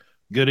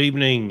Good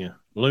evening,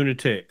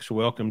 lunatics.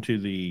 Welcome to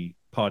the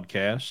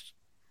podcast.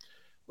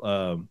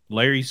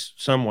 Larry's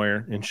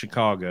somewhere in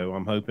Chicago.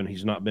 I'm hoping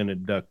he's not been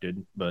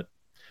abducted, but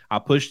I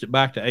pushed it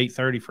back to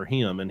 8:30 for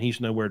him, and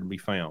he's nowhere to be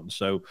found.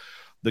 So,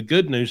 the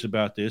good news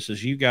about this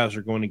is you guys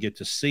are going to get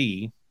to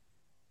see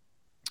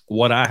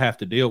what I have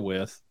to deal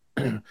with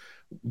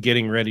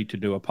getting ready to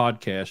do a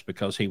podcast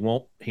because he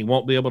won't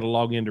be able to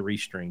log into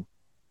Restream.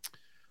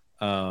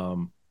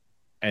 Um,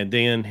 and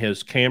then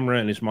his camera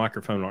and his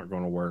microphone aren't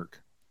going to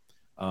work.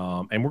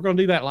 And we're going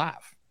to do that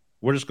live.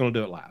 We're just going to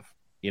do it live.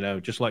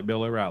 Just like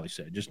Bill O'Reilly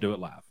said, just do it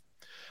live.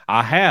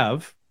 I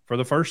have, for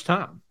the first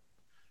time,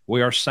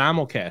 we are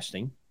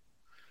simulcasting.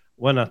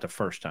 Well, not the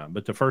first time,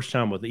 but the first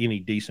time with any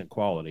decent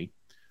quality.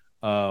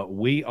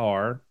 We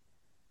are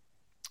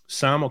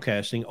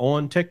simulcasting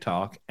on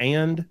TikTok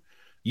and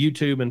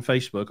YouTube and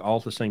Facebook all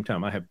at the same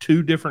time. I have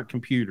two different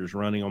computers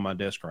running on my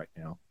desk right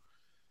now.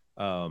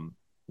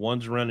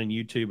 One's running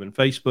YouTube and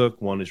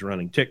Facebook, one is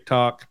running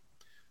TikTok.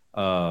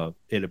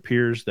 It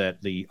appears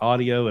that the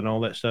audio and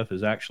all that stuff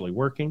is actually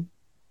working,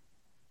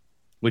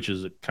 which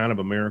is kind of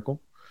a miracle.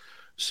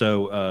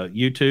 So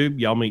YouTube,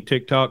 y'all meet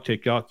TikTok.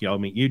 TikTok, y'all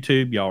meet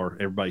YouTube.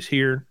 Everybody's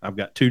here. I've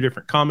got two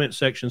different comment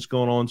sections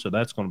going on, so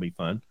that's going to be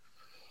fun.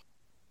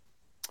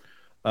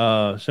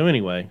 So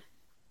anyway,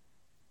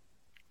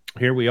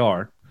 here we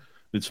are.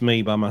 It's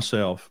me by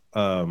myself.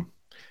 I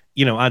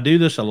do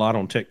this a lot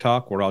on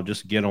TikTok where I'll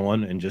just get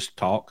on and just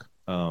talk.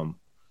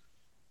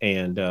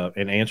 And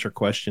answer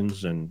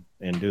questions and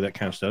do that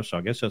kind of stuff. So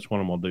I guess that's what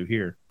I'm gonna do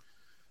here.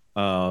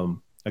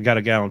 I got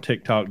a guy on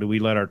TikTok. Do we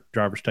let our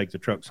drivers take the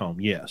trucks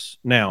home? Yes.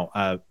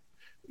 Now,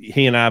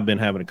 he and I have been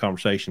having a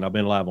conversation. I've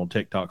been live on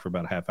TikTok for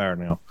about a half hour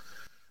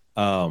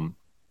now.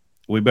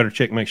 We better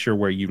make sure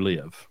where you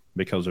live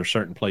because there's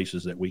certain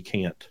places that we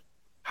can't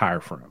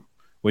hire from,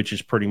 which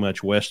is pretty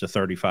much west of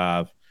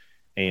 35,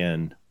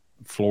 and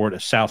Florida,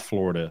 South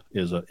Florida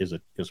is a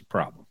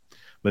problem.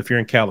 But if you're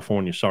in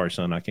California, sorry,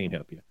 son, I can't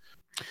help you.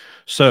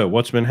 So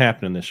what's been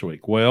happening this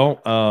week?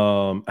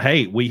 Well,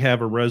 hey, we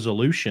have a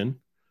resolution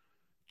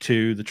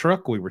to the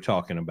truck we were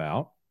talking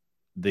about,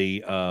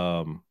 the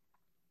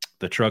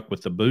truck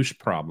with the boost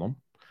problem.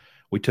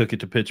 We took it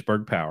to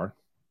Pittsburgh Power.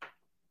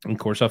 And of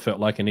course, I felt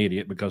like an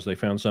idiot because they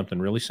found something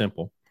really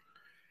simple.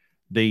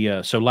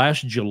 So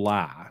last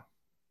July,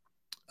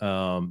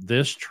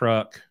 this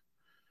truck,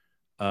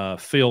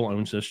 Phil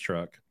owns this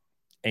truck,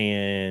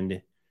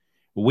 and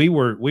we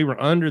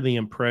were under the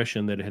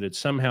impression that it had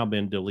somehow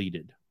been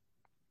deleted.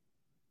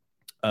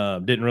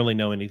 Didn't really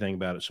know anything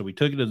about it. So we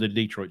took it to the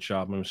Detroit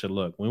shop and we said,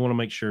 look, we want to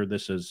make sure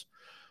this is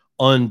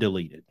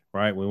undeleted,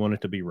 right? We want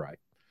it to be right.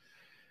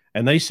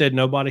 And they said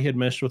nobody had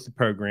messed with the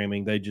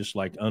programming. They just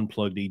like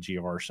unplugged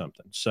EGR or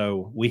something.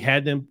 So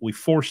we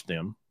forced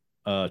them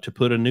to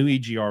put a new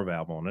EGR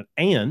valve on it.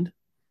 And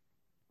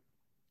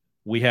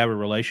we have a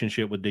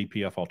relationship with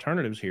DPF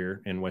Alternatives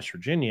here in West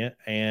Virginia.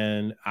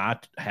 And I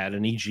had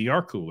an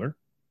EGR cooler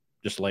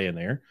just laying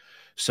there.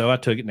 So I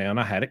took it down,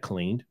 I had it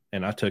cleaned,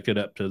 and I took it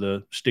up to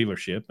the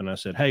dealership, and I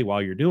said, hey,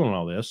 while you're doing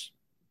all this,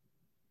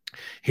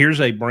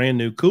 here's a brand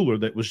new cooler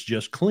that was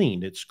just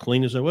cleaned. It's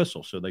clean as a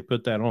whistle. So they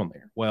put that on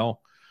there.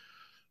 Well,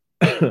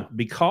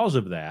 because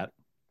of that,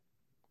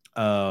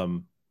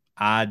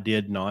 I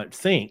did not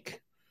think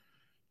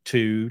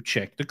to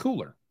check the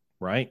cooler,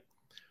 right?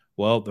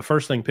 Well, the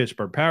first thing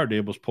Pittsburgh Power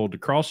did was pulled the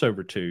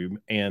crossover tube,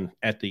 and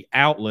at the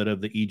outlet of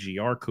the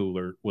EGR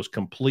cooler was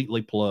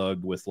completely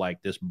plugged with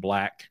like this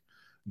black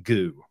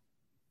goo.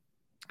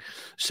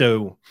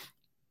 So,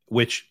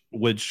 which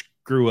would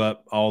screw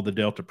up all the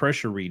delta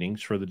pressure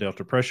readings for the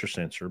delta pressure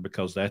sensor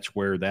because that's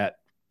where that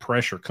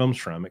pressure comes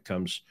from. It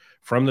comes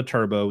from the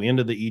turbo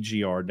into the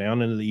EGR,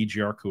 down into the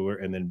EGR cooler,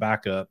 and then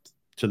back up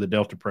to the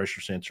delta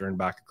pressure sensor and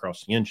back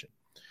across the engine.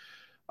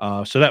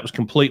 So that was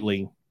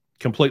completely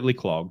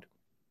clogged.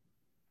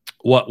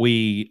 What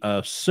we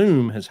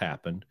assume has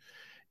happened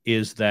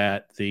is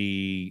that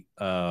the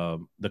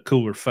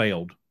cooler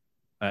failed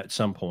at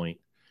some point,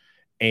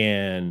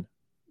 and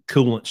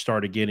coolant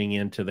started getting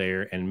into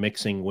there and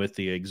mixing with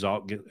the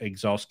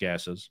exhaust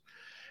gases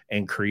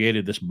and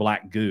created this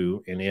black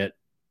goo, and it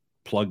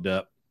plugged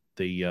up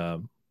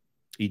the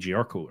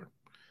EGR cooler.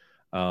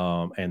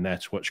 And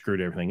that's what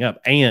screwed everything up,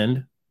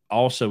 and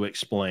also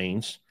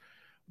explains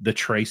the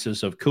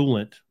traces of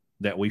coolant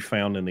that we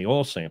found in the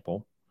oil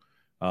sample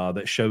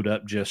that showed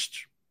up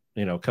just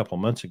a couple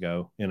of months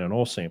ago in an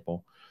oil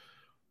sample.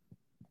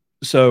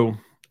 So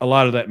a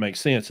lot of that makes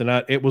sense. And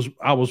I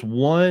was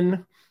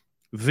one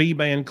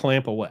V-band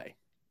clamp away.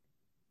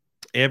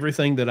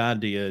 Everything that I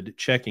did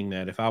checking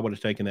that, if I would have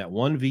taken that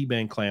one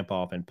V-band clamp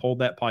off and pulled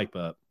that pipe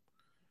up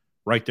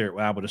right there,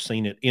 I would have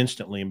seen it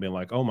instantly and been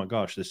like, oh my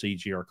gosh, this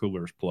EGR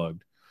cooler is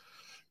plugged.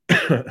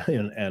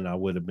 and I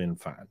would have been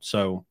fine.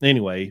 So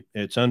anyway,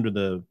 it's under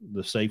the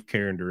safe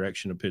care and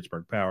direction of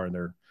Pittsburgh Power,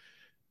 and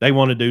they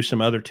want to do some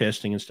other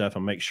testing and stuff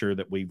and make sure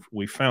that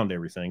we've found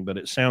everything. But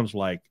it sounds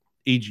like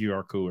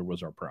EGR cooler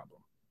was our problem.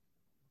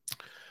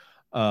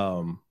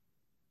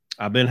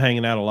 I've been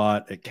hanging out a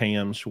lot at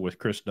CAMS with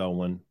Chris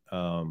Dolan.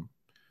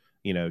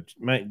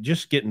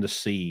 Just getting to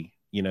see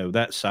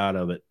that side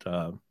of it,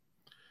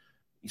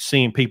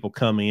 seeing people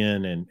come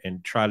in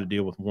and try to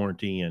deal with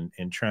warranty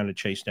and trying to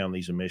chase down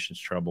these emissions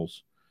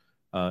troubles,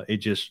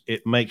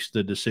 it makes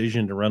the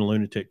decision to run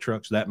lunatic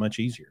trucks that much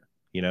easier.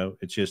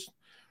 It's just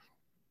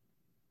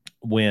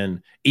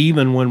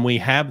even when we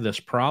have this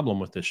problem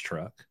with this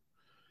truck,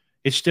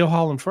 it's still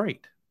hauling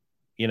freight.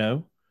 We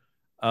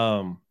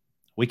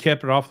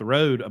kept it off the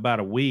road about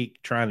a week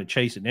trying to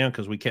chase it down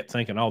because we kept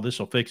thinking, oh, this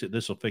will fix it,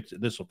 this will fix it,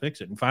 this will fix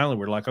it. And finally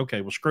we're like,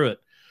 okay, well, screw it.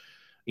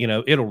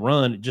 It'll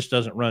run. It just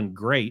doesn't run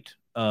great,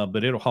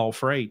 but it'll haul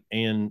freight.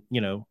 And,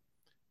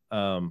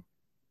 but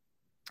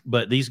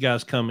these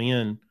guys come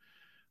in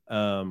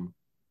and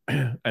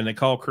they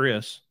call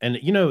Chris. And,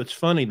 it's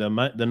funny,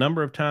 the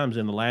number of times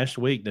in the last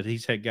week that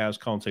he's had guys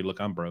call and say, look,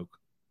 I'm broke.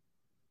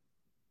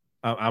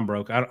 I'm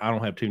broke. I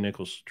don't have 2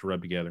 nickels to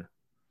rub together.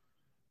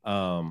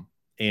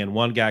 And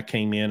one guy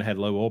came in, had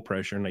low oil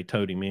pressure, and they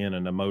towed him in,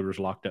 and the motor's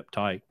locked up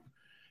tight.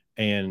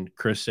 And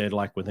Chris said,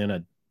 like, within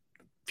a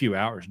few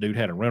hours, dude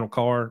had a rental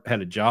car,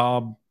 had a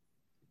job,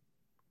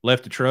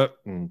 left the truck,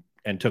 and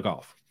took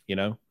off,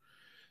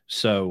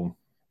 So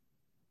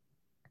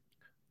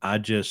I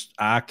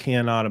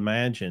cannot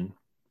imagine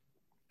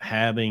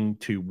having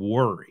to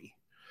worry.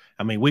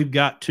 I mean, we've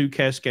got 2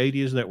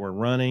 Cascadias that we're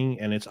running,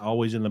 and it's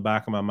always in the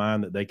back of my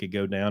mind that they could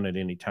go down at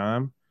any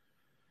time.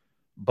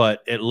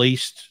 But at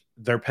least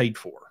they're paid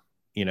for.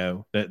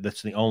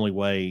 That's the only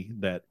way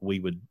that we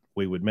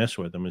would mess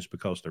with them, is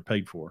because they're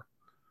paid for.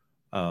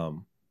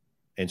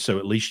 And so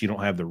at least you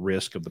don't have the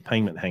risk of the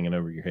payment hanging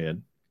over your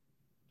head.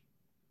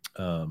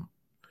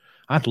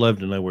 I'd love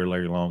to know where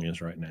Larry Long is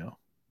right now.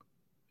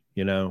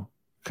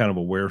 Kind of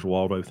a Where's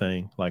Waldo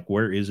thing. Like,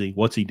 where is he?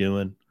 What's he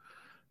doing?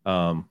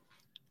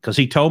 Because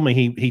he told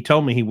me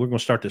we're going to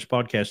start this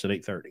podcast at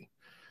 8:30.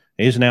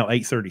 It is now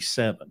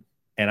 8:37,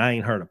 and I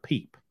ain't heard a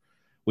peep,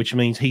 which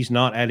means he's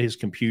not at his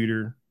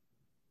computer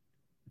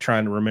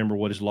trying to remember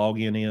what his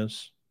login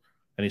is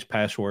and his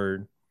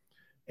password,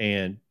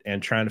 and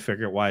trying to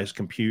figure out why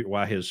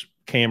his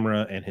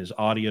camera and his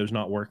audio is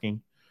not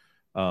working.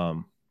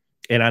 And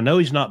I know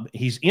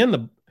he's in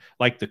the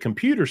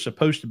computer's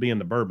supposed to be in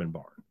the bourbon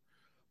barn,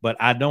 but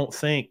I don't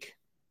think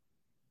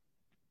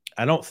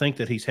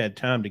that he's had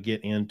time to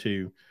get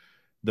into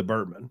the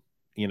bourbon.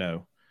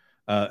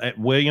 At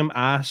William,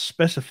 I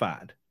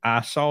specified,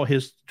 I saw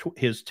his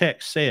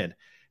text said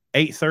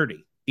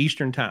 8:30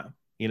 Eastern time,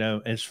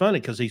 and it's funny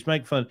because he's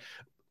making fun.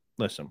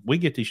 Listen, we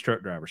get these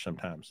truck drivers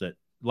sometimes that,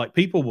 like,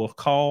 people will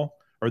call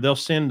or they'll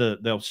send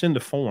a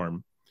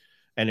form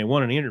and they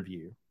want an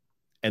interview,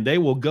 and they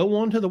will go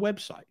onto the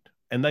website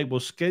and they will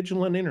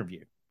schedule an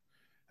interview.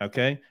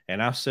 Okay.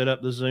 And I set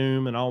up the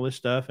Zoom and all this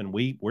stuff, and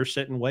we're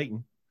sitting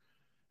waiting,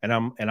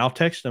 and I'll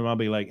text them. I'll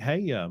be like,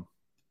 hey,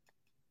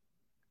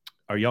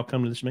 are y'all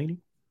coming to this meeting?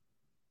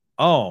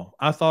 Oh,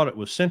 I thought it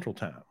was Central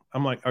Time.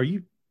 I'm like, are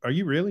you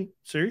really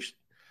seriously?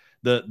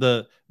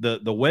 The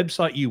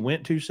website you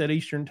went to said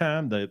Eastern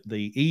Time.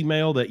 The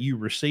email that you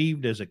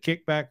received as a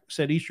kickback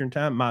said Eastern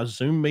Time. My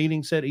Zoom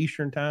meeting said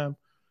Eastern Time.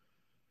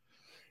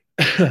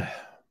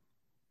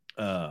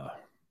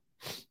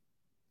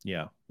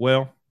 Yeah.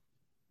 Well,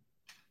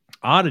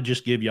 I ought to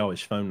just give y'all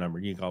his phone number.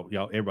 You call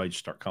y'all. Everybody just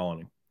start calling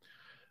him.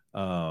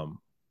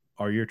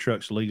 Are your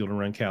trucks legal to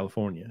run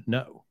California?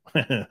 No.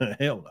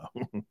 Hell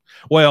no.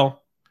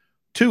 Well,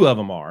 2 of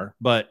them are,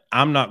 but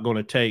I'm not going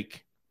to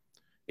take.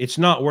 It's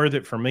not worth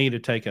it for me to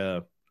take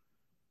I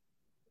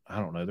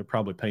don't know, they're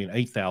probably paying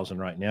 $8,000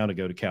 right now to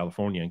go to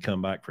California and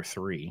come back for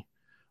 3,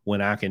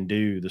 when I can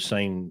do the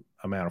same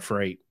amount of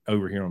freight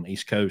over here on the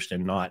East Coast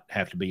and not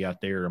have to be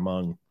out there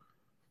among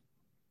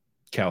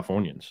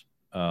Californians.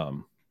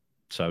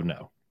 So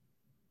no,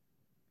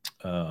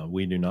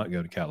 we do not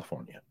go to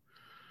California.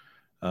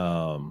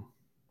 And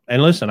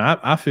listen,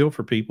 I feel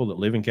for people that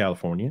live in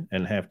California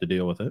and have to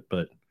deal with it,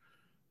 but,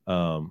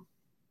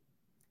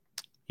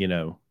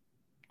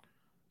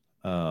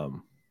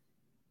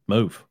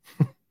 move.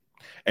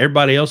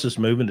 Everybody else is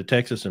moving to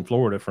Texas and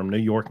Florida from New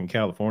York and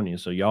California,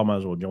 so y'all might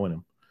as well join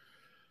them.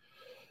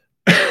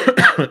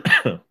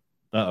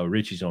 Uh-oh,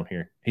 Richie's on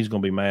here. He's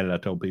going to be mad that I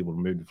told people to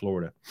move to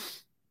Florida.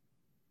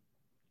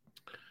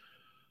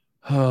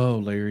 Oh,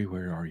 Larry,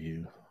 where are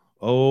you?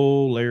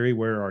 Oh, Larry,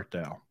 where art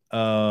thou?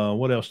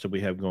 What else do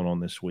we have going on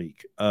this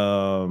week?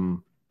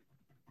 What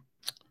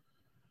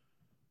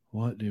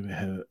do we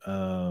have?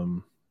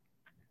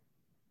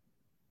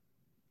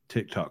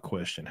 TikTok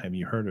question. Have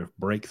you heard of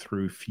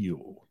breakthrough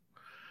fuel?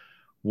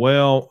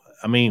 Well,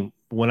 I mean,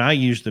 when I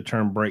use the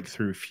term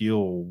breakthrough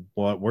fuel,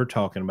 what we're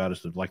talking about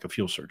is like a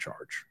fuel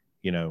surcharge,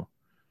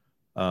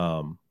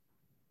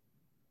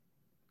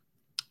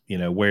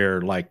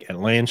 where, like, at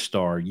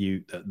Landstar,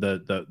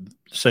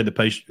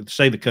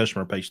 say the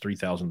customer pays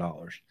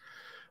 $3,000.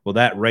 Well,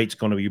 that rate's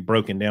going to be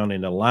broken down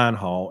into line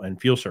haul and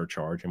fuel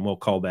surcharge, and we'll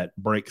call that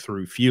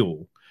breakthrough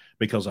fuel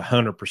because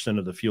 100%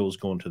 of the fuel is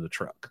going to the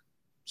truck.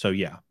 So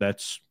yeah,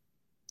 that's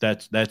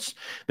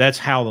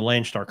how the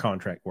Landstar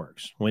contract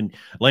works. When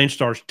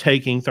Landstar's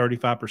taking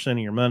 35% of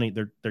your money,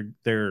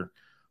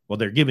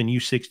 they're giving you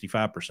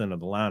 65%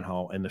 of the line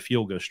haul, and the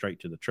fuel goes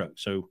straight to the truck.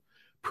 So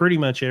pretty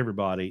much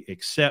everybody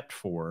except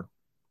for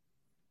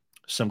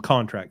some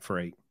contract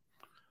freight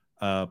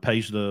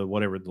pays the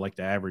whatever, like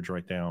the average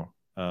right now.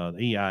 The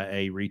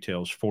EIA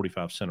retails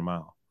 45 cents a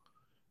mile.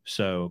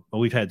 So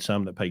we've had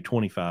some that pay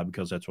 25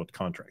 because that's what the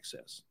contract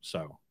says.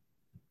 So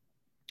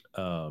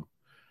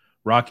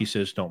Rocky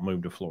says don't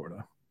move to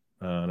Florida.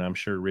 And I'm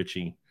sure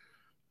Richie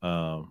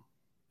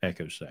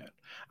echoes that.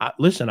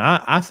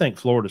 I think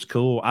Florida's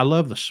cool. I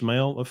love the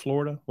smell of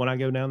Florida when I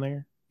go down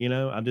there. You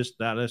know,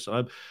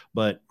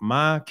 but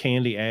my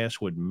candy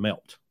ass would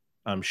melt,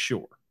 I'm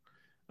sure.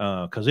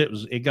 Because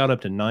it got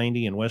up to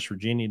 90 in West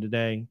Virginia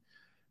today.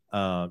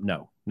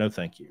 No,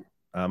 thank you.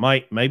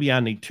 Maybe I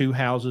need 2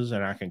 houses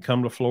and I can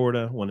come to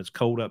Florida when it's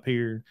cold up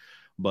here,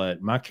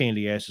 but my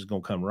candy ass is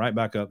going to come right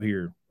back up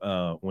here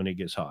when it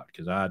gets hot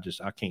because I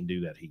can't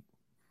do that heat.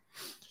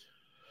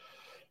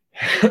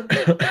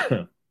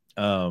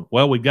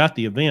 Well, we've got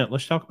the event.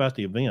 Let's talk about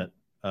the event.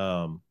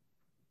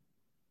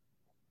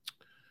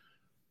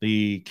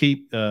 The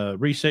Keep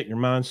Reset Your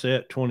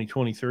Mindset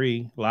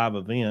 2023 live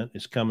event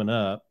is coming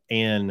up,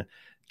 and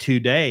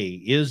today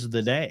is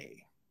the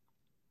day.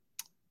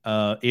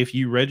 If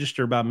you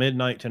register by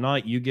midnight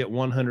tonight, you get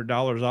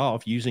 $100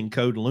 off using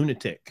code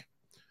Lunatic.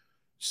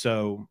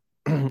 So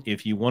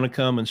if you want to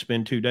come and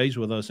spend 2 days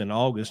with us in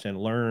August and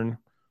learn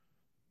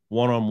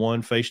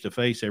one-on-one,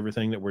 face-to-face,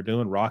 everything that we're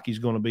doing, Rocky's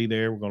going to be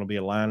there. We're going to be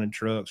aligning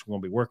trucks. We're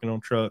going to be working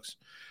on trucks.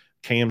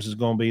 Cam's is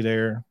going to be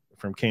there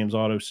from Cam's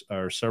Auto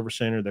or Service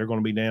Center. They're going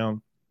to be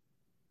down.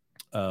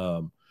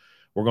 We're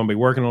going to be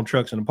working on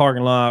trucks in the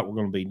parking lot. We're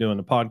going to be doing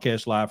the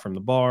podcast live from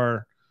the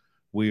bar.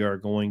 We are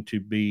going to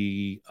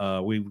be,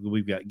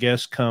 we've got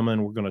guests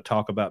coming. We're going to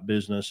talk about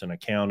business and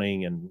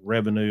accounting and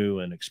revenue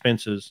and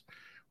expenses.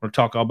 We're going to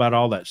talk about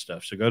all that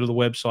stuff. So go to the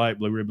website,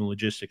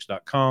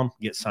 blueribbonlogistics.com,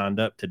 get signed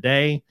up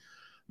today,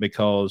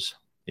 because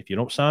if you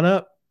don't sign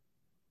up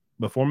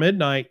before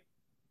midnight,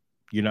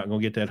 you're not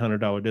going to get that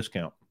 $100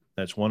 discount.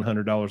 That's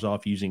 $100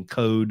 off using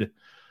code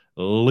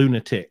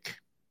Lunatic.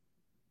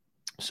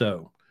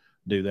 So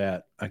do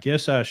that. I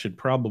guess I should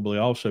probably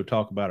also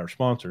talk about our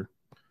sponsor.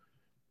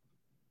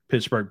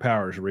 Pittsburgh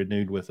Power is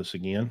renewed with us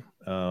again.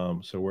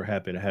 So we're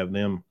happy to have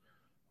them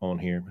on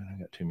here. I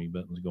got too many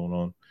buttons going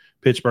on.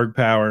 Pittsburgh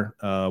Power.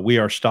 We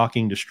are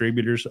stocking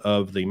distributors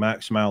of the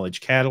Max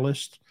Mileage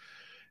Catalyst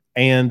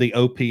and the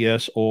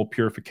OPS oil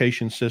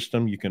purification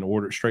system. You can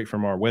order it straight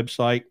from our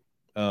website.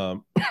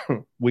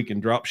 We can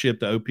drop ship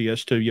the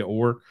OPS to you,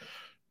 or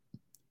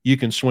you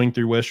can swing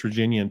through West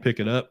Virginia and pick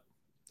it up.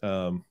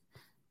 I'm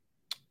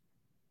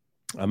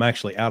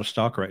actually out of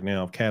stock right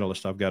now of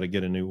Catalyst. I've got to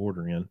get a new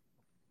order in.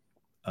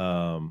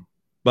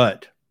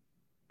 But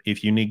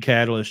if you need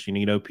Catalyst, you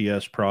need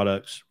OPS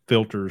products,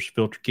 filters,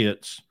 filter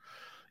kits,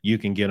 you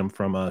can get them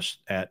from us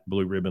at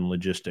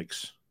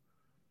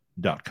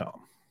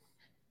blueribbonlogistics.com.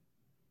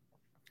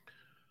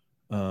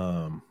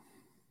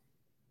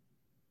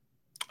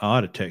 I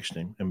ought to text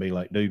him and be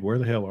like, dude, where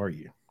the hell are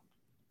you?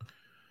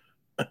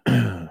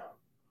 I'm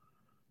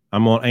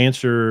going to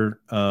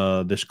answer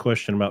this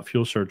question about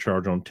fuel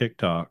surcharge on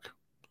TikTok.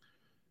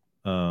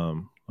 Let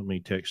me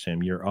text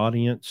him. Your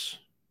audience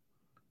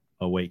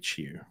awaits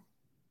you.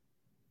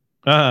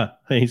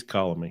 He's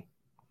calling me.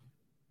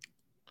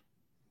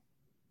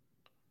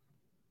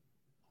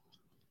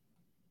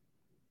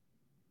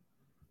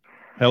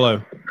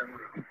 Hello.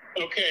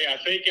 Okay, I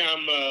think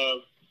I'm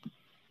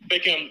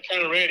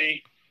kind of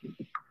ready.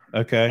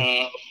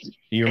 Okay.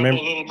 You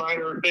remember a little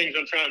minor things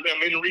I'm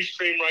in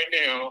Restream right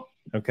now.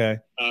 Okay.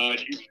 Do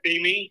you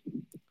see me?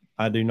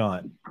 I do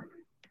not.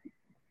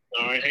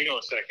 All right, hang on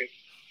a second.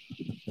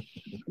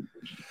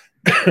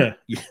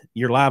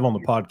 You're live on the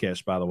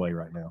podcast, by the way,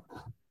 right now.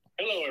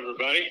 Hello,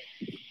 everybody.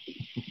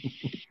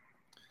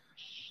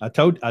 I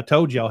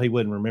told y'all he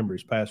wouldn't remember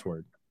his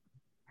password.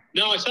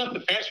 No, it's not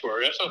the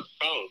password. That's not the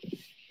problem.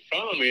 The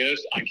problem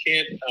is I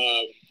can't.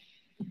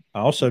 I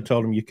also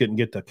told him you couldn't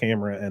get the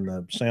camera and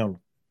the sound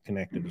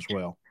connected as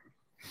well.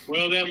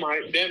 Well, that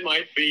might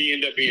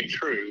end up being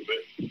true, but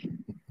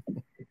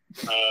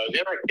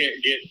then I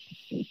can't get.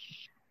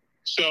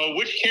 So,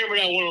 which camera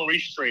do I want on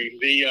Restream?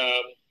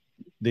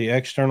 The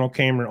external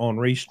camera on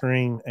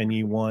Restream, and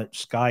you want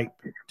Skype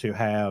to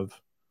have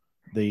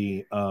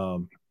the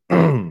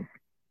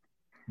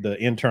the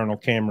internal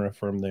camera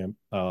from the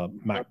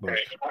MacBook.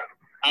 Okay.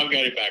 I've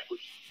got it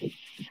backwards.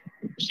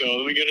 So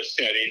let me go to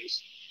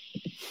settings.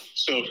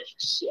 So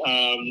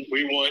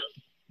we want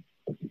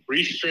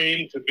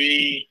Restream to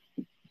be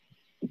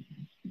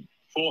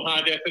full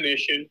high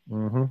definition.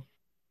 Mm-hmm.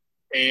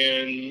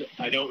 And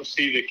I don't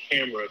see the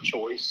camera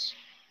choice.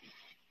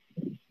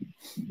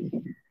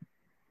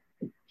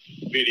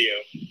 Video.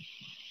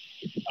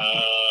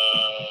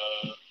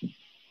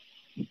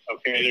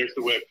 Okay, there's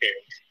the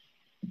webcam.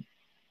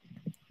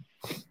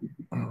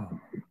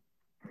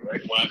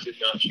 Right, why is it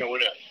not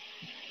showing up?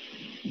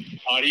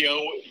 Audio,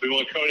 we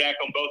want Kodak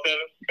on both of them?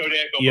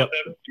 Kodak on both of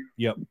them?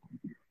 Yep.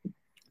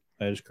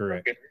 That is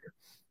correct. Okay.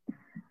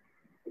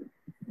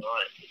 All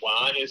right.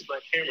 Why is my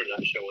camera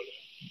not showing up?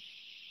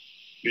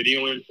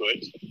 Video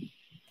input.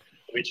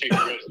 Let me check the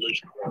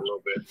resolution for a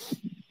little bit.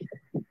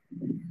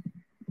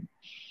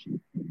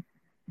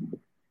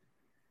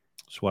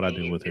 That's what I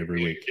deal with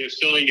every week. They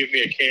still didn't give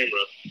me a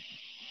camera.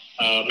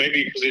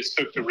 Maybe because it's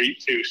hooked to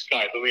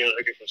Skype. Let me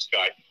unhook it from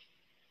Skype.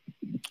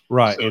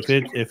 Right. So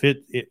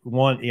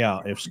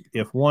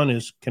If one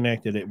is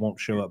connected, it won't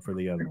show up for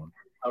the other one.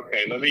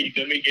 Okay, let me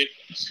get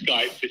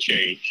Skype to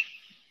change.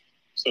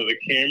 So the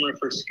camera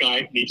for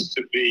Skype needs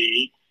to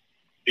be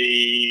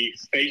the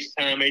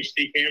FaceTime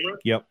HD camera.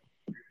 Yep.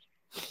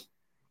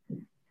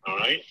 All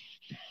right.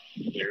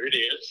 There it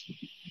is.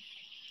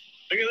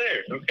 Look at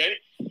there. Okay.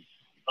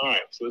 All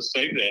right. So let's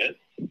save that.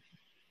 And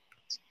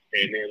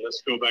then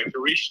let's go back to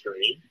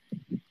Restream.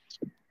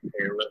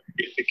 And let's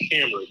get the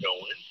camera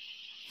going.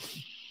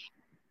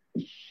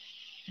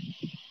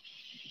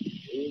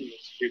 And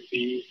let's get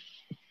the...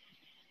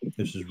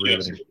 This is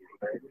riveting.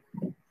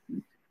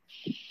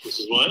 This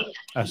is what?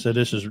 I said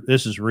this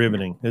is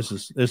riveting. This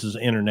is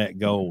internet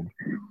gold.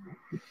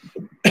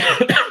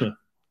 It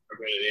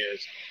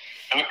is.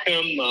 How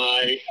come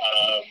my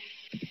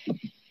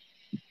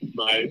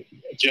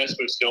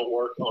adjustments don't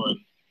work on?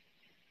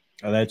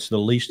 That's the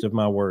least of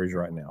my worries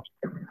right now.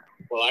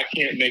 Well, I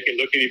can't make it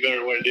look any better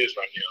than what it is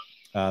right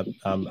now.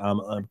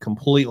 I'm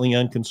completely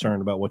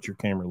unconcerned about what your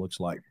camera looks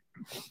like.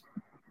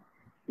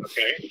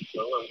 Okay.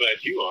 Well, I'm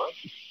glad you are.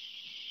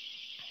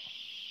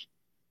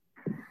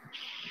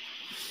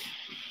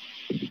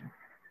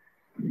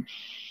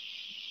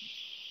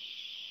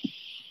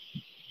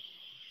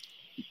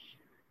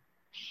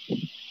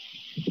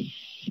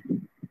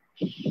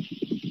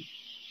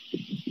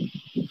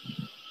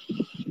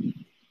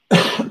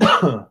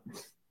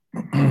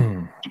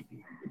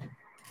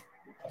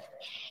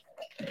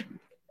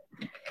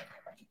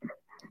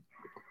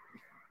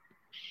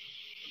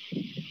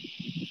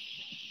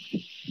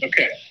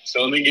 Okay,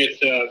 so let me get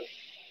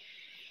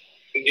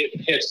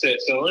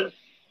headsets on.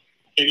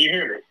 Can you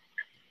hear me?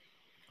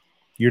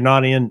 You're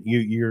not in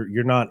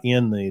you're not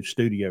in the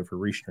studio for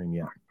Restream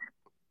yet.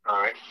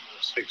 All right,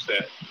 let's fix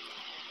that.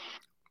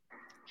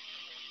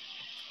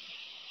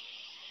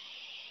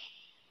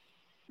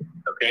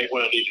 Okay,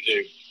 what do I need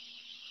to do?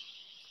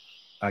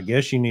 I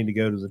guess you need to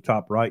go to the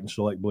top right and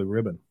select blue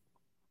ribbon.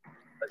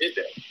 I did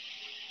that.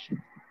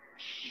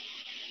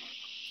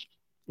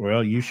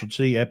 Well, you should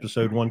see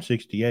episode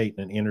 168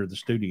 and enter the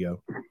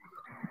studio.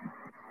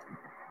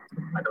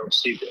 I don't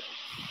see that.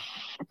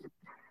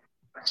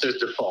 It says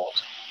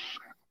default.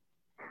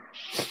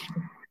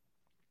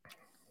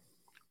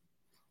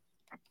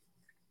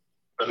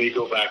 Let me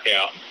go back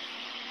out.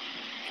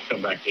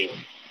 Come back in.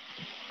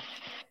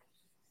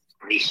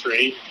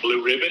 Restream,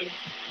 blue ribbon.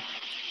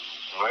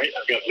 All right,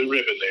 I've got blue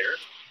ribbon there.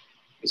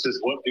 It says,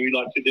 what do we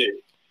like to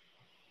do?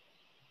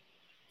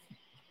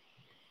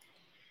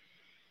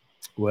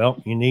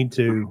 Well, you need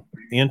to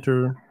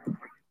enter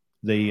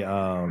the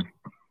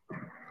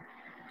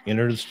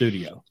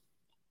studio.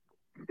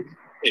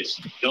 It's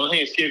the only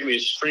thing it's giving me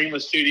is stream the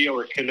studio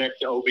or connect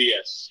to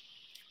OBS.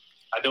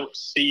 I don't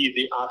see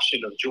the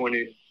option of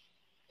joining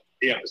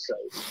the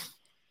episode.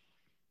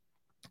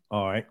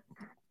 All right,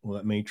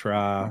 let me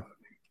try.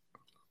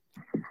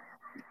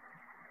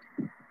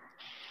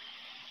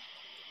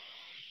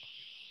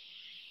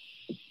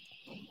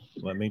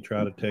 Let me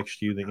try to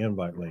text you the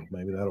invite link.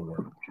 Maybe that'll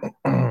work.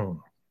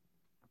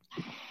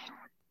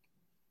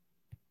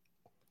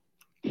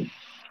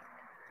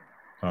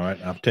 All right,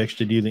 I've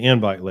texted you the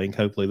invite link.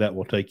 Hopefully that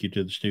will take you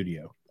to the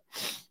studio.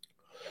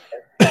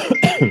 All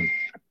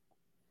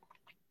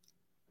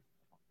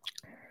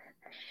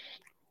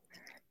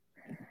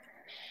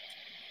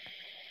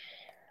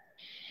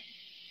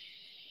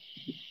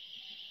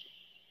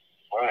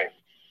right,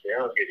 yeah,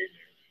 I'll get in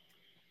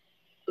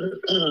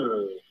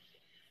there.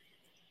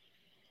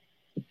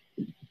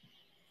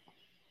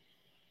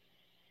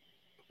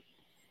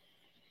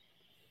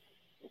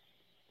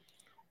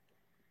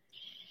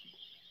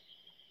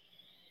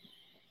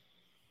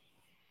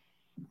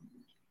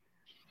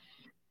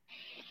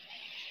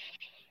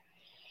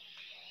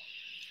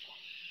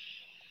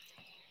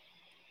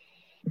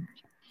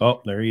 Oh,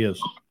 there he is.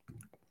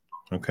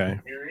 Okay.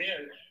 Here he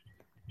is.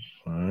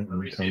 All right, let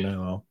me turn that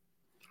off.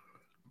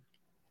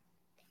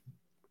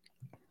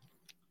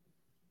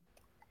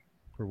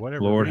 For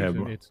whatever Lord reason,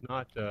 have it's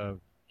not.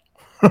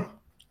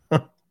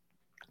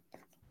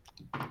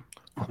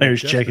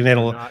 Larry's checking in.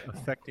 Not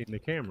affecting the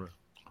camera.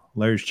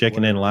 Larry's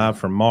checking in live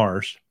from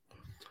Mars.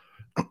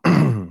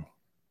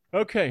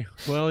 Okay,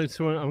 well, I'm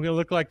going to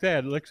look like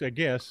that. It looks, I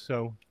guess.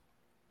 So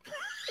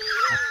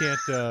I can't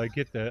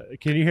get the.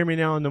 Can you hear me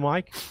now on the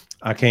mic?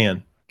 I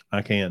can.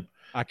 I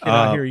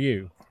cannot hear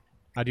you.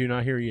 I do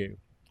not hear you.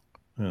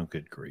 Oh,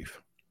 good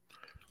grief.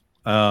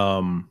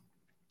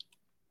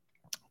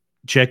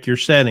 Check your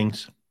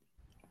settings.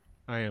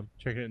 I am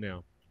checking it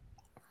now.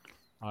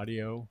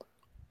 Audio,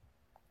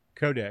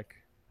 codec,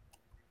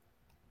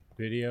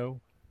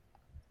 video,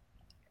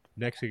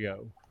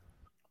 Nexigo.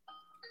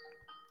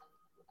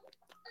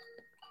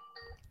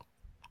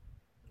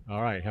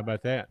 All right, how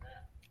about that?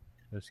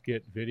 Let's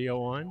get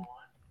video on.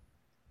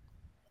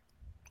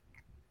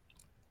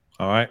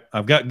 All right,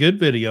 I've got good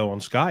video on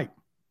Skype.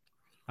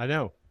 I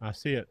know, I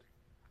see it.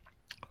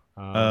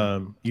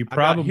 You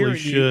probably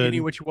should. You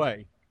any which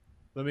way?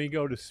 Let me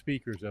go to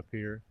speakers up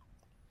here.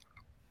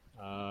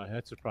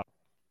 That's a problem.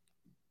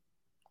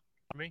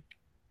 Me?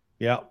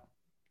 Yeah.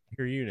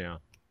 Hear you now.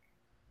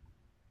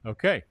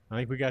 Okay, I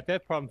think we got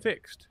that problem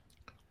fixed.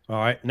 All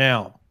right.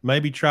 Now,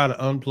 maybe try to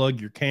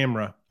unplug your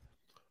camera,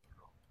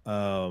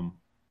 Plug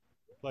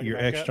it your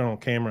back up. external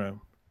camera.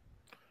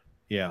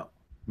 Yeah,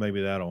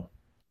 maybe that'll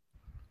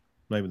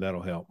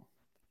help.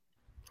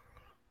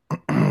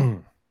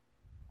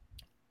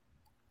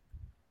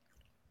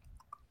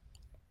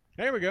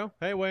 There we go.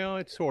 Hey, well,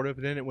 it's sort of.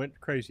 Then it went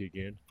crazy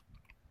again.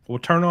 Well,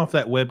 turn off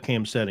that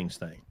webcam settings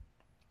thing.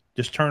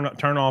 Just turn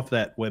off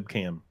that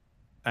webcam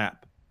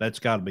app. That's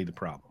got to be the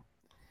problem.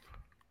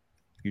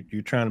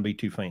 You're trying to be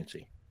too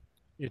fancy.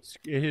 It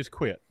has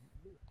quit.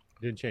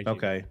 Didn't change.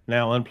 Okay,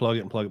 now unplug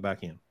it and plug it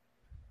back in.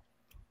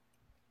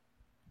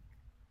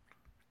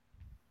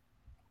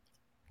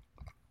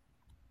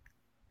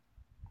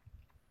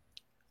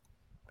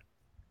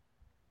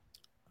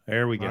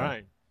 There we go. All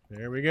right,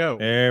 there we go.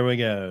 There we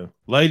go.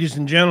 Ladies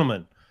and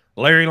gentlemen,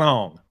 Larry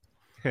Long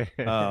Has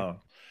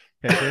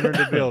entered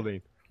the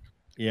building.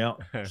 Yeah.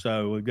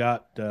 So we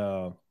got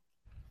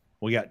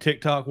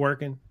TikTok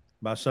working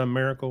by some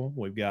miracle.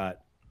 We've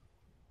got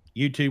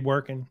YouTube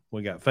working.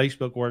 We got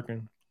Facebook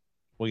working.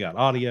 We got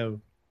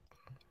audio.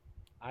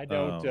 I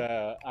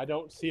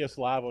don't see us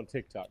live on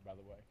TikTok, by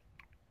the way.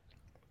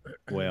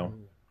 Well,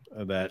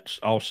 that's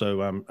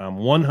also I'm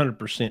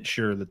 100%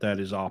 sure that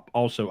is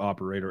also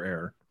operator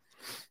error.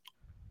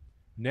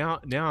 Now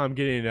I'm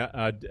getting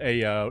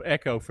a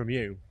echo from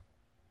you.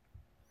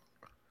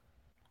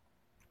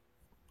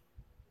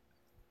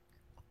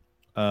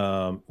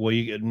 Well,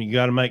 you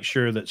got to make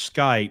sure that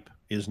Skype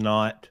is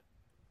not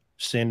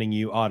sending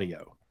you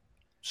audio.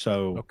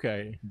 So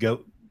okay,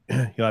 you'll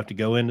have to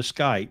go into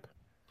Skype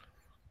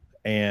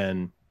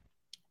and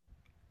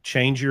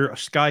change your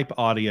Skype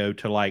audio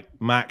to like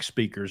Mac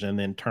speakers, and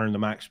then turn the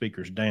Mac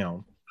speakers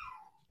down.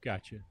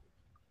 Gotcha.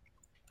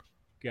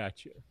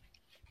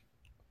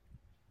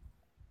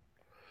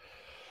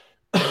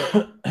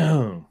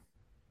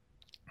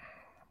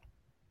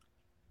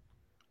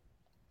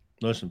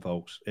 Listen,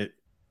 folks,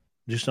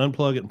 just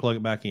unplug it and plug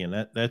it back in.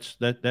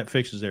 That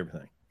fixes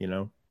everything, you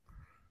know.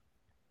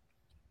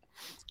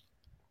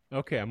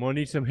 Okay, I'm gonna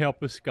need some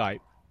help with Skype.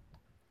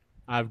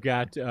 I've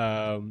got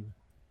an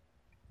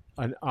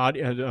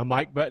audio, a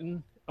mic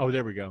button. Oh,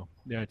 there we go.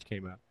 Now it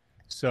came up.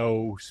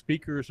 So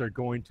speakers are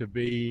going to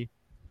be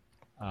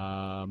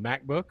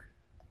MacBook,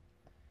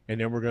 and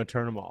then we're going to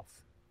turn them off.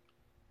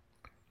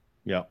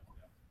 Yep.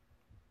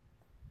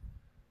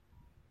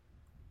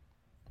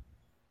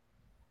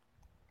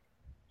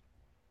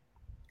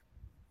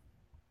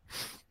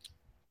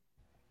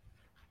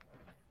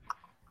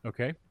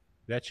 Okay,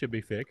 that should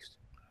be fixed.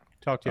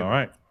 Talk to you. All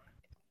right.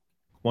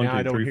 One, now 2,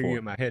 I don't 3, hear 4. you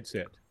in my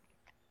headset.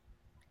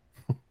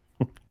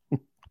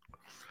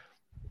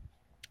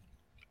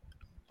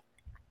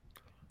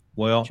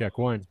 Well, check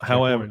one.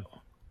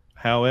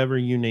 However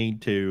you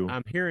need to.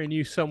 I'm hearing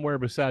you somewhere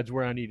besides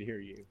where I need to hear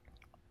you.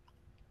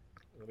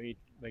 Let me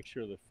make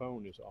sure the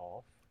phone is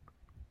off.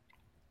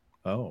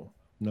 Oh,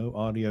 no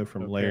audio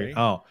from Larry.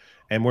 Oh,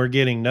 and we're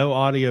getting no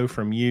audio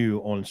from you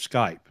on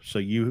Skype. So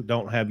you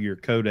don't have your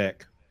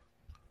codec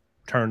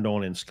turned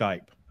on in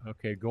Skype.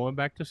 Okay, going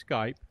back to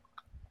Skype.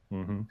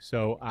 Mm-hmm.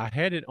 So I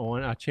had it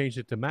on. I changed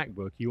it to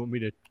MacBook. You want me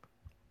to?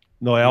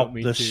 No,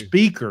 the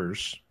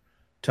speakers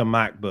to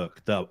MacBook.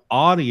 The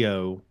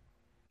audio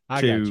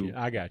I got you.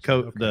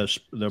 Okay. The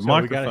so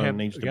microphone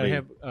needs to be. We got to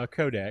have a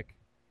codec.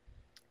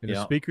 And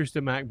the speakers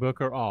to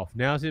MacBook are off.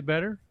 Now is it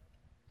better?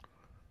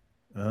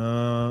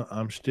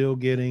 I'm still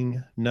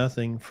getting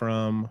nothing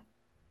from.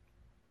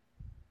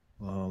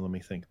 Well, let me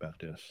think about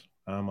this.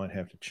 I might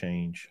have to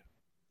change.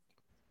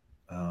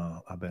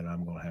 I bet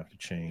I'm going to have to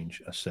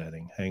change a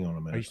setting. Hang on a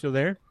minute. Are you still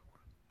there?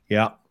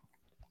 Yeah.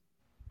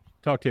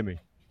 Talk to me.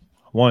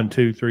 1,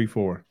 2, 3,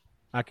 4.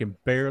 I can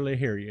barely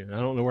hear you. I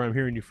don't know where I'm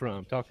hearing you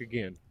from. Talk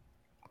again.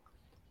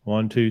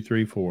 1, 2,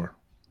 3, 4.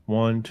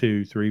 1,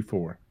 2, 3,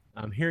 4.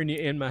 I'm hearing you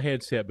in my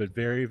headset, but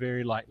very,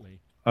 very lightly.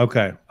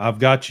 Okay. I've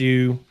got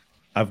you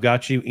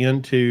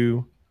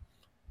into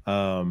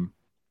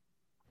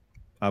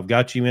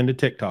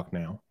TikTok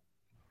now.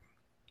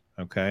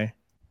 Okay.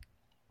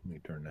 Let me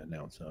turn that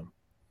down some.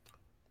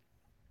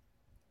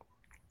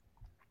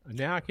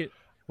 Now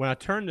when I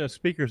turn the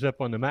speakers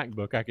up on the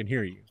MacBook, I can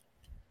hear you.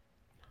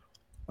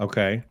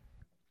 Okay.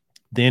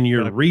 Then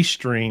your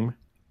restream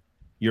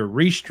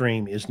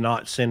is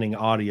not sending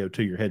audio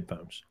to your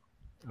headphones.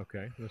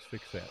 Okay, let's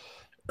fix that.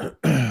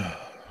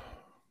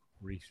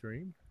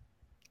 Restream.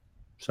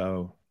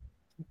 So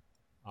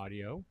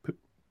audio.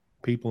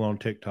 People on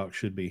TikTok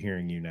should be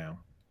hearing you now.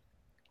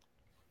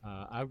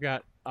 I've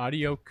got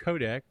audio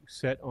codec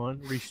set on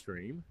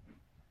Restream.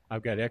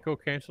 I've got echo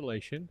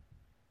cancellation.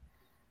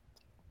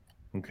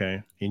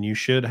 Okay. And you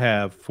should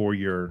have for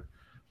your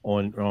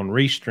on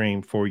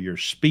Restream for your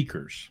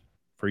speakers,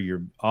 for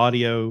your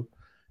audio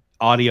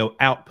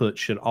output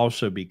should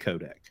also be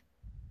codec.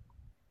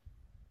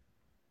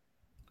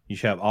 You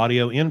should have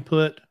audio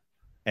input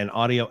and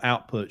audio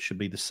output should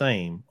be the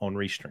same on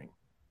Restream.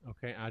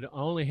 Okay, I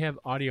only have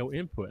audio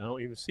input. I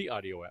don't even see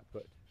audio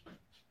output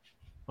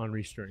on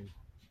Restream.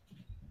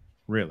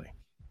 Really?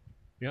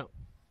 Yeah,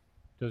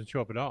 doesn't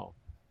show up at all.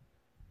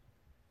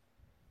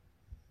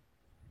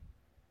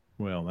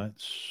 Well,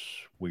 that's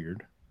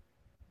weird.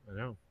 I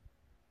know.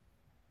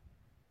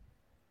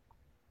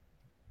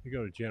 You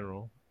go to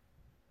General,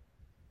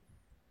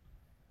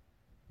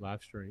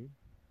 Live Stream,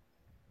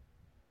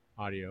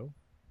 Audio.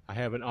 I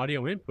have an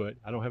audio input.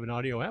 I don't have an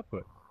audio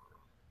output.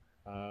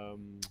 I know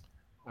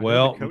the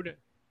Well, codec.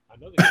 I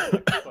know the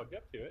codec is plugged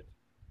up to it.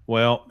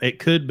 well, it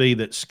could be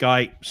that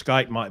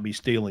Skype might be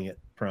stealing it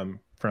from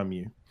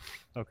you.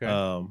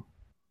 Okay.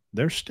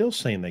 They're still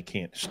saying they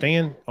can't.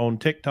 Stan, on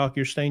TikTok,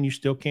 you're saying you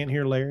still can't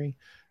hear Larry?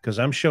 Because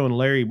I'm showing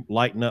Larry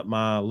lighting up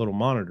my little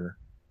monitor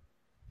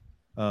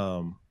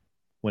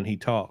when he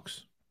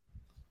talks.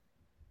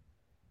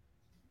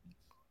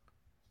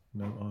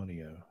 No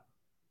audio.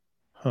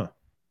 Huh.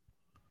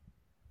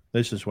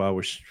 This is why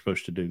we're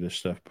supposed to do this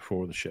stuff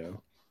before the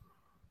show.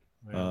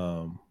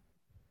 Well,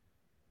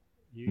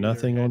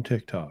 Nothing on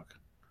TikTok.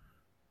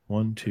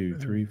 1, 2,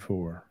 3,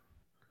 4.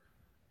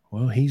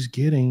 Well, he's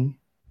getting.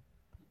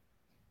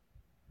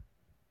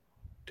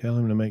 Tell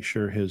him to make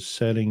sure his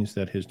settings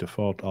that his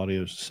default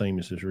audio is the same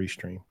as his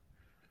Restream.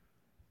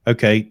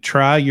 Okay,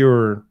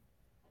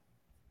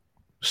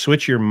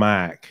 switch your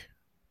mic.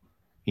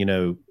 You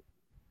know,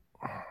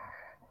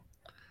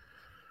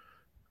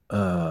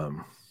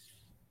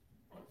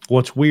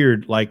 what's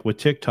weird, like with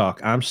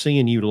TikTok, I'm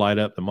seeing you light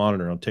up the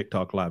monitor on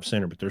TikTok Live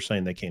Center, but they're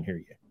saying they can't hear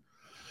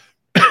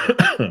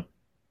you,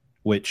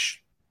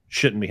 which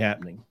shouldn't be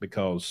happening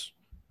because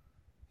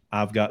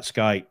I've got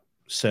Skype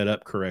set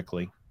up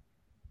correctly.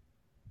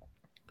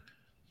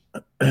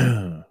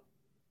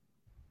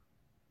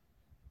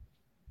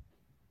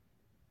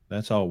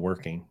 That's all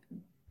working.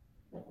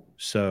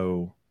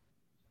 So,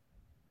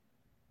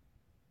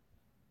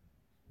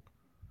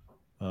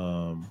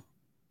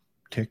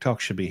 TikTok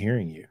should be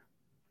hearing you.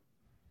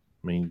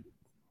 I mean,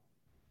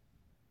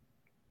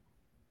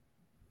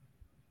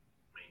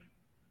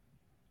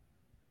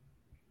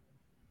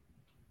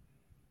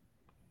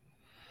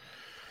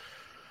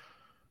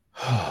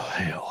 oh,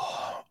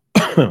 hell.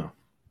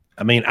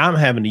 I mean, I'm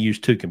having to use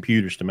 2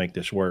 computers to make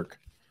this work,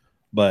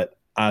 but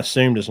I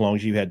assumed as long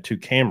as you had 2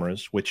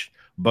 cameras, which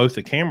both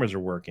the cameras are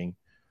working,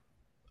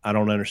 I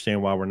don't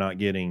understand why we're not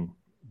getting.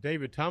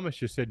 David Thomas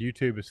just said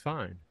YouTube is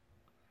fine.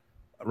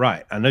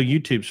 Right. I know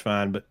YouTube's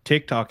fine, but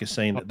TikTok is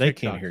saying that they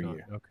can't hear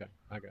you. Okay,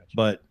 I got you.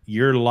 But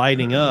you're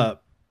lighting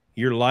up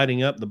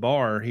the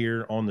bar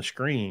here on the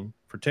screen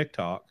for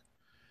TikTok.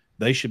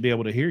 They should be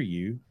able to hear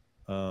you.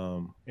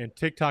 And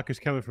TikTok is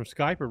coming from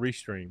Skype or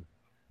Restream?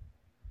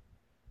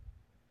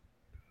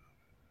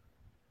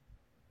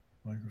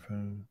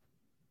 Microphone.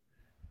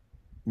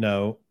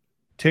 No,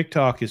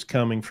 TikTok is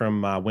coming from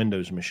my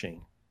Windows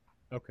machine.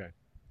 Okay.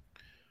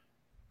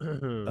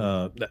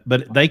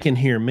 But they can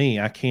hear me.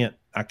 I can't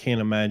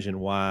imagine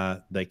why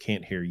they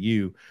can't hear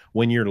you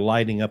when you're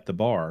lighting up the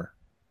bar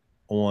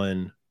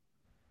on.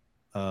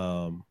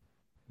 Now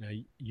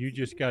you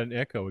just got an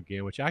echo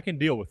again, which I can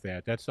deal with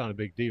that. That's not a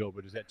big deal.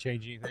 But does that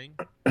change anything?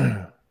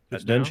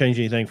 It doesn't change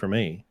anything for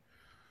me.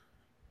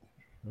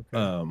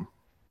 Okay.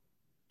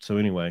 So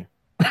anyway,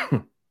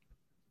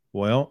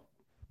 well,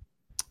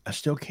 I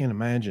still can't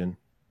imagine.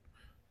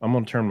 I'm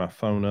going to turn my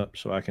phone up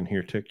so I can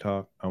hear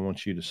TikTok. I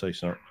want you to say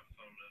something.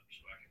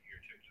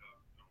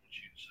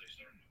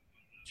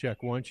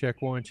 Check one,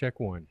 check one, check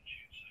one.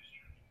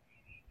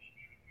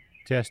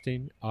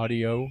 Testing,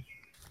 audio,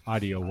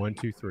 1,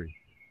 2, 3.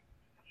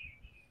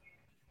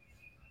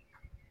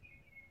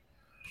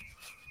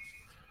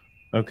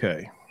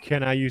 Okay.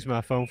 Can I use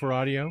my phone for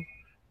audio?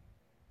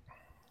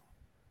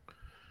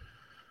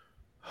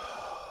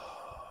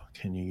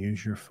 Can you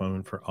use your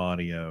phone for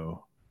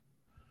audio?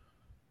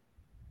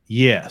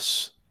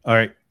 Yes. All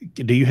right.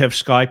 Do you have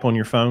Skype on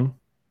your phone?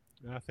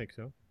 I think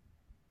so.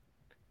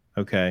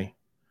 Okay.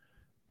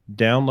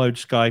 Download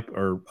Skype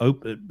or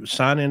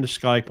sign into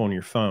Skype on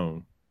your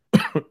phone,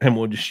 and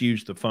we'll just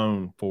use the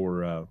phone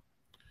for.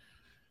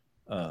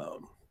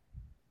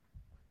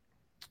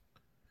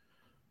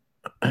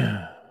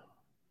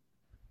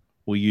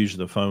 We'll use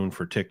the phone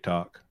for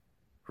TikTok,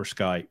 for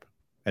Skype,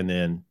 and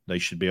then they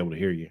should be able to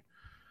hear you.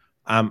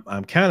 I'm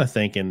kind of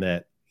thinking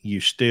that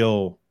you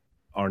still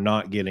are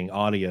not getting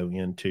audio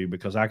into,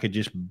 because I could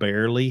just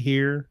barely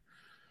hear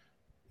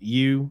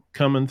you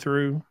coming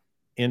through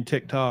in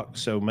TikTok.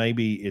 So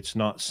maybe it's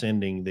not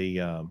sending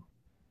the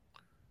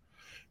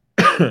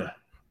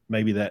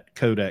maybe that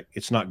codec,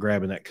 it's not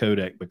grabbing that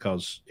codec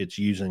because it's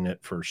using it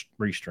for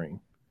Restream.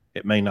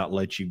 It may not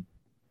let you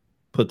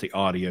put the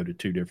audio to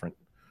 2 different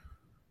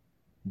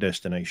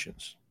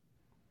destinations.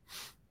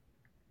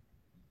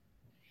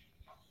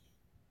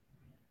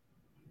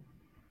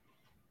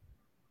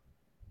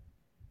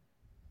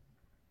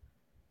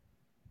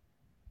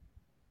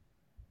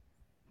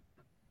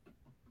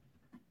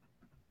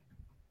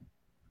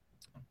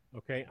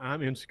 Okay,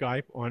 I'm in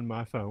Skype on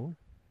my phone.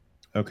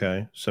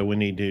 Okay, so we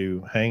need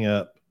to hang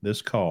up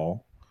this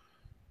call.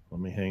 Let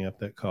me hang up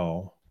that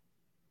call.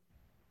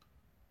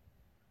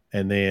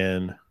 and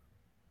then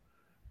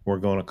we're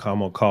going to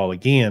come on call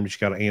again, but you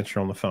got to answer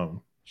on the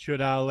phone.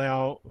 Should I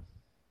allow?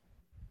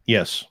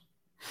 Yes.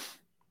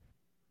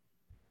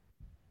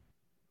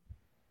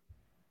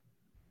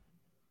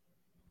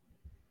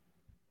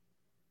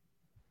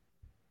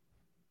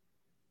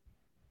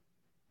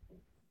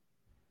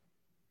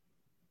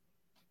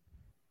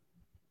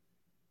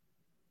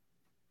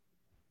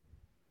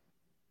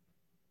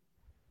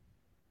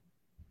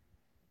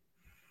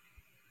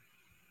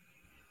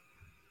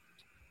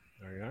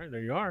 There you are.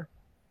 There you are.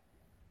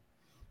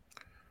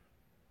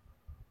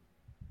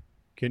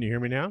 Can you hear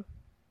me now?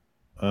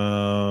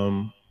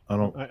 I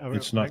don't.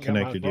 It's not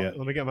connected yet.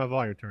 Let me get my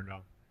volume turned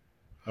on.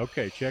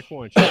 Okay, check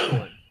one. Check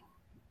one.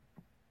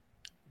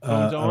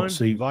 Phone's on. I don't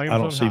see. Volume's I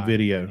don't on see high.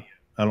 video.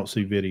 I don't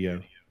see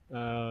video.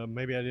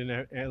 Maybe I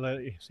didn't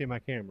let you see my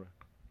camera.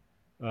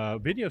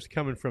 Video's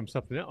coming from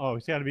something else. Oh,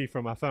 it's got to be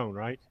from my phone,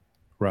 right?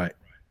 Right.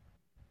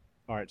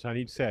 All right, so I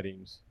need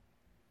settings.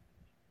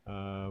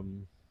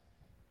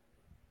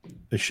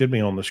 It should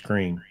be on the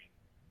screen.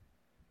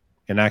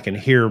 And I can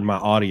hear my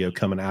audio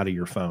coming out of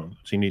your phone.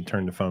 So you need to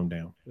turn the phone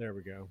down. There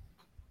we go.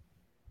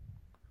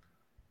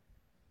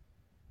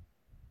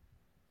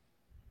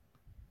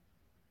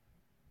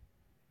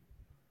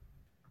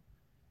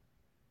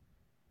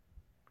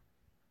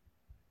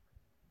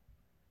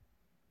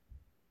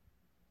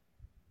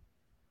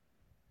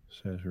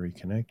 Says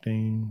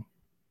reconnecting.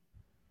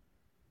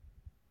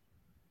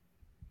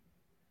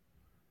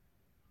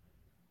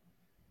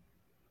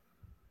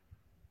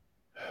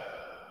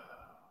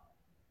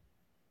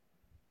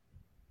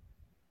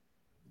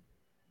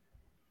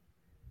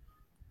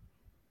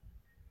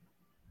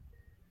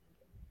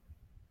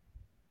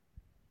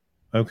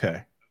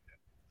 Okay.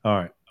 All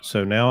right.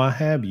 So now I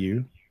have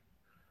you.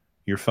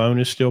 Your phone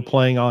is still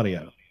playing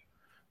audio.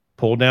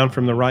 Pull down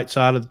from the right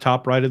side of the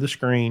top right of the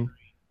screen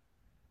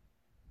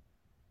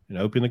and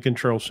open the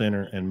control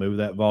center and move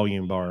that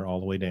volume bar all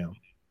the way down.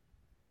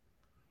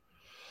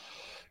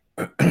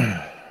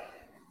 Okay.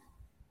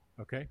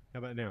 How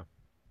about now?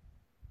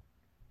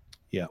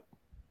 Yeah.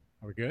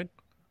 Are we good?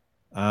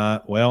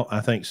 Well,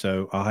 I think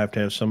so. I'll have to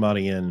have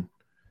somebody in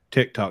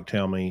TikTok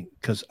tell me,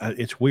 because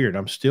it's weird.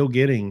 I'm still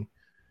getting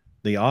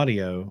the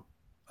audio.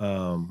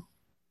 The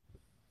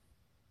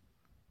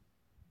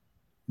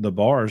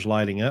bar is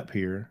lighting up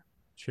here.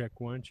 Check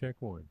one. Check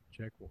one.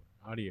 Check one.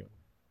 Audio.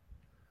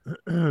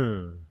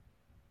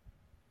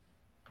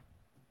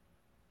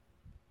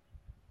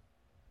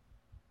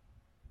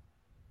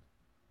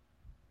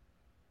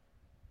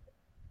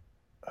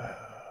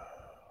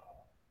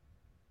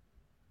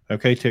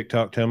 Okay,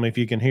 TikTok, tell me if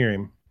you can hear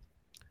him.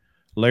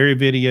 Larry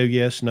video,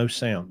 yes, no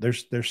sound.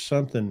 There's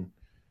something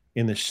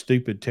in this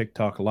stupid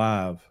TikTok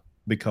live,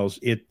 because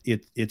it's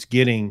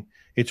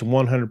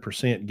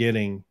 100%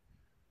 getting.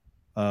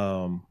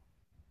 Well,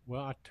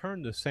 I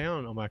turned the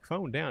sound on my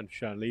phone down.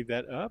 Should I leave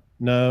that up?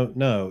 No,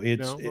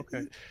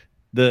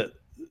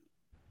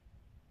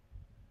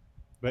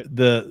 Okay.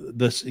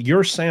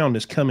 Your sound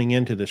is coming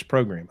into this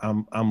program.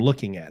 I'm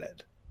looking at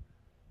it.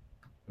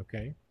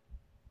 Okay.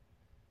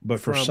 But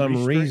for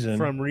some reason,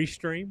 from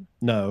Restream?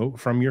 No,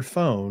 from your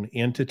phone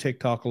into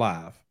TikTok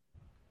Live.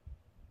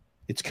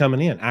 It's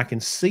coming in. I can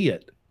see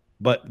it,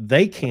 but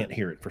they can't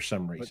hear it for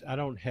some reason. But I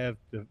don't have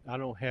the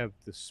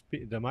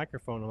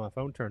microphone on my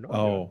phone turned on.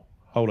 Oh,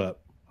 hold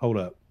up.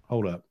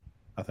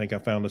 I think I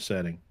found a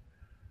setting.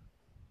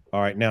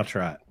 All right, now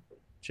try it.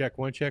 Check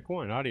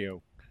one,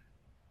 audio.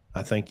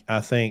 I think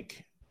I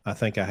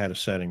had a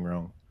setting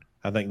wrong.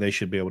 I think they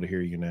should be able to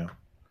hear you now.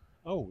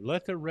 Oh,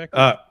 let the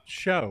record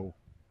show.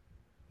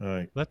 All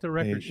right. Let the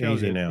record show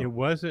that now. It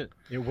wasn't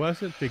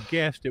the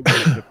guest, it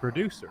was the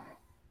producer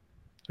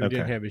who Okay.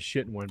 didn't have his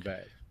shit in one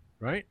bag,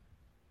 right?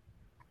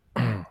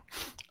 I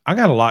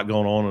got a lot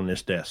going on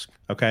this desk.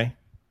 Okay,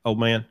 old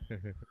man.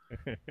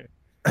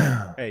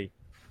 Hey,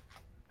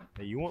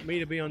 you want me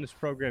to be on this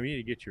program? You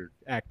need to get your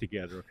act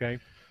together, okay?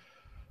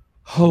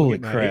 Holy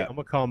crap! I'm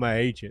gonna call my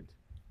agent.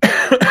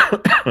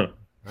 I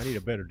need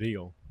a better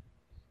deal.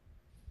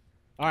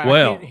 All right.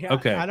 Well,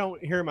 okay. I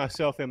don't hear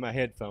myself in my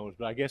headphones,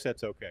 but I guess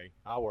that's okay.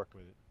 I'll work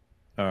with it.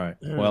 All right.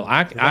 Well,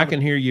 I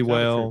can hear you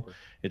well.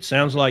 It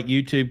sounds like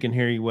YouTube can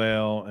hear you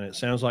well, and it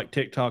sounds like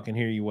TikTok can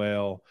hear you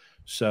well.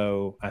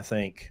 So I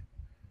think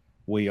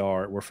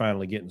we're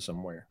finally getting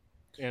somewhere.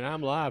 And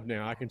I'm live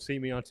now. I can see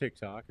me on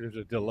TikTok. There's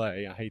a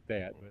delay. I hate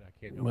that, but I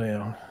can't.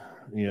 Well,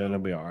 yeah, that'll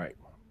be all right.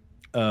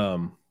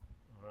 All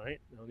right.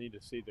 I'll need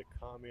to see the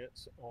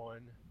comments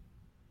on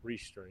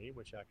Restream,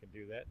 which I can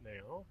do that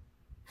now.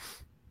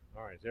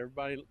 All right. Is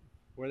everybody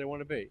where they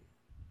want to be?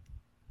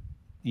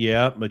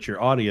 Yeah, but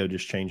your audio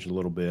just changed a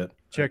little bit.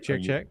 Check.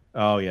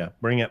 Oh yeah,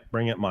 bring it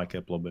mic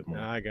up a little bit more.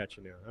 I got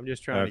you now. I'm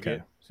just trying to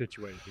get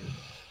situated here.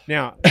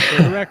 Now,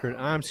 for the record,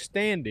 I'm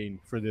standing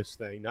for this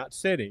thing, not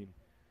sitting.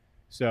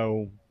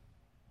 So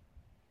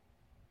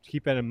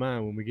keep that in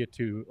mind when we get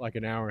to like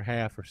an hour and a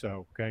half or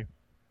so. Okay.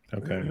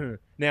 Okay.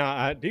 Now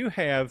I do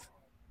have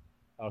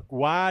a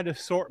wide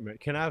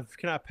assortment. Can I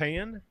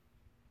pan?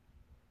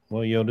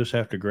 Well, you'll just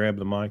have to grab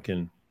the mic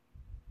and.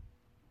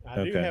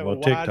 I do have a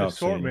wide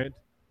assortment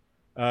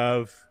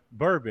of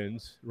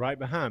bourbons right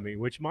behind me,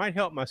 which might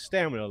help my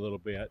stamina a little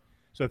bit.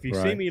 So if you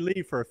see Right. me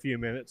leave for a few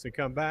minutes and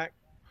come back,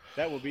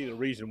 that will be the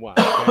reason why.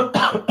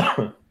 Okay?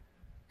 So,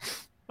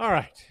 all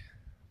right.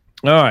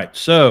 All right.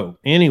 So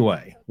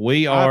anyway,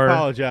 we I are.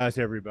 apologize,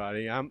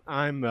 everybody. I'm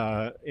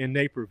in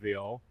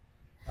Naperville.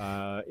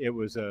 It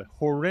was a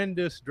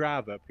horrendous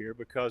drive up here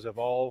because of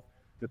all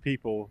the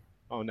people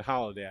on the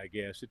holiday. I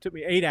guess it took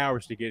me 8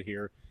 hours to get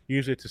here.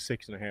 Usually it's a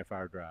 6.5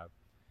 hour drive.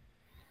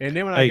 And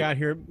then when I Hey, got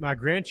here, my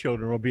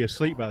grandchildren will be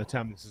asleep by the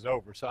time this is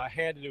over. So I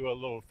had to do a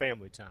little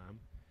family time.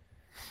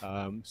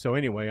 So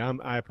anyway,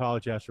 I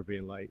apologize for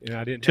being late, and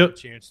I didn't have a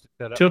chance to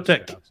set up tilt my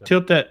that stuff. So.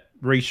 tilt that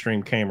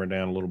restream camera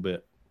down a little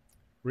bit.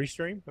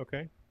 Restream,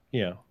 okay.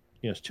 Yeah.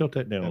 Yes. Tilt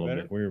that down a little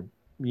better? bit.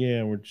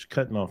 We're just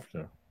cutting off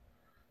the.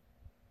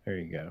 There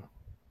you go.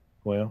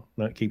 Well,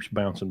 that keeps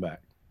bouncing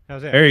back.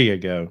 How's that? There you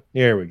go.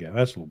 There we go.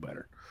 That's a little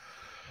better.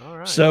 All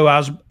right. So I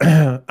was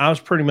I was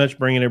pretty much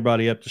bringing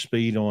everybody up to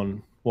speed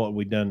on what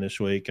we've done this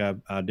week.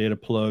 I did a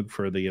plug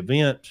for the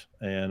event,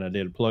 and I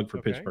did a plug for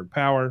Okay. Pittsburgh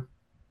Power.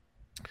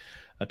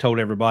 I told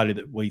everybody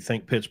that we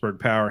think Pittsburgh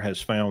Power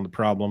has found the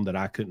problem that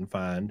I couldn't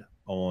find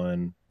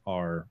on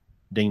our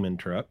Demon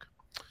truck.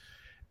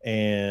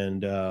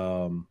 And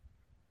I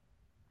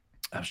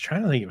was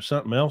trying to think of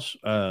something else.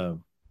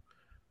 Have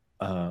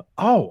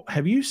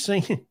you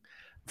seen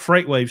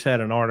FreightWaves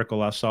had an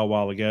article I saw a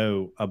while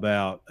ago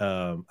about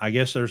I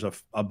guess there's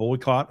a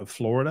boycott of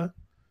Florida.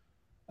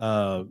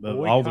 All the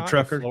Boycott of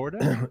truckers,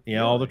 Florida?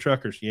 yeah, all the Really?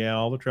 truckers,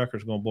 all the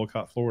truckers are going to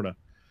boycott Florida.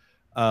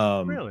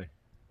 Really?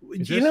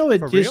 Is You this know, it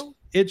for just real?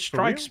 it For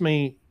strikes real?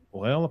 me.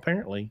 Well,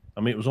 apparently,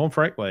 I mean, it was on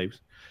FreightWaves.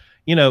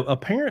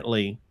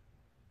 Apparently,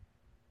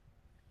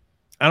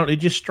 I don't. It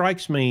just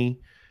strikes me.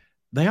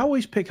 They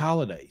always pick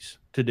holidays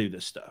to do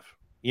this stuff.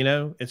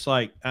 It's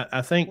like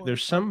I think Well,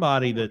 there's of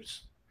somebody course.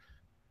 that's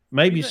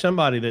maybe You let-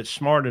 somebody that's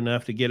smart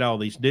enough to get all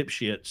these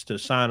dipshits to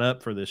sign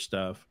up for this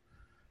stuff,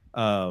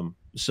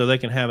 so they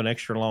can have an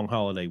extra long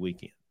holiday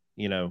weekend.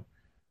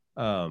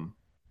 Um,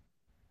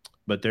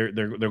 but they're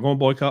going to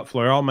boycott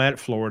Florida. They're all mad at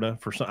Florida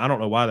for some. I don't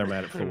know why they're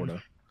mad at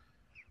Florida.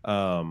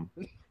 I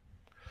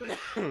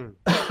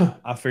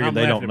figured I'm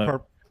they laughing don't at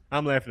know.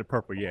 I'm laughing at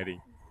Purple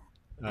Yeti.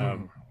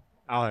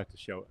 I'll have to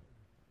show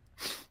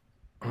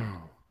it.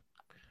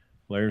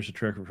 Larry's a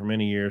trucker for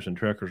many years, and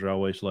truckers are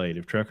always late.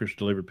 If truckers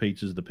delivered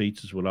pizzas, the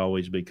pizzas would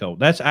always be cold.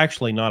 That's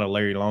actually not a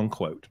Larry Long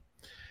quote.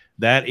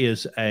 That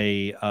is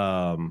a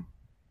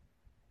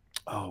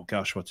oh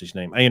gosh, what's his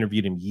name? I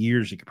interviewed him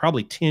years ago,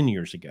 probably 10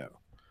 years ago.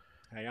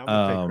 Hey, I'm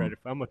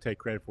gonna take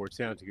credit for it.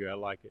 Sounds good. I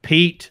like it.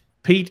 Pete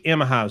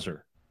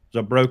Emheiser is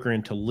a broker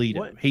in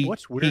Toledo.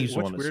 What's weird? He's the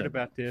What's one that weird said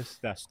about this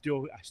that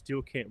I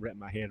still can't wrap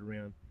my head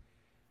around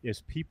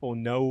is people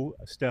know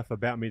stuff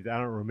about me that I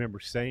don't remember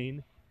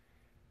saying,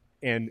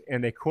 and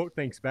they quote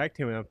things back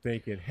to me. And I'm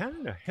thinking, how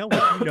in the hell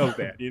would you know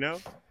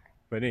that?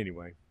 But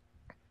anyway,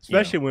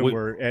 especially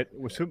when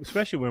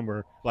especially when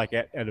we're like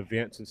at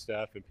events and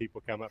stuff, and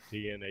people come up to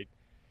you and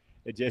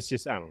it's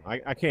just I don't know.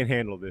 I can't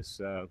handle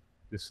this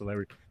this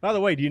celebrity. By the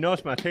way, do you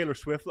notice my Taylor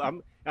Swift?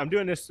 I'm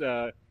doing this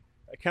kind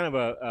of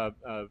a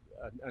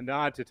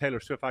nod to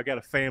Taylor Swift. I got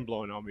a fan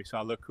blowing on me, so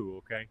I look cool.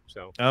 Okay,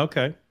 so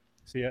okay.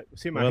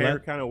 see my hair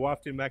kind of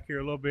wafting back here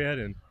a little bit,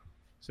 and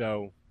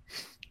so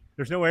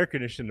there's no air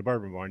conditioning in the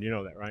Bourbon Barn. You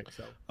know that, right?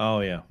 So. Oh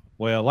yeah.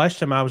 Well, last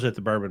time I was at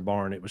the Bourbon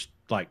Barn, it was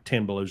like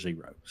 10 below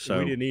zero. So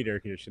we didn't need air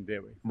conditioning,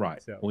 did we?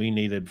 Right. So. We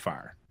needed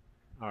fire.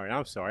 All right.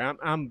 I'm sorry.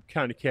 I'm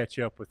kind of catch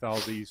up with all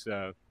these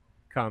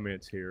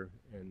comments here,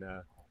 and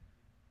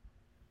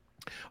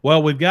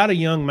well, we've got a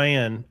young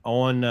man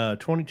on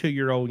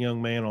 22-year-old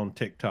young man on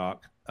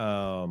TikTok.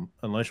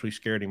 Unless we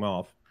scared him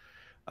off,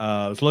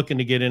 was looking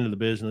to get into the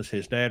business.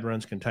 His dad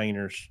runs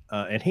containers,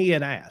 and he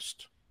had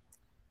asked,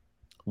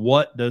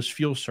 "What does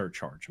fuel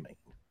surcharge mean?"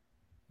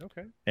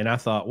 Okay. And I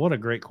thought, what a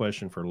great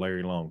question for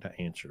Larry Long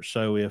to answer.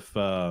 So if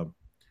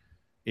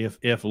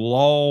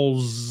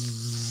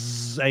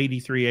Laws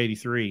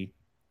 8383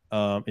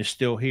 is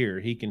still here,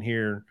 he can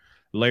hear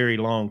Larry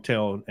Long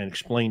tell and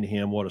explain to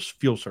him what a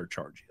fuel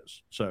surcharge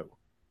is. So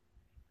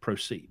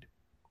proceed.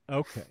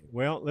 Okay.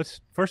 Well,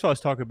 let's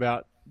talk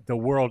about the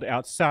world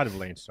outside of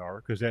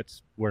Landstar, because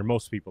that's where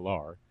most people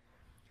are.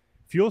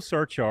 Fuel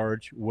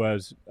surcharge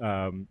was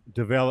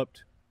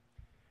developed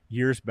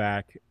years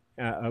back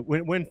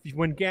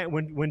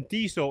when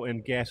diesel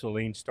and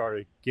gasoline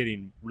started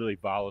getting really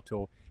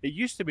volatile. It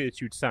used to be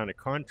that you'd sign a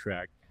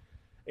contract,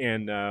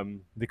 and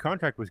the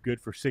contract was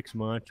good for 6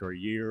 months or a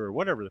year or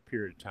whatever the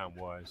period of time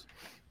was,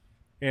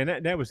 and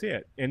that was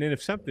it. And then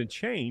if something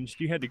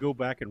changed, you had to go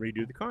back and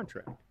redo the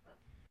contract.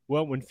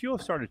 Well, when fuel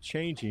started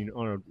changing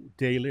on a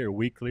daily or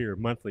weekly or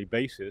monthly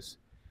basis,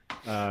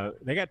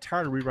 they got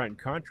tired of rewriting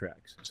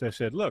contracts. So they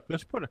said, look,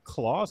 let's put a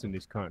clause in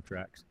these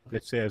contracts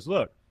that says,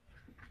 look,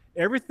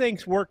 everything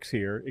works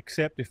here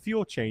except if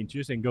fuel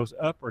changes and goes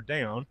up or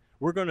down,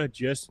 we're going to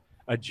just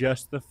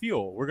adjust the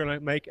fuel. We're going to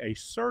make a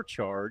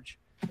surcharge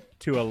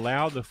to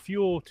allow the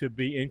fuel to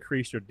be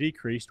increased or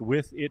decreased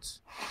with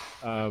its,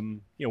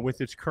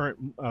 with its current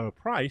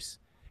price,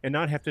 and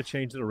not have to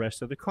change the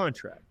rest of the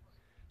contract.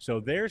 So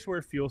there's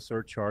where fuel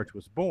surcharge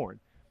was born,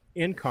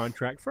 in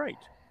contract freight.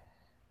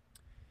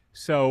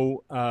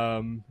 So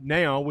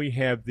now we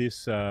have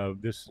this I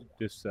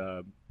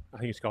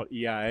think it's called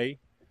EIA,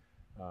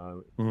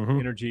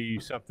 Energy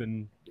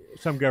something,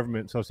 some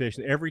government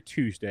association. Every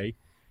Tuesday,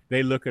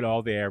 they look at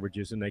all the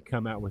averages and they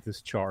come out with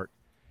this chart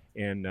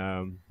and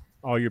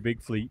all your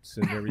big fleets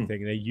and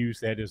everything. And they use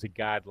that as a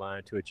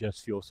guideline to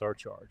adjust fuel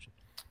surcharge.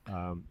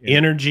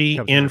 Energy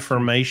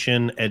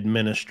Information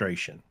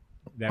Administration.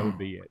 That would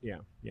be it. Yeah.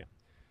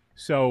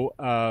 So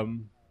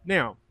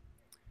now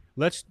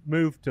let's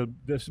move to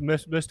this.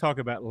 Let's talk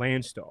about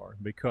Landstar,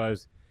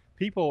 because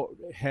people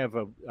have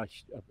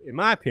in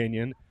my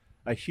opinion,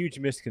 a huge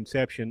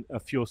misconception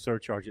of fuel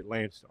surcharge at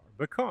Landstar,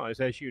 because,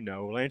 as you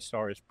know,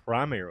 Landstar is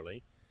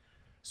primarily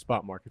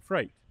spot market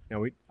freight. Now,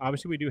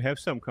 we do have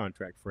some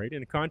contract freight,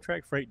 and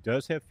contract freight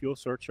does have fuel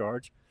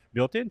surcharge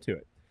built into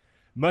it,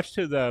 much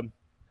to the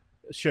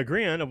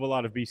chagrin of a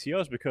lot of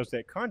BCOs, because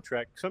that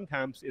contract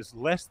sometimes is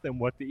less than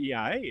what the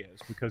EIA is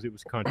because it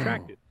was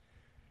contracted.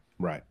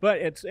 Right. But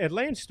it's at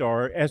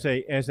Landstar, as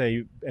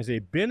a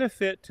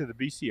benefit to the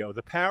BCO,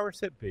 the powers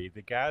that be,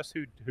 the guys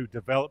who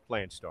developed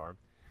Landstar,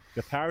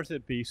 the powers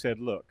that be said,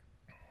 look,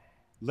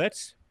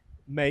 let's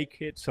make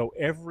it so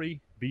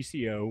every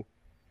BCO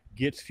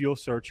gets fuel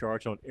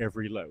surcharge on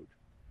every load.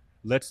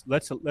 Let's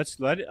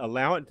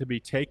allow it to be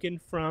taken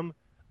from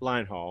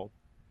line haul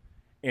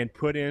and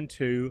put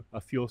into a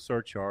fuel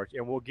surcharge,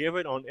 and we'll give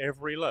it on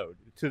every load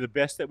to the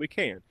best that we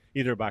can,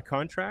 either by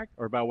contract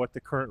or by what the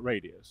current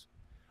rate is,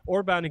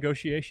 or by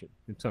negotiation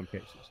in some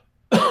cases.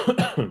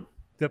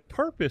 The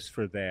purpose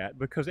for that,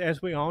 because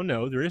as we all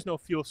know, there is no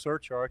fuel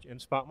surcharge in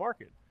spot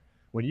market.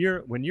 When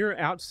you're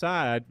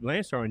outside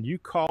Landstar and you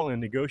call and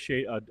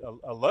negotiate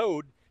a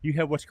load, you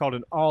have what's called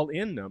an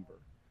all-in number,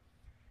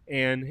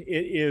 and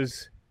it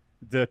is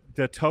the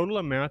total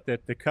amount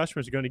that the customer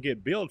is going to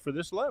get billed for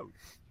this load.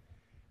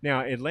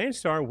 Now, at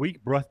Landstar, we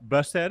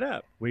bust that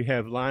up. We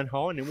have line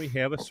haul, and then we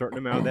have a certain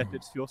amount of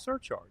that's fuel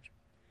surcharge.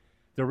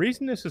 The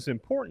reason this is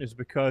important is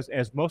because,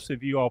 as most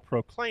of you all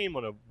proclaim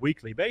on a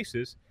weekly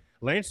basis,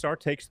 Landstar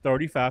takes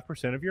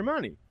 35% of your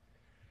money.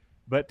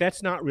 But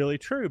that's not really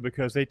true,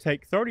 because they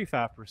take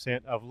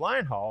 35% of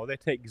line haul. They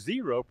take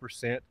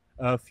 0%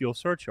 of fuel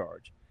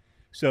surcharge.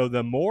 So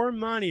the more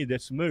money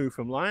that's moved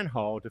from line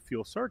haul to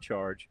fuel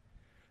surcharge,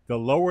 the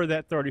lower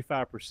that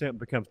 35%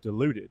 becomes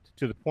diluted,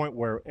 to the point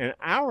where in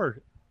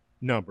our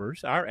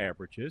numbers, our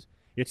averages,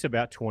 it's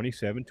about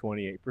 27,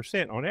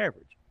 28% on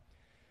average.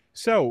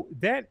 So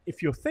that,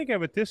 if you'll think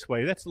of it this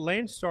way, that's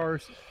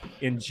Landstar's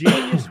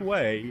ingenious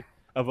way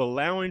of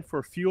allowing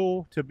for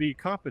fuel to be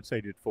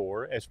compensated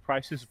for as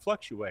prices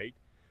fluctuate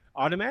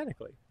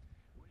automatically,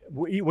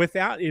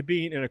 without it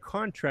being in a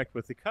contract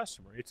with the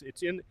customer.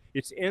 It's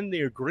in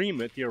the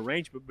agreement, the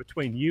arrangement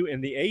between you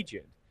and the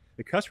agent.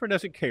 The customer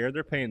doesn't care;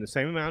 they're paying the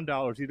same amount of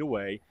dollars either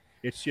way.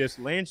 It's just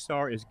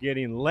Landstar is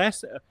getting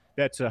less.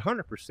 That's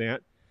 100%,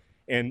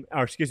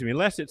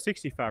 less at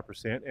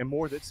 65%, and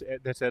more that's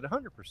at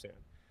 100%.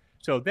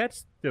 So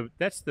that's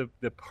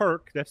the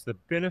perk, that's the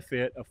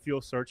benefit of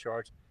fuel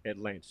surcharge at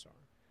Landstar.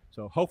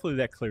 So hopefully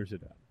that clears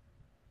it up.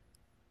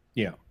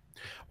 Yeah.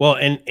 Well,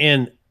 and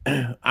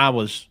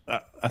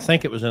I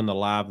think it was in the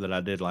live that I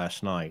did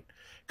last night,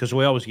 because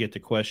we always get the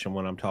question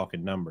when I'm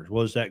talking numbers,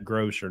 was that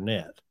gross or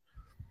net?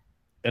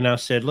 And I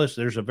said,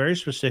 listen, there's a very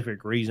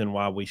specific reason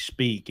why we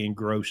speak in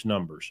gross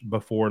numbers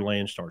before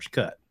Landstar's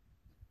cut.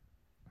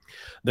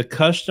 The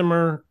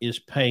customer is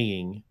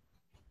paying,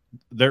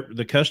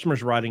 the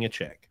customer's writing a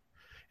check.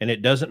 And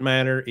it doesn't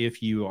matter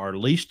if you are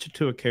leased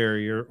to a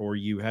carrier or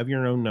you have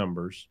your own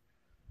numbers.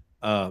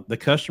 The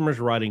customer's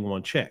writing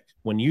one check.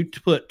 When you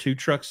put two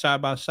trucks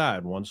side by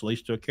side, one's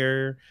leased to a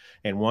carrier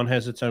and one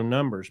has its own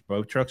numbers,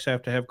 both trucks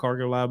have to have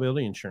cargo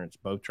liability insurance.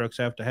 Both trucks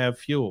have to have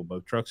fuel.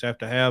 Both trucks have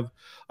to have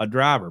a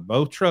driver.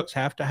 Both trucks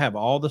have to have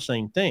all the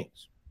same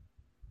things.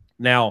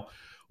 Now,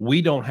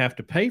 we don't have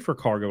to pay for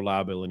cargo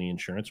liability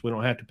insurance. We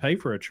don't have to pay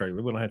for a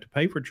trailer. We don't have to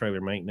pay for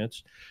trailer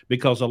maintenance,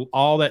 because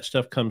all that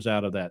stuff comes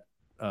out of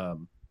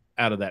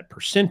that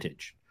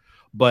percentage.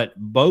 But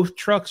both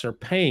trucks are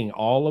paying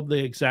all of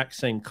the exact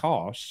same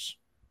costs.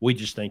 We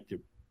just think that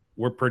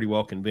we're pretty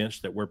well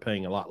convinced that we're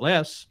paying a lot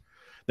less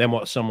than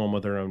what someone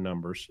with their own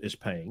numbers is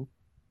paying.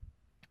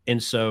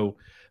 And so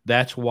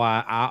that's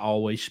why I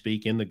always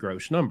speak in the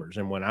gross numbers.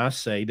 And when I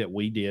say that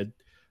we did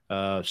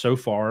so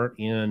far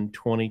in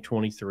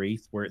 2023,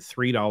 we're at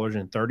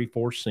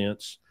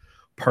 $3.34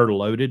 per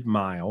loaded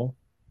mile,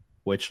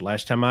 which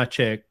last time I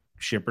checked,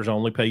 shippers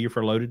only pay you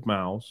for loaded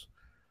miles.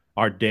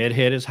 Our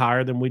deadhead is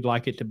higher than we'd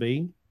like it to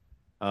be.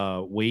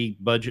 We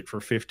budget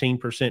for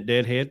 15%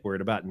 deadhead. We're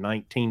at about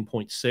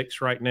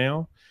 19.6 right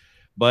now,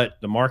 but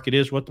the market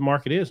is what the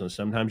market is. And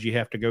sometimes you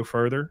have to go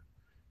further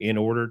in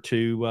order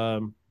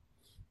to,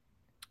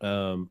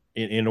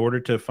 in order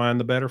to find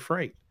the better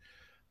freight.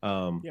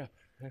 Yeah,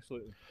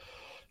 absolutely.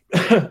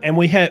 And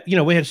we had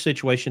a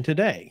situation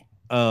today.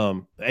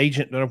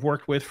 Agent that I've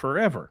worked with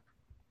forever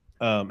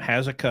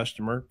has a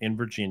customer in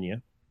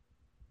Virginia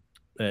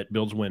that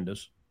builds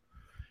windows,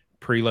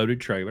 preloaded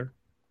trailer.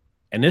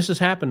 And this has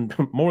happened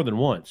more than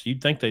once.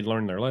 You'd think they'd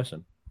learned their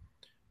lesson.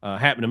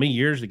 Happened to me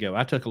years ago.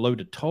 I took a load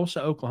to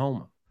Tulsa,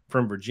 Oklahoma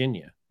from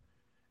Virginia.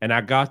 And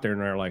I got there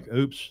and they're like,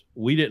 oops,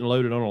 we didn't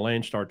load it on a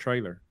Landstar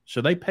trailer.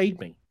 So they paid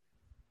me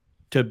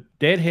to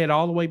deadhead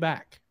all the way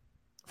back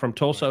from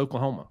Tulsa,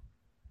 Oklahoma.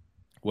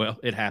 Well,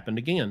 it happened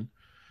again.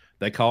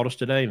 They called us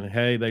today and,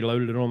 hey, they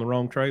loaded it on the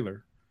wrong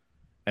trailer.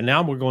 And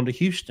now we're going to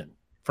Houston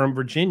from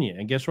Virginia.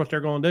 And guess what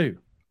they're going to do?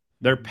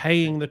 They're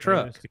paying the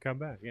truck to come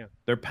back. Yeah.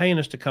 They're paying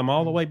us to come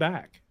all the way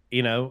back,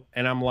 you know?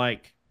 And I'm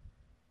like,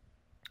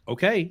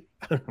 okay,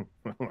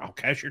 I'll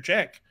cash your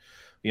check.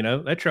 You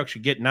know, that truck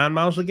should get 9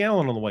 miles a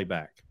gallon on the way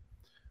back.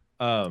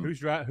 Who's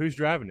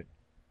driving it?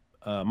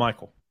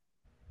 Michael.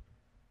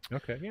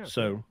 Okay. Yeah.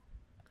 So,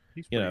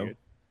 he's pretty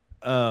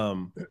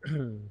good.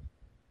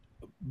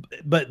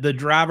 But the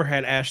driver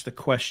had asked the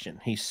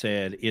question. He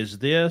said, is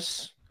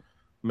this,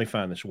 let me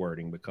find this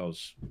wording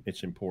because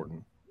it's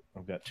important.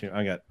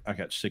 I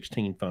got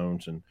 16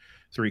 phones and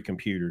 3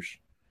 computers.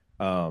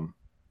 But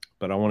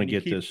I want to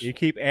get this. You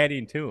keep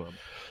adding to them.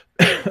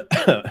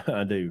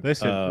 I do.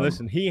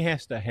 Listen, he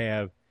has to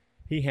have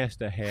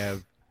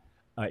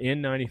an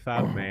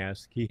N95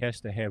 mask. He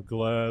has to have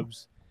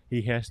gloves.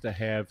 He has to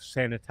have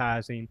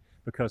sanitizing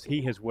because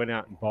he has went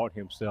out and bought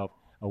himself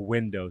a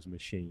Windows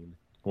machine.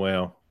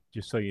 Well,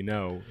 just so you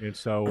know. And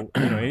so,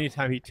 you know,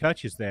 anytime he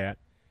touches that,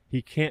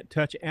 he can't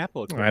touch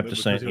Apple equipment. I have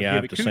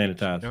to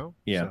sanitize. You know?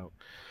 Yeah. So,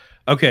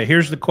 okay,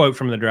 here's the quote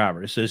from the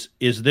driver. It says,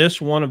 is this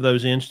one of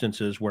those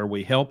instances where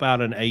we help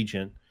out an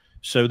agent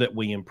so that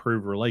we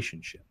improve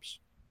relationships?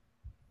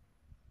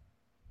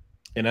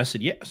 And I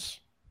said, yes.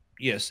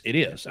 Yes, it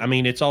is. I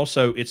mean, it's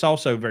also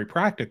very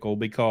practical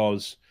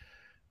because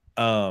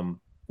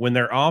when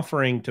they're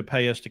offering to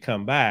pay us to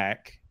come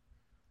back,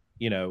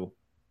 you know,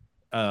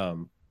 I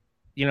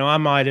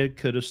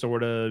could have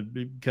sort of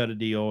cut a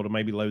deal to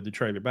maybe load the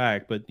trailer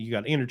back, but you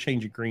got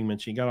interchange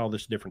agreements, you got all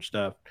this different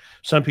stuff.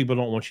 Some people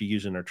don't want you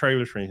using their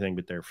trailers for anything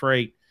but their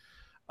freight.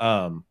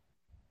 You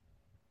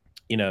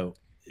know,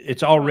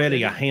 it's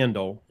already a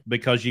handle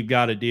because you've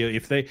got to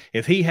deal.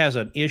 If he has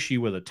an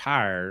issue with a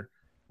tire,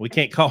 we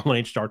can't call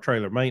Landstar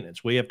Trailer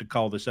Maintenance. We have to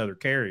call this other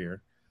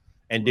carrier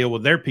and deal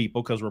with their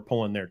people because we're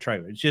pulling their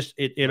trailer. It's just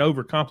it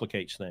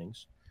overcomplicates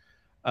things.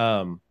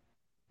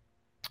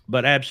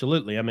 But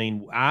absolutely, I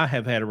mean, I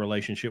have had a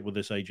relationship with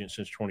this agent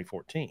since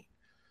 2014,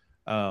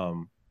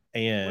 and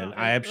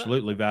I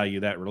absolutely value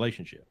that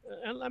relationship.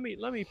 And let me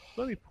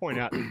point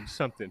out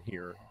something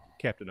here,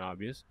 Captain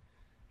Obvious.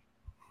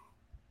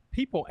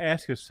 People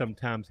ask us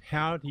sometimes,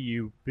 how do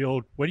you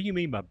build? What do you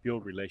mean by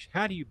build relation?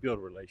 How do you build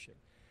a relation?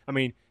 I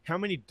mean, how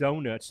many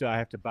donuts do I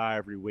have to buy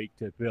every week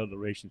to build a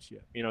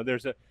relationship? You know,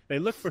 they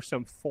look for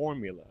some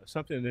formula,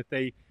 something that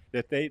they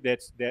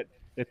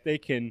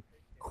can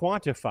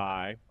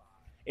quantify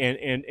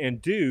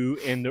and do,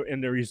 and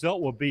the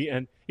result will be,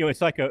 and you know,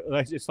 it's like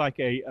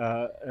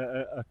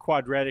a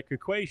quadratic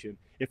equation.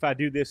 If I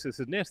do this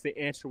and this, the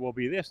answer will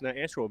be this, and the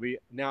answer will be,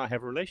 now I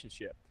have a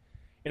relationship.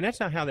 And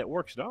that's not how that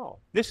works at all.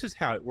 This is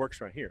how it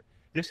works right here.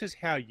 This is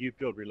how you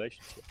build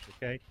relationships,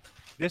 okay?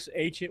 This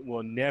agent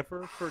will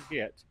never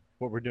forget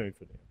what we're doing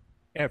for them,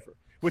 ever,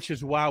 which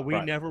is why we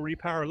never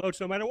repower loads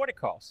no matter what it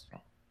costs.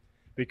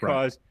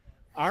 Because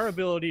our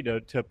ability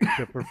to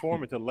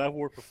perform at the level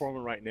we're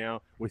performing right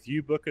now, with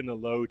you booking the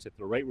loads at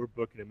the rate we're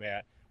booking them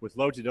at, with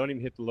loads that don't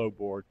even hit the load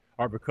board,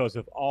 are because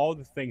of all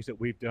the things that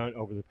we've done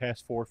over the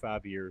past 4 or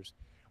 5 years,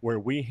 where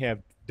we have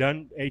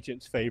done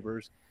agents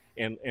favors,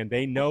 and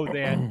they know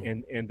that,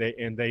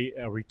 and they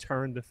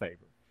return the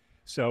favor.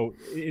 So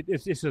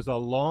this is a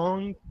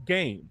long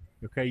game.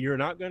 Okay, you're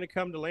not going to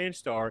come to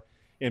Landstar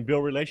and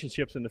build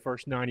relationships in the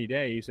first 90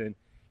 days, and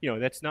you know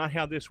that's not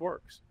how this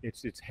works.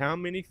 It's how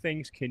many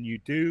things can you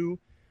do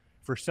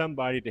for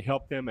somebody to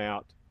help them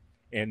out,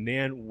 and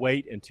then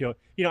wait until,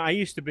 you know, I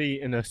used to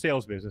be in the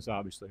sales business,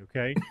 obviously,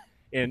 okay,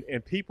 and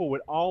people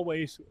would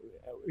always,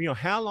 you know,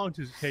 how long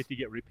does it take to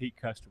get repeat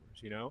customers?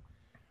 You know,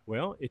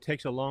 well, it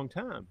takes a long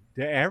time.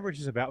 The average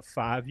is about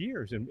 5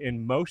 years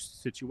in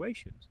most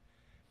situations,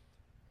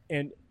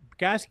 and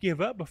guys give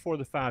up before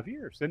the 5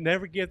 years. They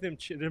never give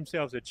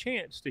themselves a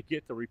chance to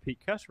get the repeat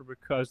customer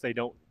because they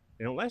don't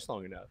last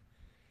long enough.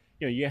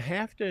 You know, you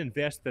have to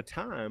invest the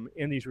time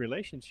in these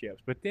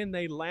relationships, but then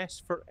they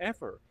last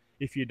forever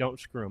if you don't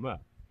screw them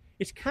up.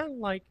 It's kind of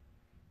like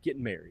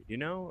getting married, you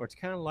know, or it's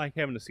kind of like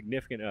having a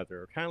significant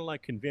other, or kind of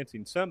like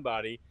convincing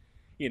somebody,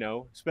 you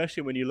know,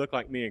 especially when you look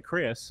like me and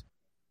Chris,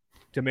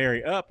 to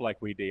marry up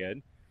like we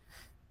did,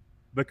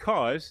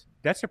 because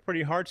that's a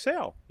pretty hard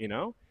sell, you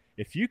know.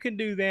 If you can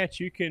do that,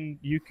 you can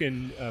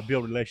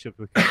build relationships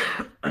with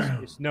people.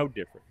 It's no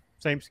different.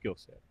 Same skill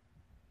set.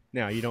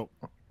 Now you don't.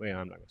 Well,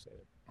 I'm not going to say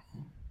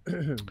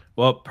that.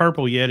 Well,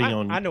 Purple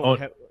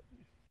Yeti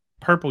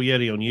Purple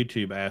Yeti on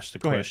YouTube asked the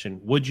question: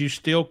 would you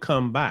still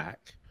come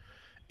back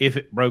if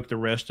it broke the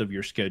rest of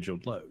your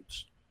scheduled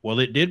loads? Well,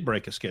 it did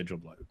break a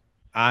scheduled load.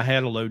 I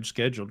had a load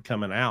scheduled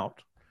coming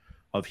out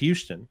of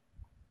Houston.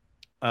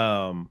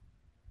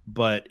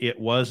 But it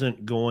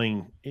wasn't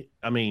going.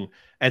 I mean,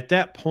 at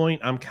that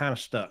point, I'm kind of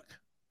stuck.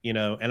 you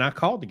know, and I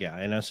called the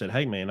guy and I said,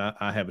 hey, man,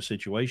 I have a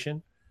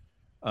situation.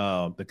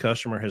 The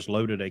customer has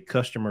loaded a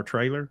customer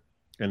trailer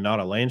and not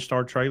a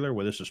Landstar trailer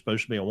where this is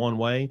supposed to be a one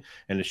way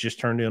and it's just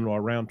turned into a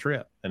round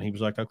trip. And he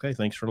was like, okay,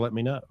 thanks for letting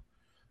me know.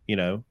 You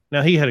know,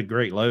 now he had a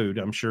great load.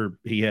 I'm sure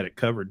he had it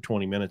covered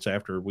 20 minutes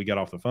after we got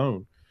off the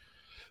phone.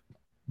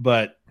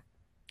 But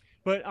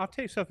I'll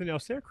tell you something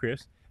else there,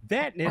 Chris.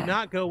 That did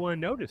not go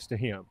unnoticed to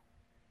him.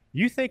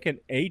 You think an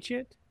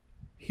agent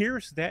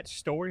hears that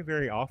story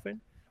very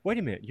often? Wait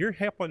a minute, you're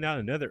helping out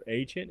another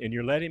agent and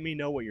you're letting me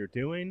know what you're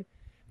doing.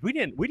 We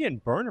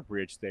didn't burn a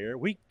bridge there.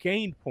 We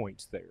gained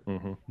points there.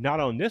 mm-hmm. Not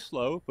on this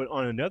load, but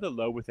on another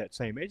load with that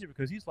same agent,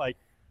 because he's like,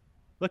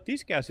 look,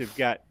 these guys have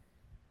got,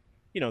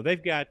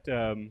 they've got,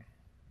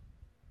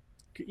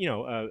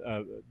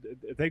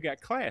 they've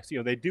got class.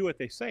 They do what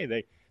they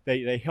say.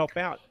 They help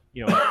out,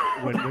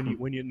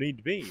 when you need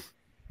to be.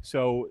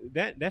 So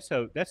that's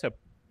a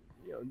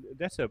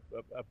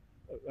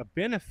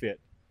benefit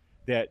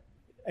that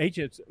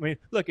agents. I mean,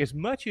 look, as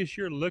much as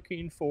you're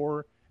looking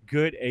for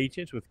good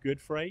agents with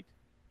good freight,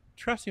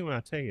 trust me when I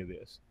tell you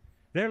this,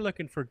 they're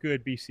looking for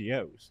good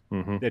BCOs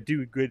Mm-hmm. that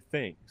do good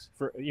things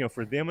for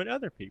them and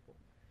other people.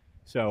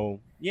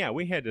 So yeah,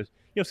 we had to.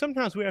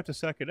 Sometimes we have to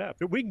suck it up.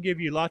 But we can give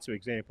you lots of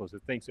examples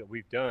of things that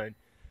we've done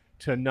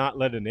to not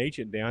let an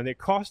agent down that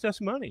cost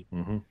us money.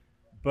 Mm-hmm.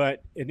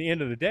 But at the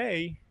end of the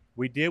day,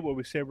 we did what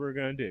we said we were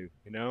going to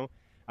do.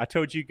 I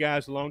told you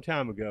guys a long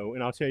time ago,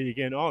 and I'll tell you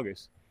again in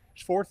August.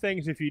 There's 4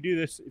 things if you do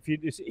this.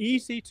 It's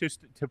easy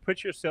to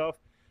put yourself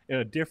in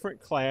a different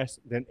class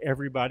than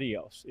everybody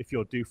else if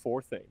you'll do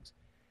 4 things.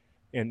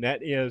 And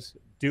that is,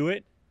 do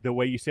it the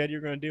way you said you're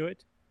going to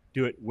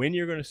do it when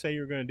you're going to say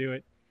you're going to do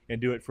it,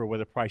 and do it for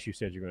the price you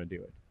said you're going to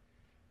do it.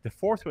 The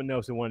 4th one, though,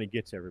 is the one that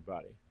gets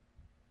everybody.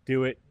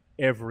 Do it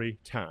every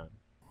time.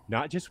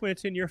 Not just when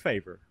it's in your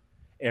favor,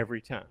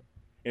 every time.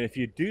 And if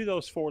you do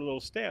those 4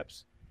 little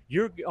steps,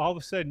 you're all of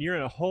a sudden you're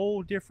in a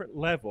whole different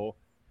level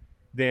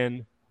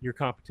than your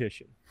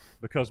competition,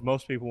 because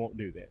most people won't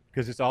do that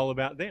because it's all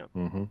about them.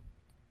 Mm-hmm.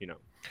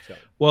 So.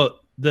 Well,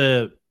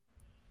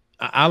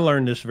 I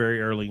learned this very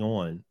early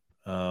on.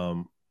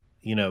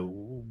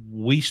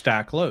 We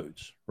stack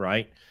loads,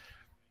 right?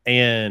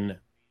 And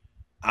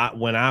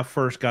when I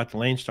first got to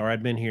Landstar,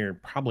 I'd been here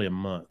probably a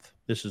month.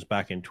 This is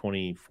back in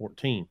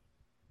 2014.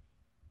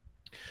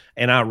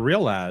 And I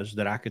realized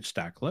that I could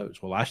stack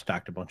loads. Well, I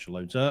stacked a bunch of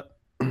loads up.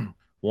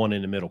 One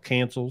in the middle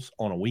cancels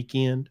on a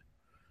weekend,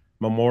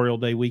 Memorial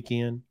Day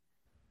weekend,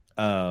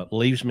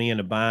 leaves me in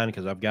a bind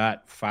because I've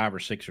got 5 or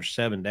 6 or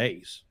 7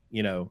 days.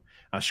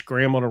 I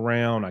scrambled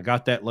around. I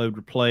got that load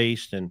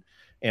replaced, and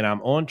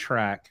I'm on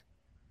track.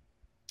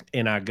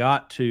 And I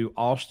got to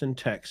Austin,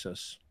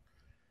 Texas,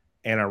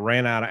 and I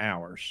ran out of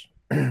hours.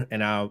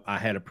 And I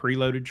had a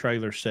preloaded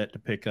trailer set to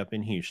pick up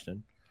in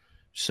Houston.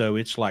 So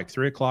it's like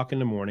 3 o'clock in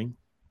the morning.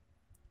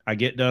 I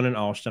get done in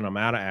Austin. I'm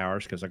out of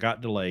hours because I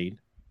got delayed.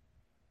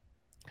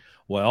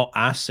 Well,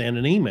 I sent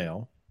an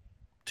email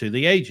to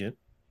the agent.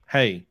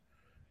 Hey,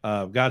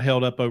 got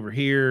held up over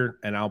here,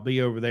 and I'll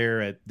be over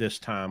there at this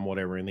time,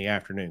 whatever, in the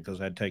afternoon,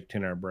 because I had to take a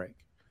 10-hour break.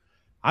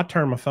 I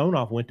turned my phone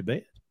off, went to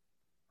bed,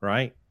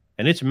 right?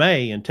 And it's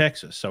May in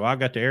Texas, so I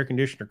got the air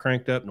conditioner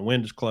cranked up and the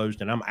windows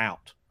closed, and I'm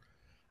out.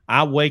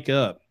 I wake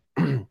up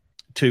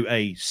to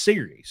a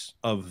series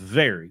of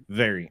very,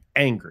 very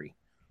angry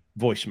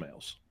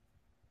voicemails.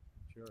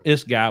 Sure.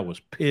 This guy was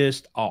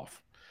pissed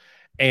off.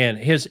 And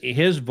his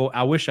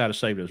I wish I'd have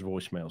saved those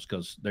voicemails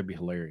because they'd be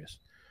hilarious.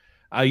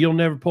 You'll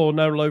never pull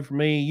another load for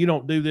me. You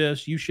don't do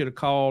this. You should have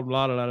called.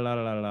 La la la la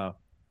la la.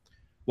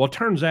 Well, it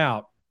turns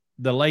out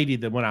the lady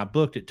that when I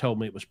booked it told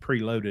me it was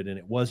preloaded, and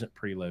it wasn't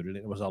preloaded.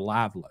 It was a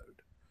live load.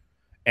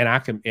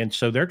 And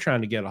so they're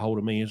trying to get a hold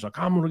of me. It's like,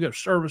 I'm going to get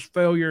service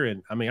failure.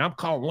 And I'm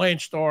calling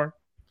Landstar.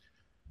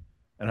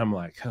 And I'm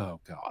like, oh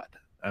God.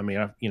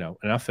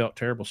 And I felt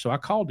terrible. So I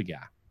called the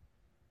guy.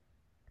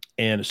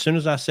 And as soon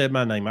as I said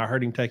my name, I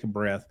heard him take a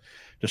breath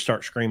to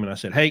start screaming. I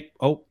said, hey,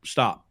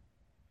 stop.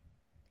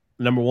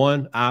 Number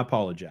one, I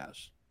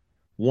apologize.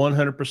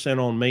 100%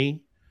 on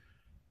me.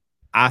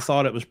 I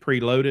thought it was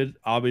preloaded.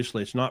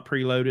 Obviously, it's not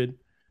preloaded.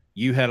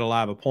 You had a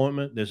live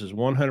appointment. This is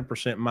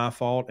 100% my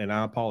fault, and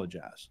I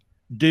apologize.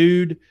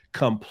 Dude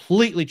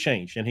completely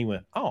changed. And he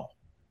went, oh,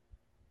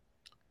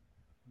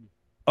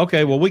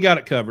 okay, well, we got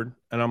it covered.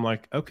 And I'm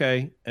like,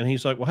 okay. And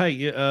he's like, well, hey,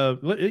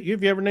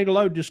 if you ever need a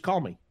load, just call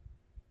me.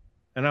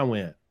 And I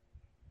went,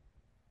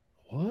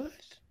 what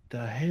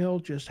the hell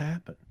just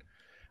happened?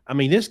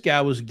 This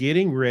guy was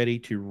getting ready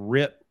to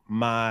rip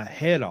my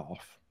head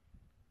off.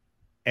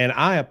 And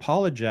I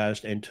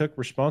apologized and took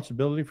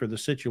responsibility for the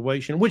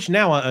situation, which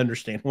now I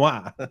understand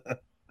why.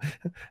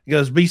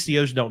 Because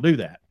BCOs don't do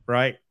that,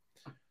 right?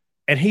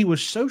 And he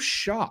was so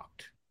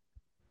shocked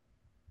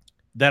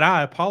that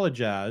I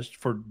apologized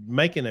for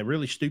making a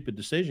really stupid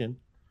decision.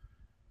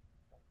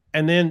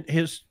 And then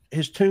his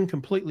tune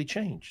completely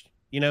changed,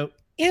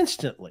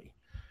 instantly.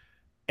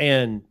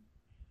 And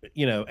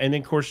then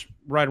of course,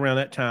 right around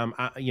that time,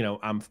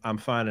 I'm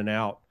finding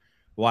out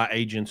why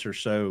agents are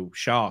so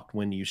shocked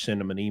when you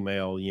send them an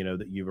email, you know,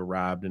 that you've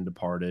arrived and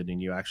departed,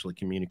 and you actually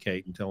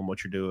communicate and tell them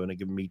what you're doing and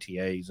give them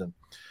ETAs, and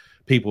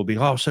people will be,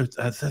 oh, so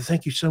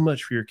thank you so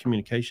much for your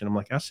communication. I'm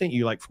like, I sent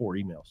you like 4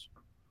 emails.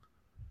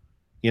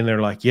 And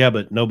they're like, yeah,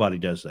 but nobody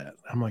does that.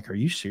 I'm like, are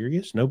you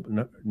serious? No,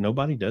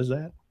 nobody does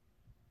that.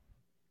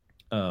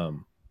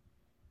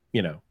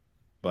 You know,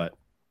 but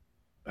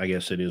I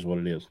guess it is what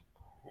it is.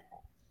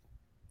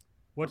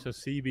 What's a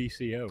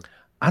CBCO?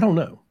 I don't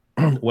know.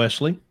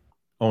 Wesley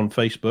on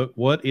Facebook.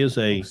 What is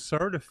a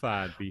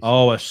certified BCO?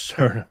 Oh, a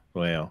certified.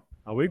 Well,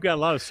 we've got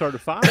a lot of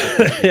certified.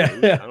 I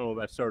don't know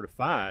about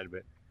certified,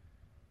 but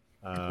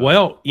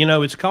well, you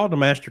know, it's called the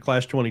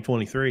Masterclass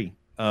 2023,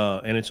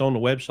 and it's on the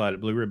website at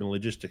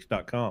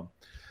blueribbonlogistics.com.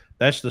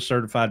 That's the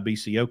certified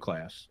BCO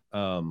class.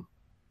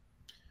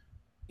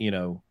 You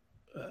know,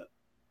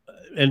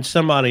 and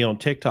somebody on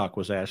TikTok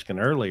was asking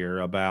earlier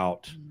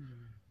about,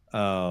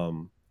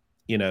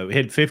 you know, it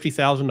had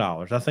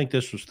 $50,000. I think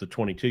this was the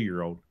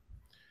 22-year-old.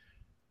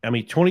 I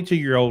mean,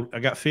 22-year-old, I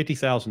got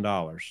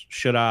 $50,000.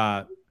 Should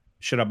I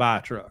buy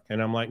a truck?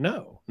 And I'm like,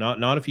 no,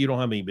 not if you don't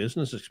have any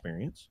business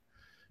experience.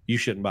 You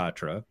shouldn't buy a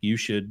truck. You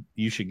should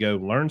go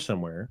learn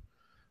somewhere.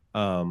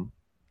 You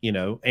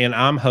know, and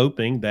I'm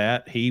hoping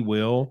that he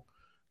will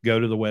go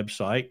to the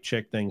website,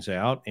 check things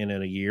out, and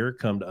in a year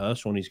come to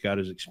us when he's got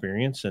his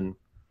experience and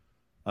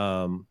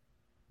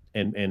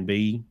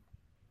be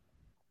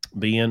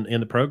in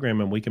the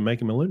program, and we can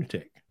make him a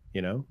lunatic,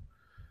 you know.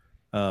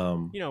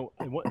 You know,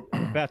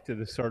 back to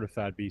the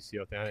certified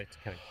BCO thing. It's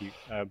kind of cute.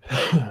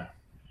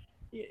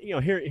 You know,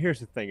 here's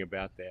the thing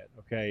about that.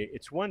 Okay,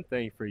 it's one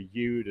thing for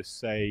you to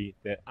say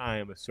that I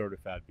am a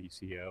certified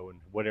BCO and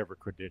whatever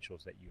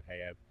credentials that you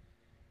have.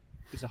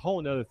 It's a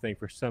whole other thing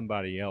for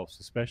somebody else,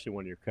 especially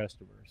one of your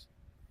customers,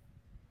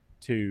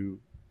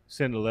 to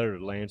send a letter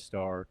to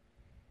Landstar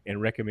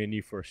and recommend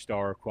you for a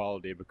star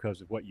quality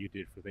because of what you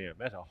did for them.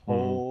 That's a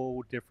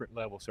whole different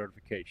level of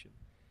certification.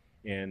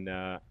 And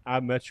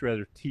I'd much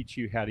rather teach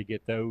you how to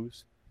get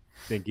those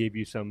than give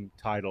you some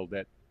title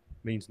that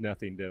means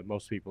nothing to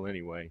most people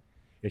anyway.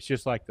 It's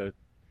just like the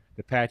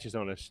patches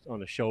on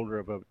the shoulder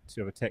of a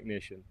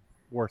technician,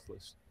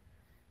 worthless.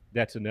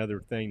 That's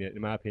another thing that,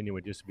 in my opinion,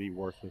 would just be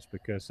worthless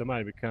because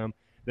somebody would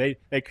they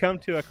come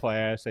to a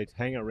class, they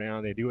hang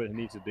around, they do what it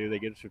needs to do, they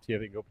get a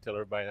certificate, go tell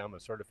everybody I'm a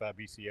certified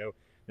BCO.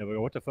 And we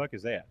go, what the fuck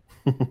is that?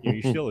 You know,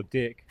 you're still a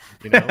dick,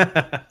 you know.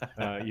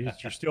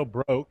 You're still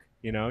broke,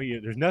 you know.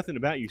 There's nothing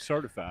about you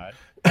certified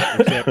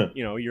except,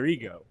 you know, your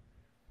ego.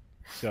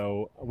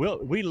 So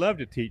we love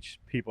to teach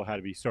people how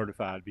to be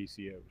certified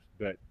BCOs,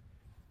 but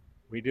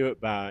we do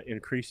it by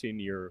increasing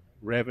your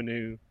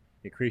revenue,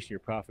 increasing your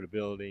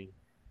profitability,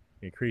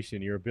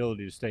 increasing your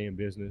ability to stay in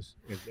business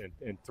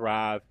and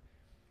thrive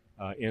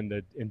in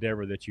the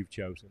endeavor that you've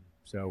chosen.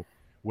 So,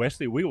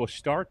 Wesley, we will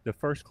start the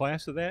first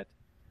class of that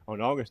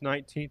on August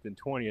 19th and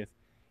 20th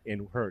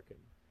in Hurricane.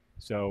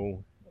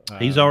 So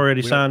he's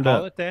already signed up.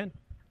 Call it that?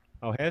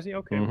 Oh, has he?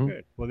 Okay,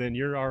 good. Well, then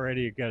you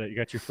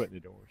got your foot in the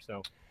door.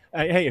 So,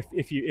 hey,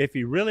 if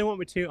you really want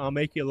me to, I'll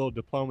make you a little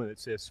diploma that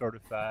says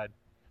certified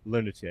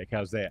lunatic.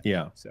 How's that?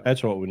 Yeah, so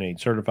that's what we need.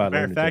 Certified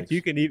lunatic. Matter of fact,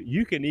 you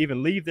can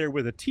even leave there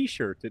with a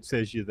T-shirt that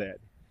says you're that,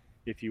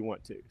 if you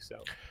want to.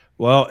 So,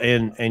 well,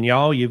 and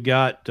y'all, you've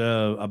got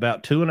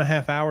about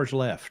 2.5 hours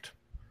left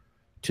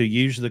to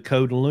use the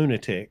code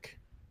lunatic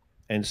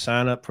and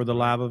sign up for the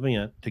live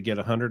event to get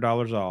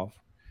 $100 off,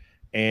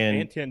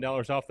 and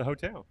 $10 off the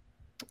hotel.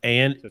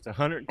 And so it's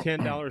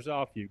 $110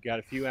 off. You've got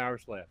a few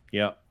hours left.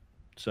 Yep.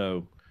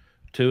 So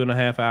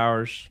 2.5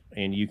 hours,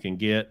 and you can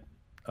get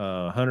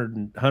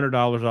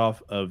 $100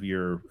 off of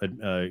your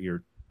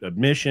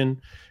admission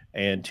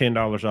and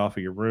 $10 off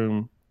of your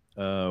room.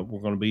 We're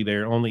going to be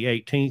there on the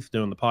 18th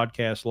doing the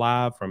podcast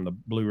live from the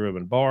Blue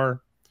Ribbon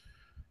Bar.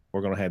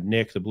 We're going to have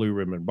Nick, the Blue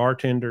Ribbon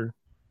bartender.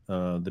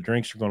 The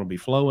drinks are going to be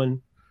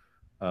flowing.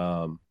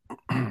 And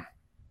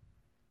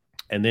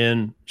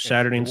then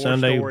Saturday and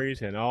Sunday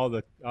stories and all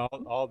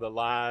the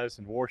lies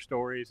and war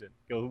stories that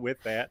go with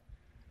that.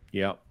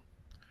 Yep.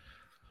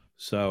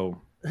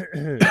 So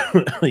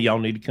y'all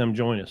need to come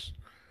join us,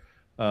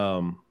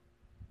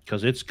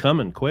 because it's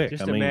coming quick.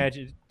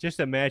 Just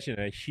imagine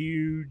a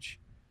huge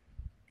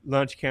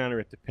lunch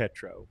counter at the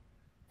Petro.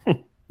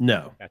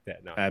 No, at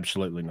that night.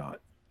 Absolutely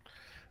not.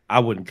 I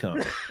wouldn't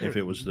come if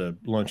it was the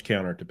lunch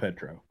counter at the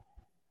Petro.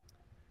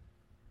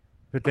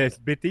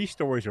 But these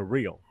stories are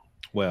real.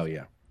 Well,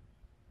 yeah.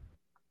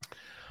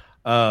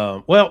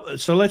 Well,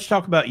 so let's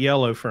talk about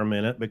Yellow for a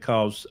minute,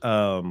 because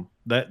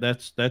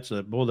that's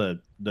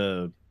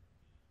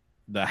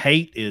the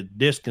hate is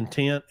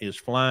discontent is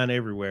flying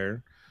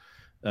everywhere.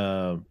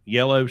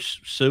 Yellow's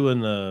suing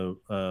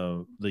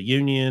the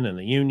union, and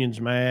the union's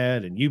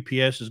mad, and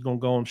UPS is going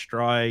to go on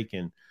strike,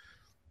 and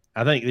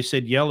I think they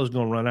said Yellow's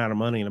going to run out of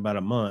money in about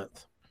a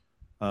month,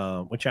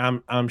 which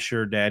I'm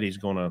sure Daddy's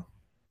going to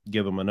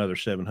give them another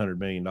 $700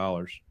 million.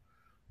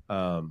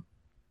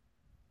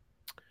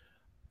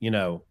 You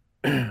know,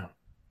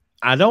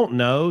 I don't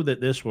know that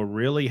this will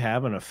really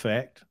have an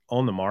effect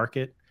on the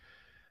market.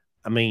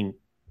 I mean,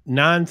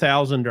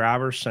 9,000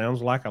 drivers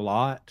sounds like a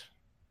lot,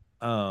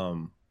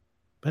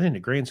 but in the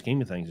grand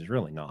scheme of things, it's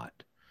really not.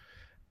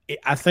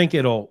 I think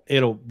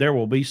there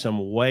will be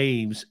some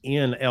waves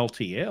in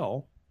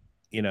LTL,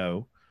 you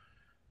know,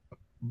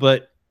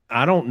 but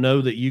I don't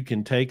know that you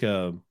can take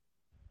a.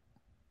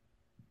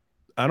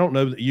 I don't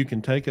know that you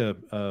can take a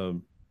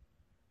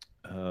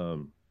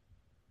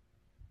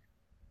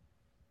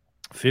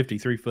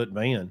 53-foot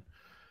van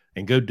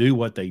and go do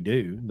what they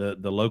do.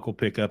 The local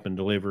pickup and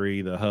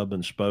delivery, the hub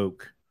and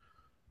spoke.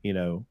 You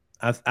know,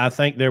 I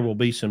think there will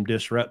be some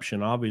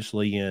disruption,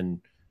 obviously,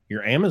 in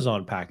your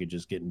Amazon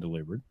packages getting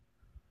delivered.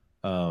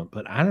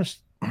 But I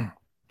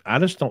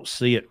just don't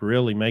see it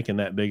really making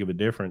that big of a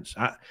difference.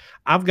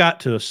 I've got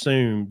to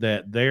assume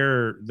that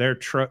their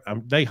truck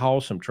they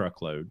haul some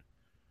truckload.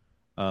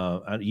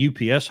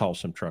 UPS hauls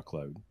some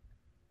truckload.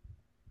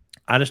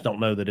 I just don't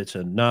know that it's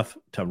enough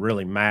to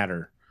really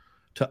matter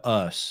to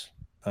us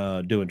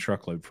doing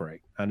truckload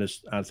freight.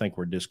 I think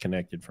we're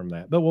disconnected from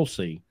that, but we'll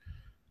see.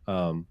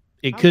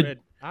 It could.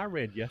 I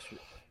read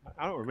yesterday.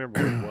 I don't remember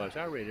what it was.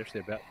 I read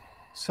yesterday about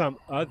some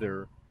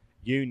other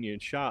union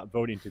shop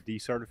voting to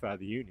decertify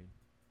the union.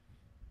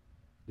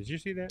 Did you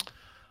see that?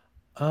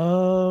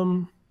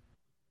 No.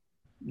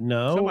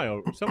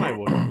 Somebody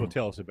will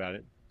tell us about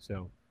it.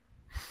 So,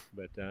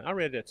 but I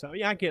read that. So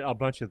yeah, I get a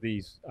bunch of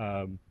these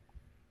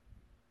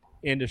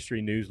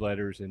industry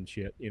newsletters and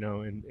shit, you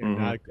know, and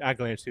I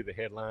glance through the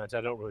headlines.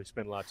 I don't really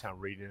spend a lot of time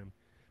reading them,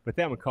 but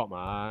that one caught my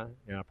eye,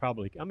 and I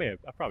probably kept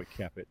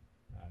it.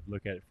 I'd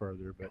look at it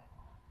further, but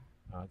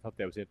I thought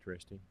that was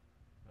interesting.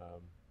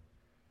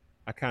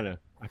 I kind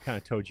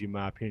of told you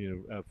my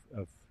opinion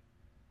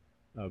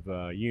of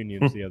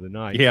unions the other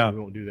night. Yeah, so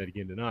we won't do that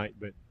again tonight,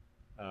 but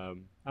I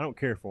don't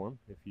care for them.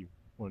 If you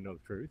want to know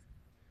the truth,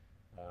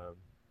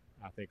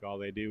 I think all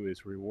they do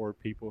is reward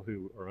people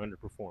who are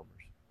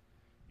underperformers,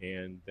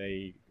 and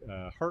they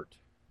hurt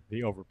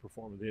the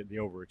overperformer, the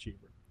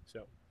overachiever.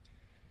 So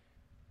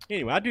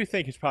anyway, I do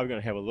think it's probably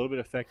going to have a little bit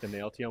of effect on the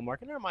LTL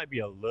market. There might be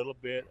a little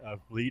bit of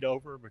bleed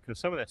over because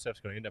some of that stuff's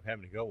going to end up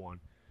having to go on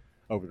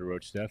over the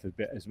road stuff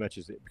as much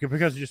as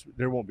because just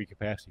there won't be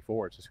capacity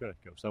for it. So it's going to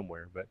go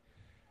somewhere, but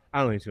I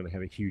don't think it's going to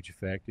have a huge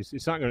effect.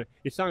 It's not going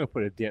to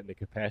put a dent in the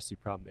capacity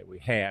problem that we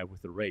have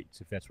with the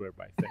rates. If that's what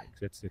everybody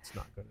thinks, it's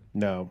not going to.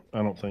 No,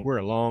 I don't think we're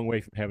a long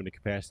way from having the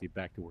capacity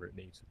back to where it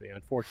needs to be.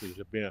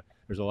 Unfortunately,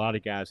 there's a lot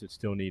of guys that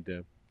still need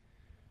to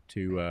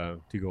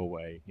go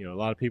away. You know, a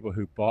lot of people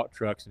who bought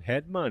trucks and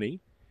had money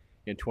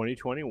in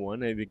 2021,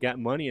 they've got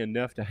money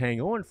enough to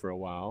hang on for a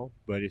while,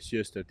 but it's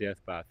just a death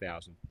by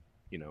 1,000,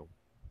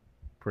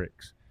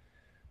 pricks.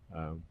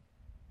 No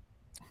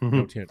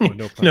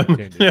pun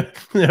intended.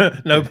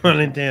 No pun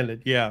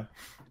intended. Yeah.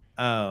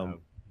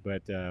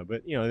 But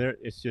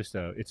it's just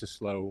a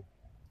slow,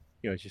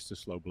 it's just a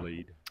slow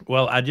bleed.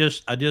 Well, I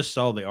just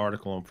saw the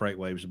article on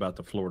FreightWaves about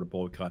the Florida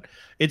boycott.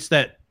 It's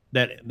that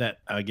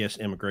I guess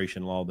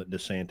immigration law that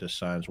DeSantis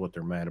signs what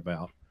they're mad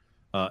about.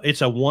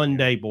 It's a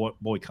 1-day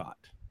boycott.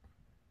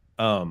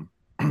 On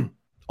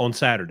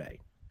Saturday,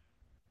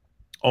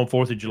 on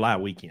 4th of July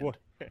weekend. Boy,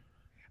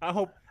 I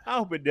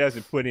hope it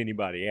doesn't put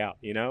anybody out.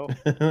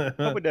 I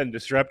hope it doesn't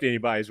disrupt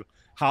anybody's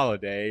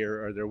holiday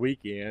or their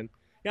weekend.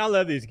 I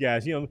love these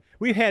guys.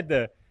 We had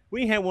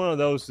one of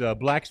those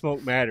Black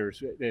Smoke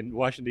Matters in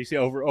Washington D.C.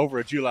 over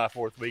a July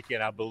 4th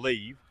weekend, I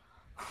believe,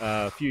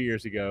 a few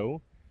years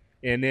ago.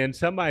 And then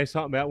somebody's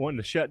talking about wanting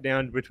to shut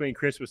down between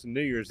Christmas and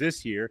New Year's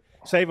this year,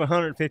 save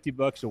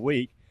 $150 a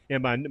week,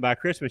 and by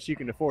Christmas you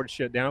can afford to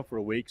shut down for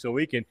a week, so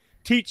we can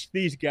teach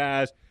these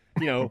guys,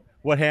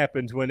 what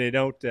happens when they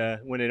don't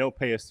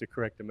pay us the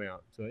correct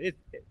amount. So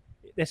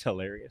it's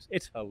hilarious.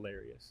 It's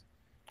hilarious.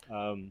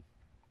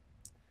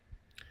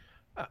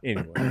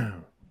 Anyway,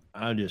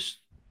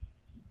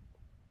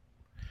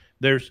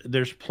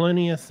 there's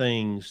plenty of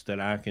things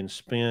that I can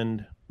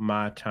spend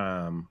my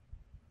time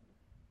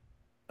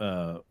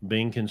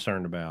being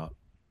concerned about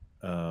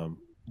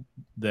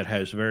that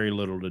has very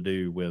little to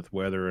do with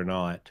whether or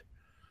not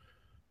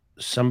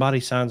somebody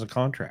signs a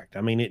contract.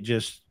 I mean, it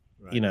just,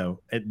 right.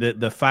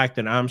 The fact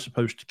that I'm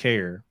supposed to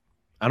care,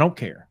 I don't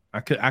care. I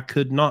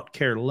could not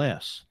care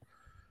less.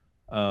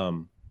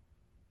 Bill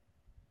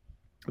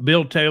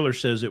Taylor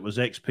says it was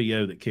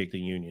XPO that kicked the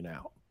union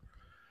out.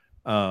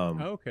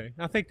 Okay.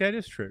 I think that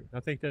is true.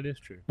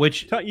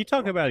 Which you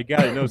talk about a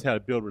guy that knows how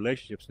to build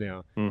relationships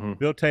now. Mm-hmm.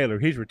 Bill Taylor,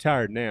 he's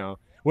retired now.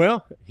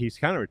 Well, he's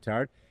kind of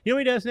retired. You know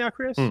what he does now,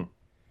 Chris?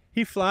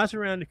 He flies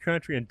around the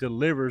country and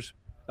delivers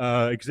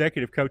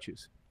executive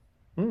coaches.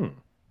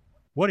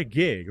 What a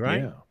gig,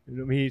 right? Yeah. I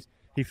mean,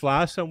 he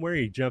flies somewhere,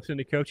 he jumps in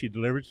the coach, he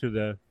delivers to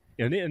the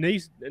and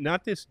he's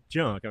not this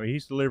junk. I mean,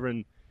 he's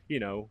delivering,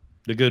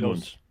 the good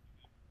ones.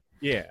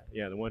 Yeah,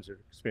 the ones that are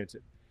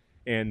expensive.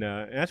 And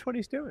that's what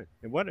he's doing.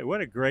 And what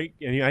a great,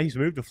 and he's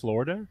moved to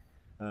Florida.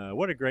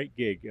 What a great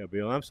gig,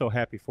 Bill. I'm so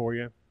happy for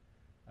you.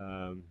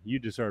 You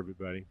deserve it,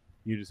 buddy.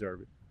 You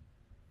deserve it.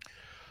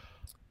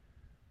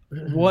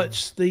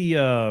 What's the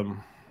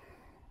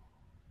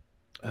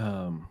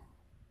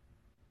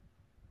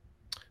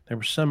there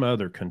was some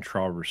other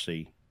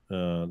controversy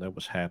that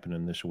was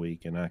happening this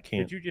week, and I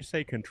can't. Did you just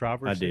say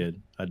controversy? I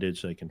did. I did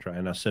say control,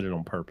 and I said it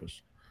on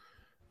purpose.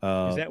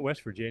 Is that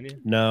West Virginia?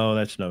 No,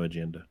 that's no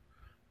agenda.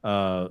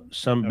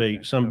 Some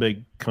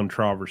big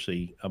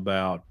controversy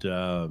about.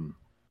 And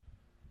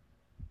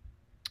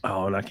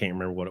I can't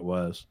remember what it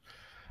was.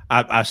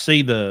 I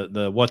see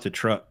the what the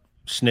truck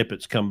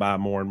snippets come by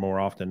more and more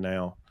often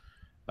now,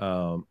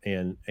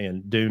 and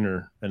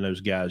Dooner and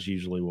those guys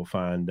usually will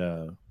find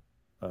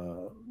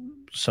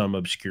some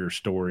obscure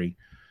story,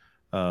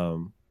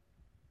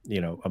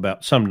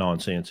 about some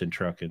nonsense in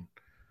trucking.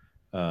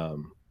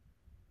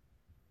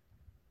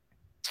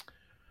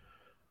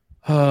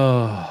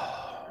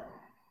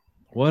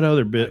 What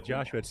other bit?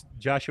 Joshua,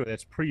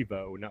 that's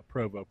Prevo, not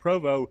Provo.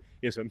 Provo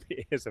is a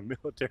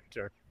military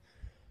term,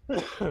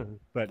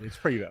 but it's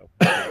Prevo.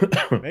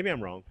 Maybe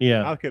I'm wrong.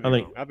 Yeah, I could be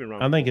wrong. I've been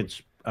wrong. I think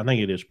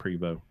it is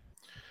Prevo.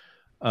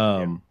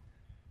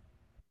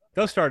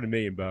 They'll start $1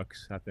 million.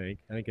 I think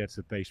that's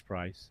the base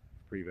price.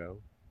 Prevo.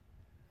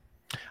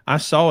 I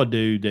saw a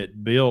dude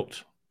that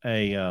built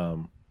he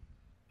had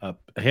a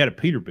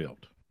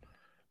Peterbilt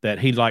that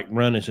he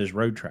run as his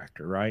road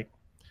tractor, right?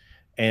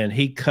 And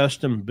he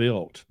custom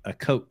built a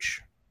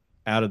coach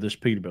out of this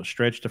Peterbilt,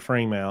 stretched the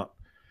frame out,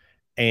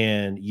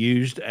 and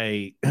used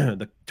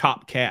the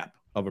top cap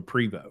of a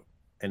Prevo,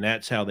 and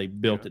that's how they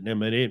built it.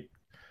 But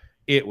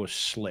it was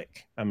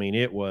slick. I mean,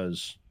 it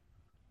was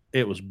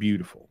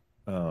beautiful.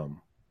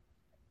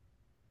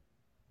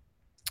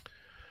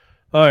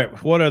 All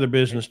right, what other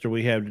business do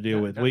we have to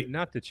deal with?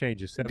 Not to change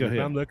the subject.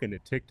 I'm looking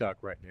at TikTok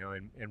right now,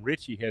 and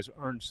Richie has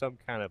earned some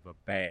kind of a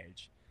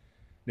badge.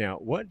 Now,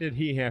 what did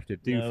he have to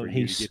do for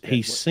you?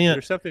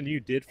 There's something you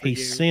did for you?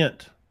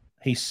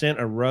 He sent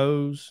a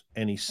rose,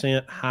 and he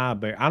sent high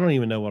bear. I don't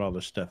even know what all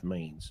this stuff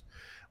means.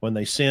 When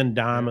they send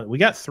diamond, we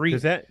got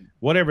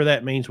whatever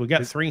that means. We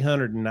got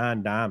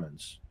 309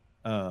 diamonds.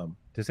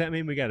 Does that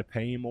mean we got to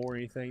pay him more or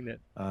anything? That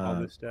all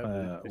this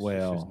stuff?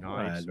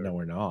 Nice, no,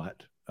 we're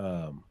not.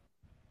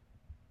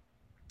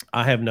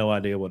 I have no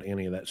idea what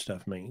any of that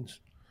stuff means.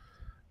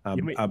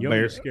 You want me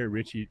to scare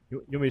Richie?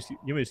 You want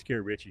me to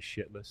scare Richie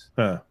shitless?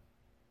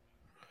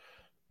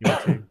 You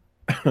want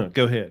to?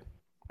 Go ahead.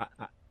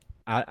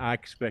 I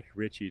expect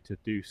Richie to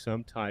do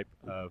some type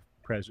of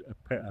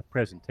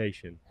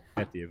presentation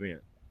at the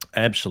event.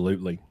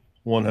 Absolutely,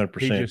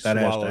 100%. That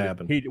has to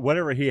happen.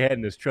 Whatever he had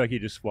in his truck, he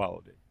just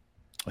swallowed it.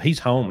 He's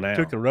home now.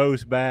 Took the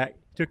rose back.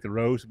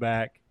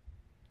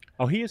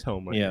 Oh, he is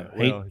home right now.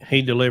 Well,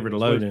 he delivered a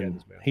load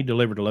in. He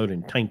delivered a load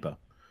in Tampa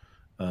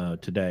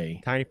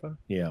today. Tampa?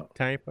 Yeah.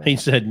 Tampa. He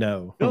said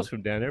no. Bill's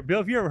from down there. Bill,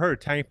 have you ever heard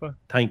of Tampa?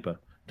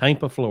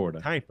 Tampa,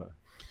 Florida. Tampa.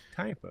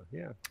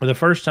 Yeah. The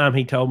first time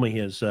he told me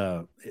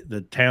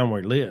the town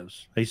where he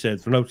lives, he said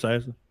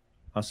Thanocasa.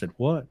 I said,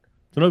 what?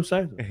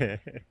 Thanocasa.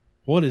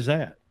 What is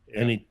that?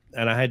 Yeah.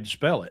 And I had to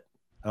spell it.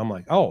 I'm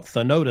like, oh,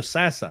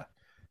 Thanocasa.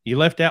 You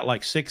left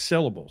out 6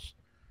 syllables.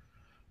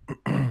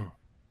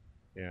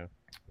 Yeah.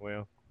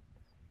 Well,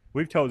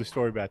 we've told the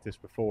story about this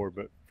before,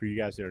 but for you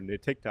guys that are the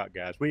TikTok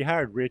guys, we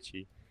hired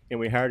Richie and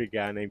we hired a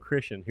guy named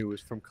Christian who was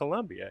from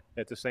Colombia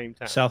at the same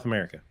time. South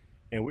America.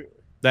 And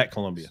that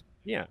Colombia.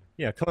 Yeah,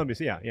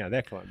 Colombia. Yeah,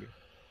 that Colombia.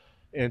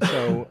 And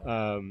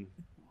so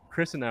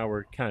Chris and I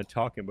were kind of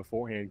talking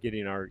beforehand,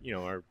 getting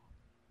our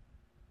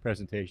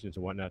presentations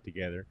and whatnot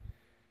together.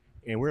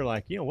 And we're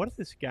like, what if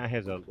this guy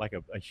has a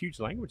huge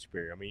language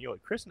barrier? I mean,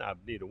 Chris and I,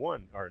 neither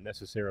one are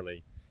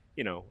necessarily,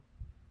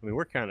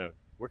 we're kind of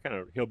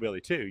hillbilly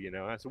too,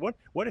 I said,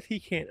 what if he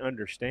can't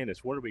understand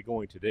us? What are we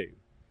going to do?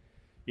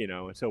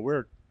 And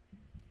so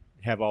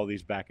have all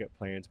these backup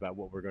plans about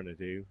what we're going to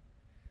do.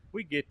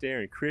 We get there,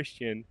 and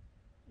Christian,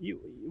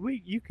 you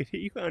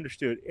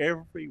understood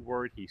every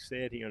word he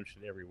said. He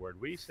understood every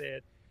word we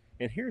said.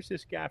 And here's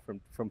this guy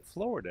from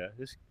Florida.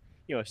 This,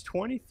 it's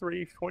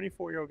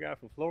 24-year-old guy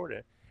from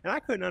Florida. And I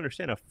couldn't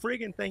understand a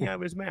friggin' thing out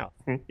of his mouth.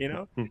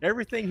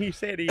 Everything he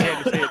said, he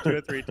had to say it 2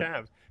 or 3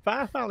 times.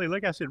 I finally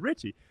looked, I said,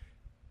 Richie,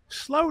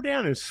 slow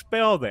down and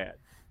spell that.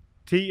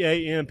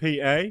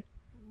 Tampa.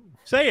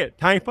 Say it,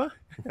 Tampa.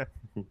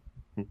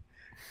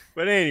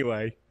 But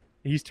anyway,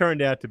 he's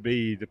turned out to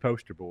be the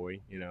poster boy.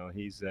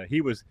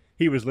 He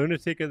was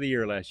Lunatic of the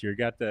Year last year.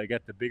 Got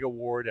the big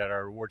award at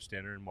our awards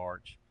dinner in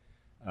March.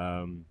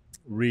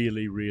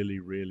 Really, really,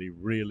 really,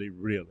 really,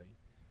 really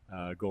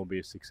going to be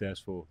a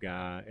successful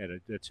guy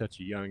at such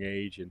a young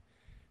age. And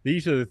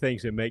these are the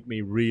things that make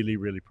me really,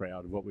 really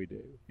proud of what we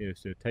do,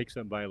 is to take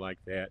somebody like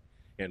that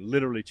and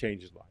literally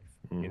change his life.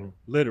 Mm-hmm.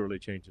 Literally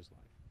change his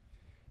life.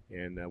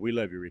 And we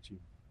love you, Richie.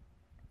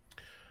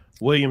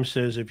 William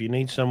says, if you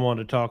need someone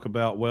to talk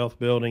about wealth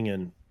building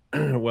and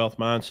wealth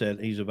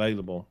mindset, he's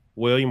available.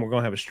 William, we're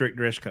going to have a strict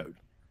dress code.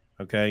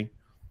 Okay.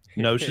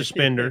 No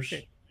suspenders,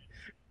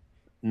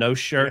 no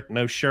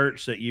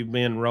shirts that you've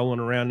been rolling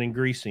around in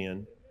grease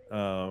in.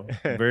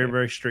 Very,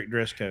 very strict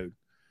dress code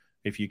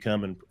if you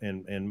come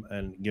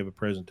and give a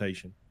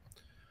presentation.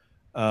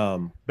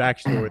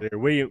 Backstory there.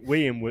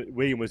 William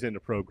was in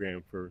the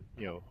program for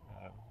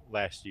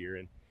last year,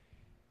 and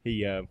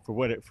he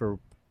for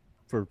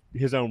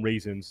his own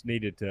reasons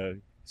needed to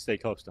stay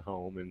close to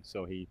home, and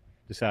so he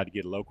decided to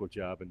get a local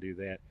job and do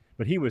that.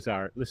 But he was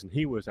our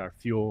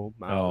fuel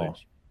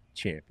mileage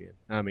champion.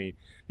 I mean,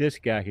 this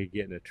guy could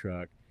get in a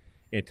truck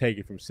and take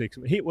it from 6.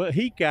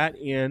 He got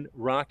in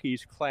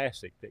Rocky's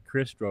Classic that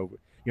Chris drove.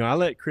 I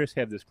let Chris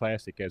have this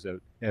Classic as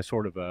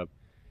sort of a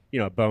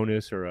a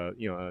bonus or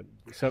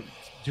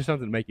just something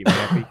to make him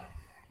happy.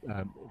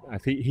 I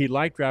think he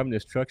liked driving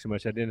this truck so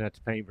much I didn't have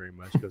to pay him very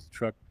much because the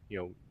truck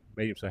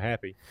made him so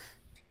happy.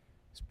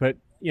 But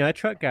that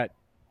truck got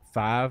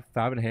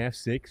 5.5,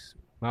 6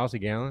 miles a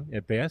gallon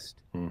at best.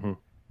 Mm-hmm.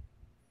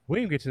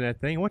 William gets in that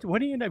thing. What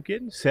did he end up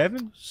getting?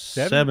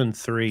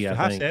 7.3, I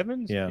high think.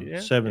 sevens. Yeah,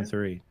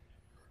 7.3.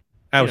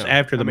 That was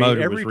after the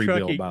motor was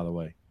rebuilt, by the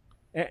way.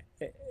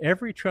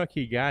 Every truck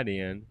he got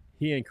in,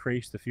 he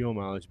increased the fuel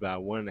mileage by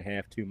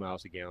 1.5, 2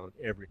 miles a gallon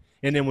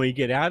and then when you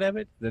get out of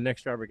it, the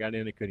next driver got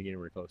in, it couldn't get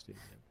anywhere close to him.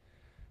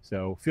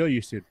 So Phil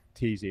used to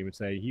tease him and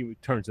say he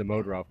turns the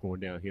motor off going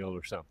downhill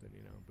or something,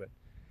 But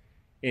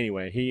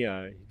anyway, he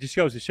just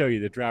goes to show you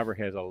the driver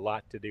has a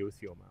lot to do with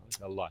fuel mileage,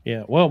 a lot.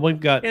 Yeah, well, we've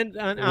got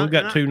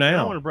two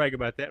now. I want to brag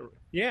about that.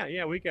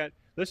 Yeah, we got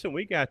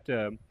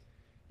the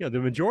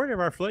majority of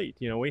our fleet.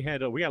 We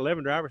got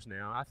 11 drivers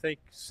now. I think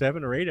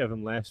 7 or 8 of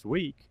them last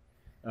week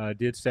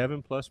did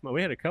 7 plus.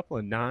 We had a couple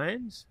of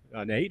 9s,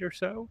 an 8 or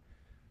so.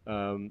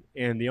 And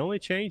the only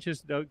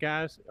changes, those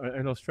guys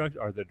and those trucks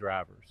are the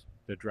drivers.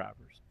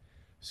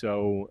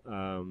 So,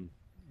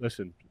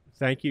 listen,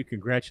 thank you.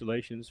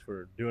 Congratulations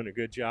for doing a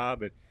good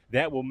job. And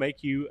that will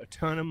make you a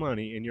ton of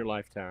money in your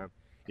lifetime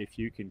if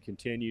you can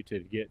continue to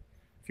get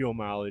fuel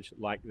mileage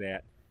like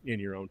that in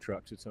your own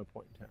trucks at some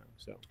point in time.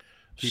 So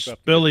keep up.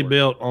 Billy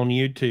Built on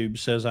YouTube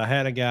says, I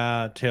had a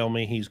guy tell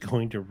me he's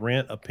going to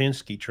rent a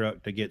Penske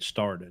truck to get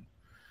started.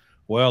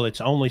 Well,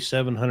 it's only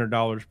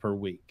 $700 per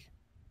week.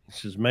 He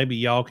says, maybe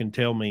y'all can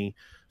tell me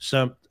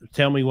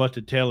what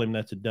to tell him.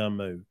 That's a dumb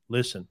move.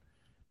 Listen,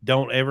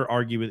 don't ever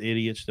argue with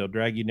idiots. They'll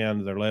drag you down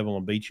to their level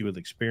and beat you with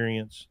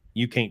experience.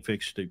 You can't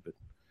fix stupid.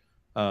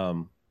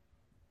 They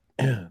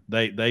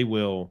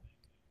will.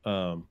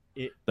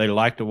 They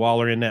like to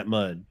waller in that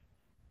mud.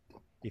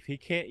 If he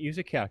can't use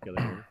a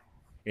calculator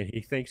and he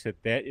thinks that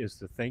is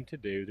the thing to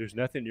do, there's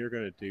nothing you're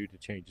going to do to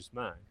change his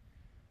mind.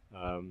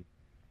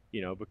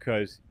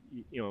 Because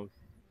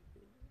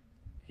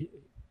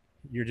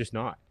you're just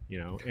not.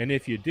 And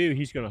if you do,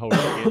 he's going to hold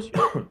it against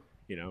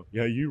you.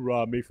 You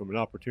robbed me from an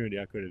opportunity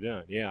I could have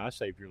done. Yeah, I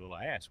saved your little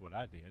ass what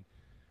I did.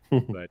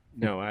 But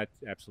no, I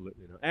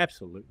absolutely not.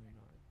 Absolutely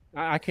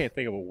not. I can't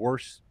think of a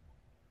worse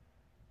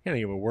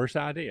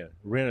idea.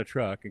 Rent a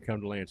truck and come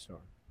to Landstar.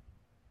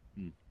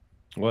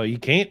 Well, you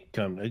can't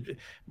come.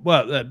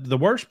 Well, the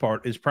worst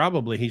part is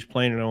probably he's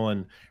planning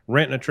on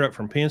renting a truck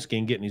from Penske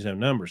and getting his own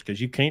numbers because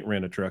you can't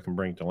rent a truck and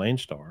bring it to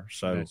Landstar.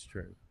 So that's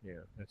true.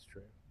 Yeah, that's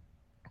true.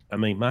 I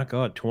mean, my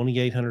God,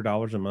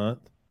 $2,800 a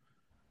month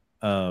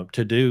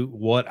to do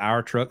what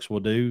our trucks will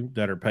do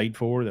that are paid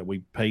for, that we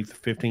pay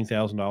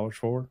 $15,000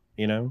 for,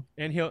 And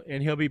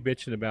he'll be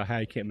bitching about how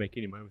he can't make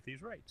any money with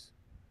these rates.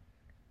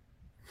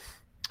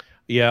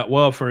 Yeah,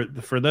 well, for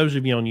those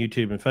of you on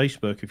YouTube and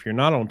Facebook, if you're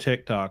not on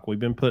TikTok, we've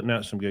been putting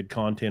out some good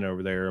content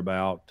over there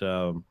about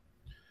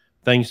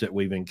things that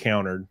we've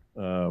encountered,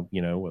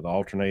 with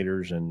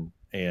alternators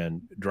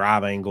and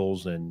drive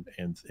angles and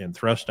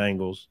thrust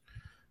angles.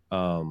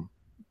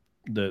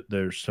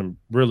 There's some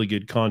really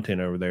good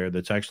content over there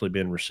that's actually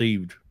been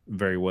received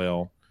very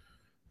well,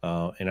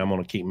 and I'm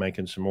going to keep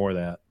making some more of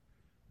that.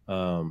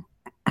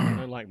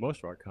 Unlike most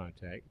of our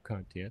content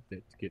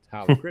that gets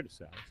highly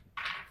criticized.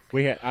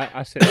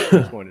 I said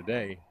this one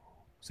today.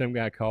 Some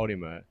guy called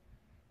him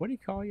what did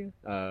he call you?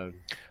 It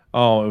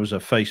was a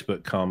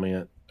Facebook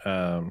comment.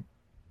 I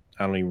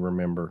don't even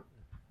remember.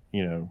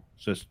 It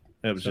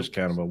was just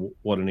kind of a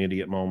what an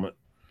idiot moment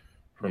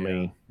for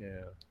me. Yeah.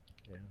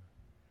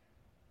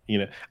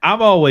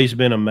 I've always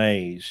been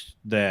amazed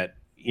that,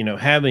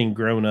 having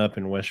grown up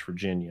in West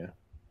Virginia,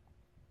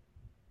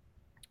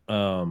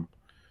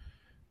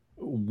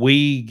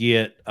 we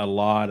get a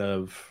lot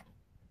of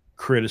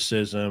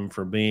criticism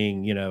for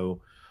being,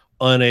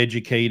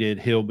 uneducated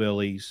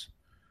hillbillies.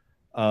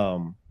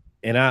 And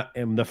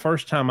the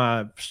first time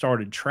I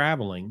started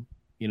traveling,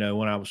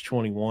 when I was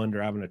 21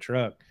 driving a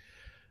truck,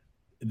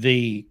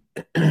 the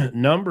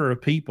number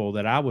of people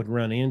that I would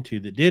run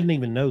into that didn't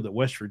even know that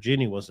West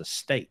Virginia was a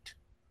state,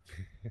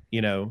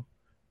 I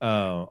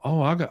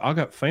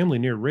got family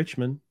near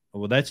Richmond.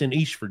 Well, that's in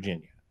East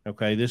Virginia.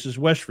 Okay. This is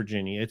West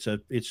Virginia.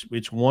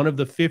 It's one of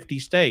the 50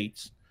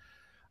 states.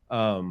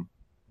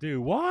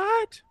 Do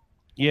what?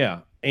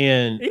 Yeah,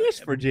 and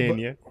East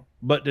Virginia.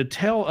 But to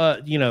tell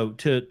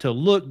to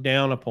look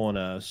down upon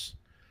us,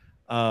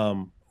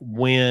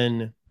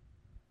 when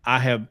I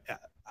have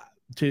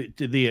to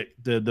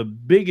the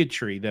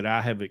bigotry that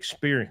I have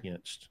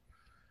experienced,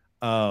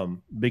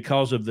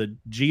 because of the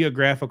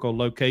geographical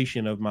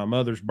location of my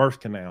mother's birth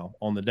canal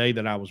on the day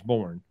that I was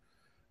born.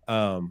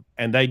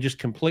 And they just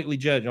completely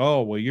judge,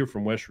 oh, well, you're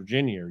from West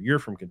Virginia, or you're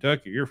from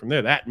Kentucky, or you're from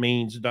there. That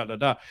means ...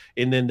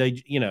 And then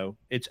they,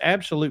 it's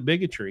absolute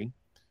bigotry.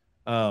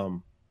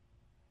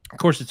 Of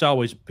course, it's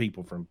always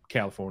people from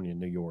California and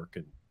New York,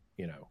 and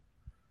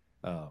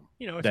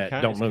It's that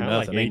kind don't know of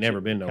nothing. Ain't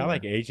never been kind of nowhere.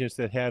 like agents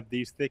that have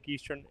these thick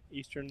Eastern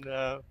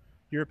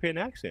European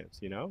accents.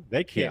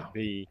 They can't Yeah.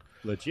 be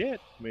legit.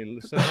 I mean,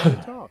 listen to how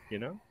they talk.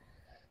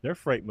 Their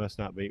freight must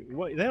not be.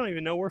 Well, they don't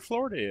even know where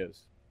Florida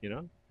is.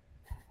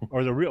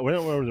 Or the real. We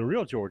don't know where the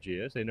real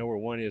Georgia is. They know where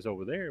one is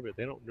over there, but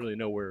they don't really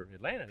know where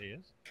Atlanta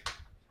is.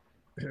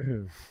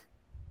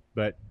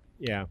 But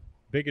yeah,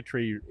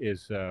 bigotry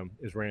is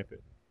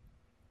rampant.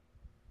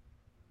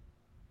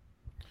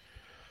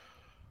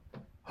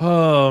 You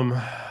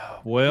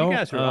Well,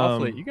 guys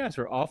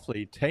are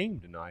awfully tame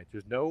tonight.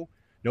 There's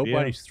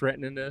nobody's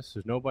threatening us.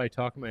 There's nobody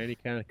talking about any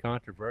kind of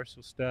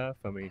controversial stuff.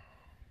 I mean,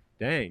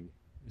 dang,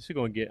 I'm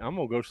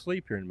gonna go to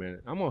sleep here in a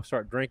minute. I'm gonna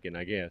start drinking,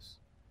 I guess.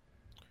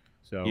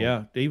 So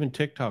yeah, even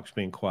TikTok's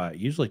being quiet.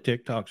 Usually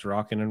TikTok's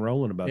rocking and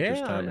rolling about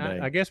this time of day.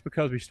 I guess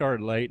because we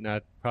started late and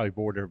I probably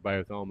bored everybody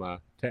with all my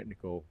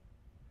technical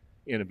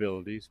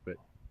inabilities, but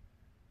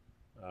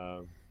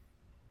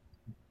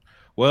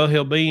Well,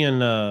 you'll be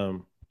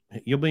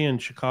in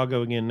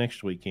Chicago again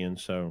next weekend,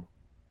 so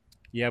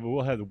yeah, but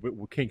we'll have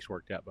the kinks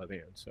worked out by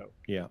then. So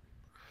yeah.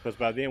 because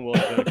by then we'll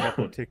have done a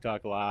couple of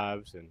TikTok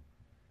lives and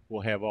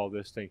we'll have all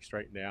this thing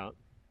straightened out.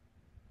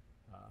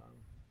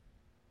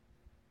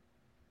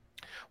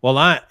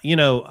 Well,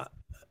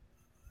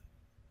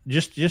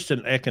 just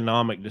an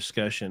economic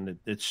discussion.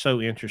 It's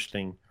so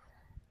interesting.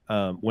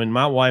 When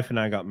my wife and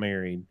I got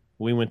married,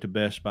 we went to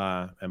Best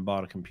Buy and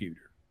bought a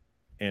computer,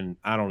 and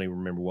I don't even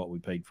remember what we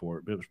paid for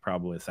it, but it was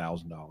probably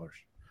 $1,000.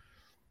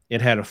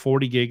 It had a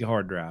 40 gig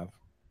hard drive,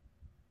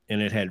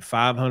 and it had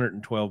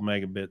 512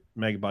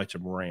 megabytes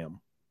of RAM,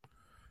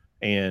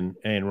 and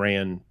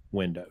ran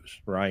Windows,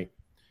 right?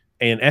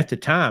 And at the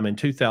time in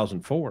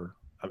 2004,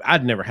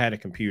 I'd never had a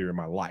computer in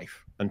my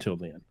life until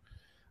then.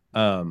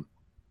 But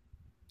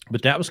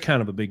that was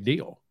kind of a big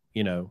deal,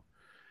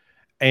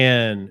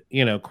 And,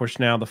 of course,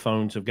 now the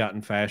phones have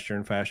gotten faster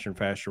and faster and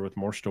faster with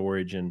more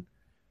storage and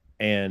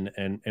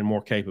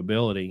more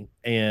capability.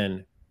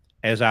 And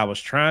as I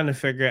was trying to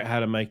figure out how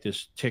to make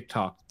this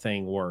TikTok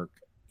thing work,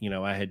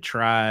 I had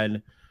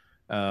tried,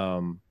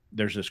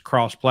 there's this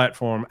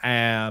cross-platform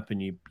app,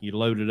 and you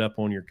load it up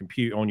on your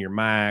computer, on your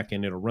Mac,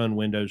 and it'll run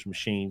Windows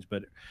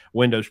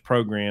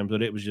programs,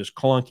 but it was just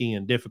clunky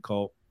and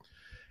difficult.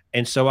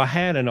 And so I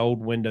had an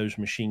old Windows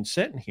machine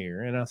sitting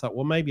here, and I thought,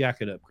 well, maybe I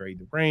could upgrade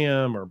the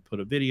RAM or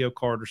put a video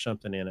card or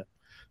something in it.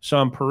 So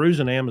I'm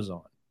perusing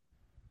Amazon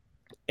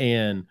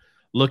and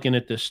looking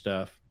at this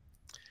stuff,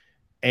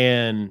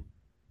 and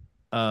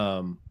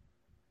I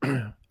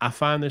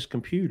find this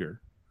computer,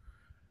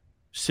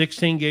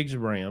 16 gigs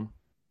of RAM,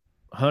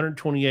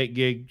 128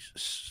 gigs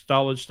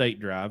solid state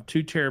drive,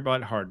 2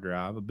 terabyte hard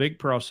drive, a big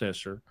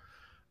processor,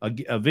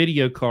 a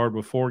video card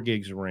with 4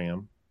 gigs of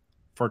RAM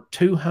for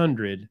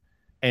 $239.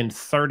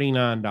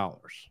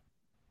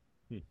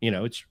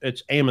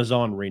 It's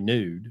Amazon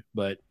renewed,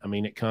 but I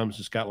mean,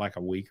 it's got like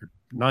a week or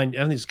 90.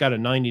 I think it's got a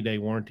 90-day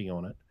warranty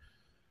on it.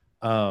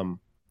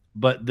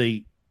 But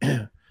the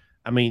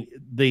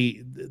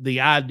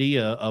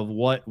idea of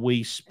what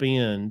we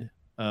spend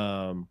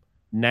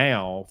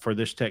now for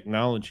this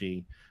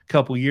technology. A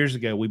couple years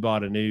ago, we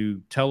bought a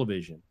new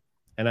television,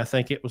 and I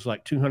think it was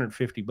like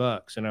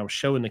 $250. And I was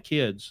showing the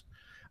kids.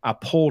 I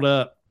pulled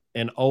up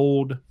an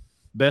old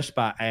Best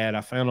Buy ad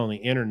I found on the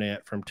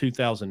internet from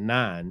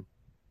 2009,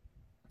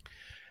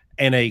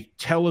 and a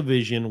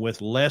television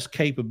with less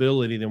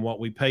capability than what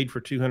we paid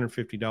for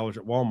 $250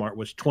 at Walmart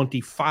was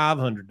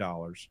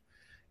 $2,500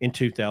 in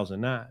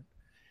 2009.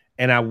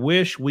 And I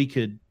wish we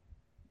could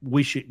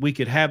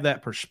have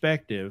that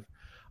perspective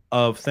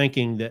of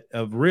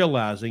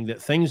realizing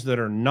that things that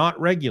are not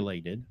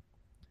regulated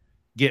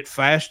get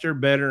faster,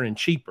 better, and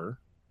cheaper,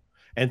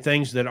 and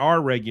things that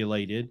are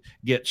regulated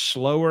get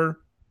slower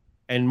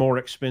and more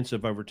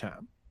expensive over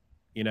time,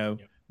 Yep.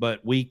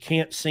 But we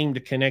can't seem to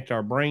connect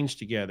our brains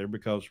together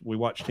because we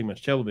watch too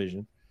much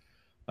television.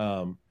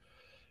 Nuts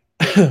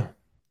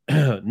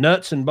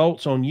and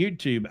Bolts on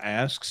YouTube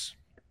asks,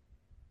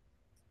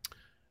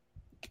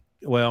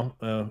 well,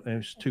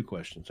 there's 2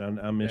 questions.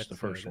 I missed the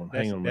first one.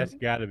 Hang on. That's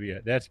got to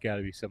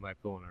be somebody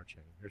pulling our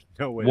chain. There's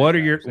no way. What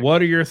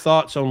are your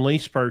thoughts on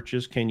lease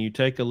purchase? Can you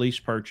take a lease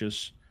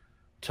purchase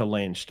to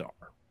Landstar?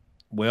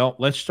 Well,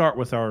 let's start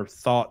with our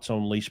thoughts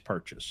on lease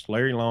purchase.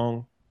 Larry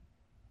Long,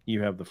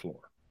 you have the floor.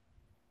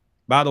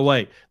 By the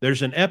way,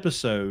 there's an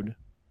episode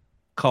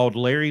called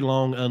Larry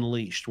Long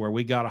Unleashed where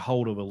we got a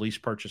hold of a lease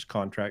purchase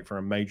contract for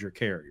a major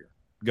carrier.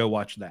 Go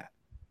watch that.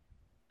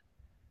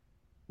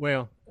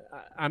 Well,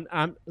 I'm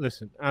kind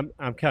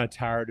of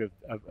tired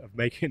of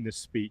making this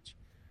speech.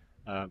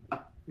 Let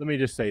me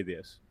just say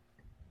this.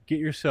 Get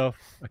yourself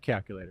a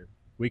calculator.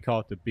 We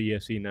call it the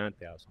BSE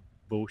 9000,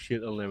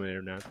 Bullshit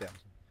Eliminator 9000.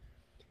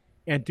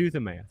 And do the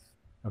math,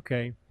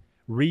 okay?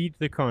 Read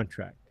the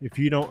contract. If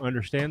you don't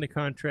understand the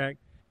contract,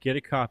 get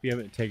a copy of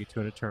it and take it to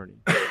an attorney.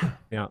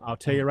 Now, I'll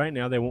tell you right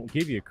now, they won't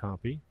give you a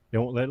copy. They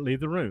won't let it leave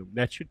the room.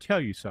 That should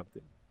tell you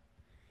something.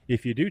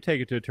 If you do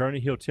take it to an attorney,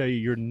 he'll tell you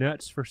you're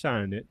nuts for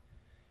signing it.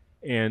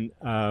 And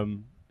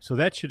So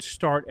that should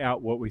start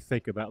out what we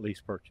think about lease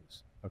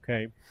purchase.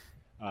 Okay,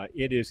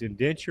 it is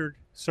indentured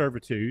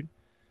servitude.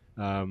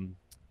 It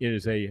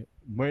is a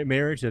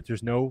marriage that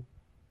there's no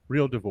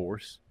real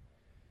divorce,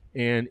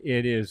 and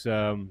it is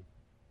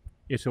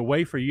it's a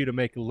way for you to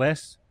make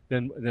less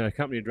than a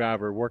company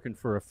driver working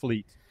for a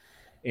fleet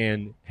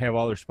and have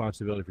all the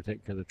responsibility for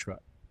taking care of the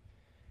truck.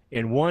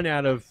 And one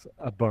out of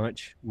a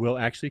bunch will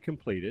actually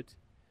complete it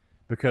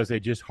because they're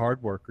just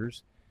hard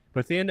workers,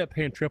 but they end up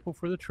paying triple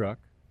for the truck.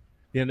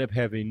 They end up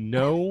having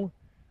no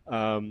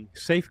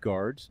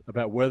safeguards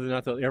about whether or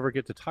not they'll ever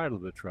get the title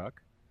of the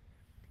truck.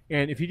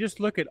 And if you just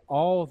look at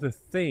all the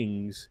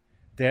things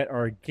that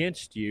are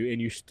against you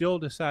and you still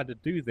decide to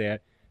do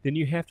that, then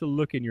you have to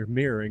look in your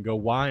mirror and go,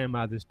 why am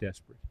I this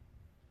desperate?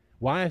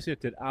 Why is it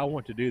that I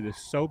want to do this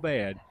so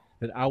bad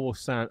that I will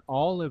sign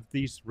all of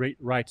these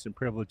rights and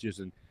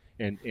privileges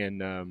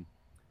and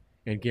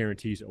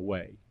guarantees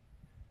away?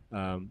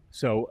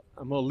 So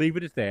I'm going to leave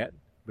it at that,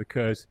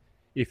 because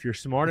if you're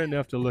smart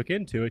enough to look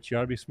into it, you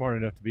ought to be smart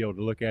enough to be able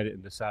to look at it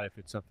and decide if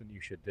it's something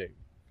you should do.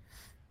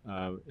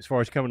 As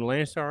far as coming to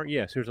Landstar,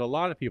 yes, there's a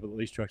lot of people that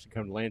lease trucks that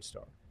come to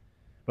Landstar.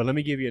 But let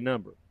me give you a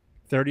number.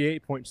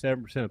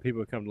 38.7% of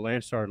people who come to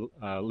Landstar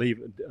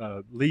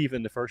leave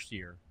in the first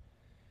year.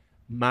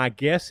 My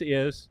guess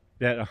is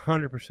that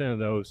 100% of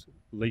those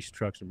lease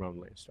trucks are from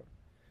Landstar.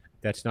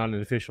 That's not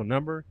an official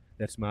number.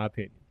 That's my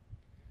opinion.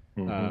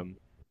 Mm-hmm.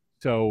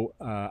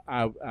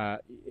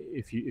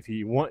 If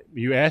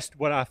you asked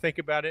what I think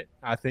about it,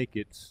 I think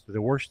it's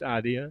the worst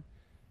idea.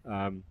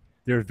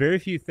 There are very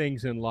few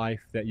things in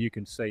life that you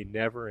can say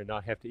never and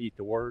not have to eat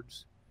the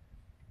words.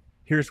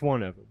 Here's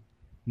one of them.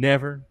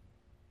 Never,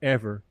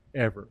 ever,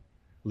 ever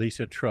lease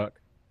a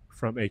truck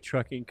from a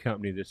trucking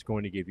company that's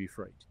going to give you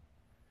freight.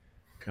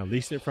 Now,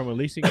 leasing it from a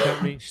leasing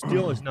company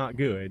still is not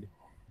good,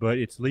 but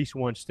it's at least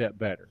one step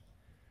better,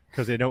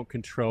 because they don't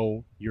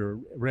control your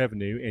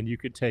revenue, and you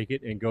could take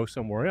it and go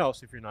somewhere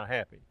else if you're not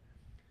happy.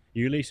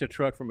 You lease a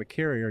truck from a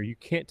carrier, you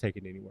can't take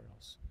it anywhere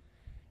else.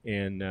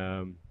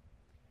 And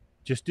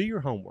just do your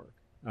homework.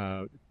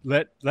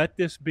 Let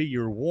this be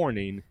your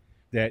warning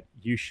that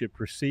you should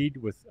proceed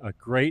with a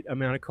great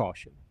amount of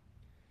caution.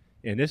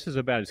 And this is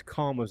about as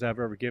calm as I've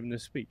ever given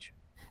this speech.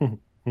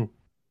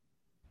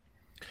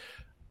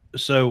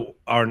 So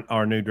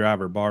our new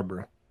driver,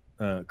 Barbara,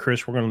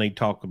 Chris, we're going to need to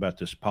talk about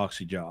this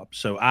epoxy job.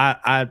 So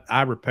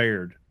I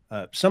repaired,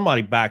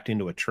 somebody backed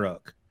into a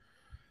truck,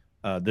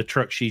 the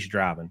truck she's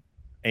driving,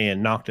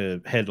 and knocked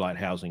a headlight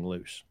housing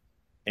loose.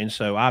 And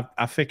so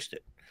I fixed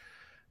it.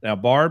 Now,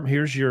 Barb,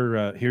 here's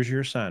your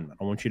assignment.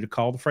 I want you to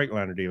call the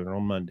Freightliner dealer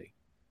on Monday,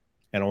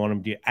 and I want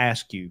them to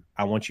ask you.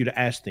 I want you to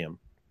ask them,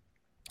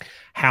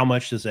 how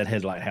much does that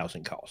headlight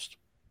housing cost?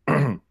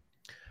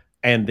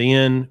 And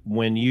then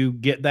when you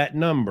get that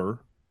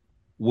number,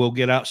 we'll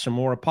get out some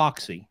more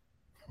epoxy,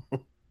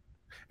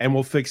 and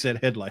we'll fix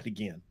that headlight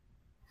again.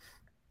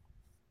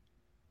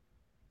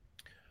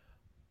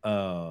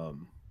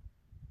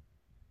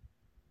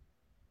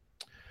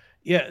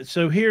 Yeah,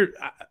 so here,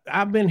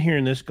 I've been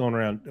hearing this going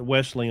around.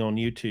 Wesley on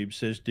YouTube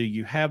says, do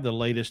you have the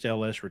latest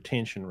LS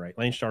retention rate,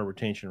 Landstar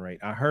retention rate?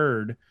 I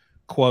heard,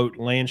 quote,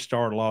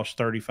 Landstar lost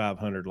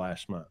 3,500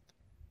 last month.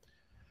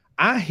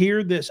 I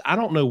hear this. I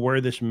don't know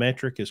where this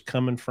metric is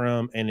coming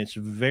from, and it's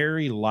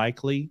very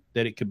likely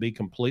that it could be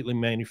completely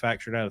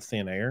manufactured out of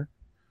thin air.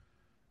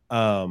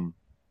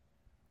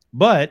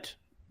 But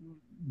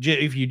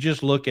if you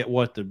just look at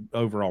what the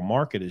overall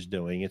market is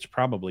doing, it's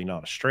probably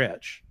not a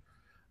stretch.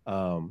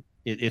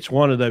 It's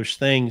one of those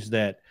things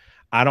that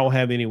I don't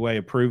have any way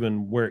of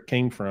proving where it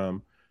came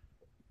from,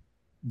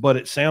 but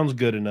it sounds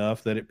good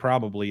enough that it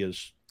probably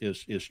is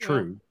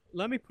true. Well,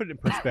 let me put it in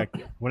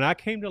perspective. When I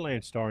came to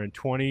Landstar in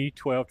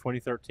 2012,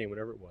 2013,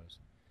 whatever it was,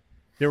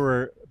 there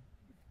were,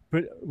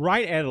 but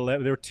right at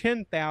 11, there were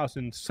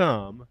 10,000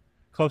 some,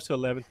 close to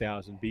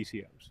 11,000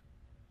 BCOs.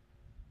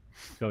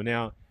 So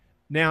now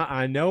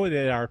I know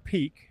that at our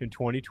peak in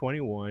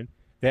 2021,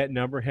 that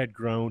number had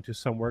grown to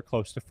somewhere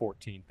close to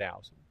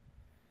 14,000.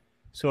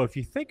 So if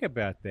you think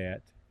about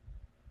that,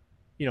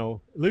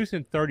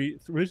 losing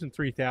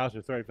 3,000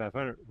 or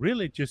 3,500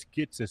 really just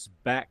gets us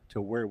back to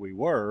where we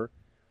were,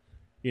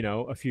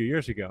 a few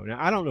years ago.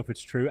 Now, I don't know if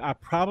it's true. I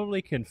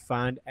probably can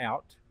find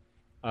out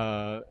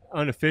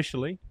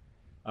unofficially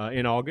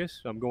in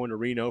August. I'm going to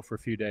Reno for a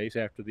few days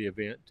after the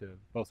event to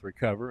both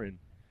recover and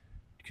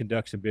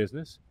conduct some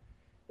business.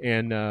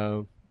 And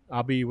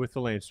I'll be with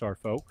the Landstar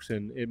folks,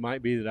 and it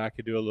might be that I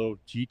could do a little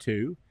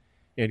G2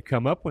 and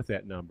come up with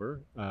that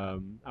number. I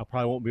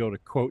probably won't be able to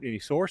quote any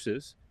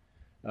sources,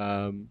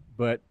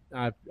 but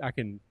I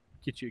can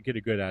get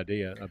a good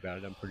idea about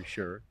it, I'm pretty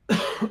sure.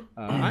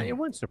 It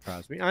wouldn't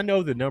surprise me. I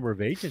know the number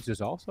of agents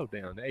is also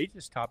down. The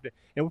agents topped it,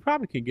 and we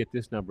probably can get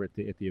this number at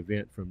the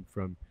event from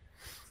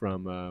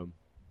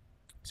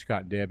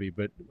Scott and Debbie.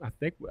 But I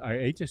think our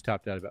agents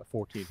topped out about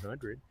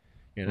 1,400,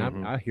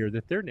 and I hear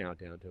that they're now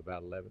down to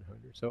about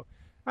 1,100. So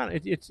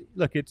it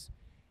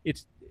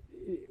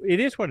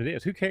is what it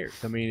is. Who cares?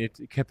 I mean,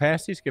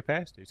 capacity is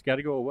capacity. It's got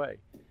to go away.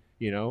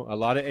 You know, a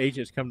lot of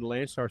agents come to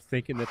Landstar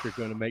thinking that they're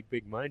going to make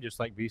big money,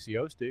 just like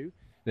VCOs do.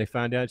 They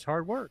find out it's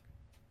hard work.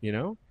 You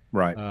know,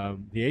 Right.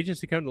 the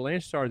agents that come to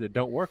Landstar that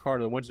don't work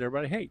hard are the ones that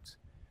everybody hates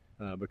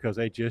because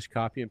they just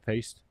copy and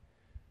paste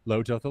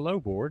loads off the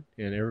load board,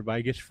 and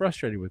everybody gets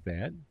frustrated with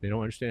that. They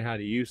don't understand how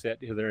to use that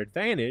to their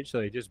advantage, so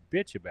they just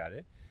bitch about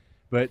it.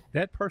 But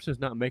that person's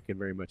not making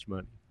very much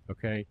money.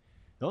 Okay,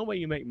 the only way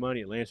you make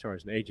money at Landstar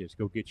as an agent is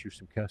go get you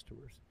some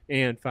customers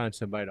and find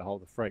somebody to haul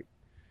the freight.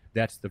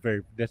 That's the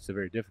very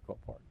difficult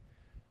part.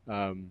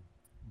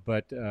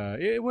 But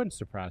it wouldn't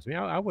surprise me.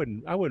 I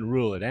wouldn't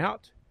rule it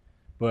out,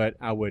 but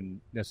I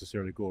wouldn't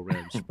necessarily go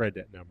around and spread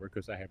that number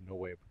because I have no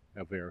way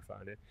of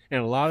verifying it.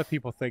 And a lot of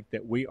people think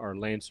that we are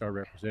Landstar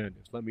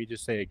representatives. Let me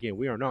just say again,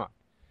 we are not.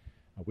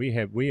 We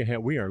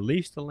are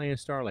leased to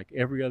Landstar like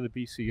every other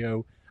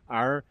BCO.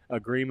 Our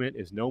agreement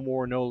is no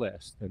more, no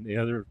less than the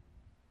other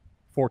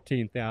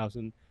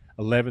 14,000,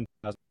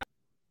 11,000,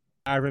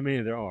 however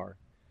many there are,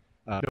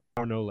 no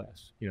more, no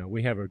less. You know,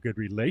 we have a good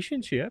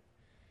relationship,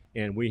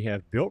 and we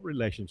have built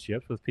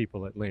relationships with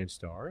people at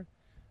Landstar.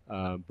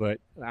 But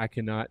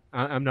I'm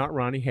not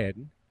Ronnie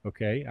Haddon.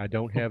 Okay, I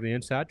don't have the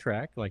inside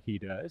track like he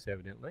does,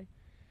 evidently.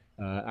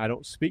 I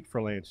don't speak for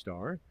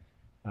Landstar.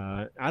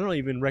 I don't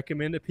even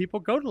recommend that people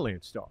go to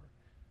Landstar.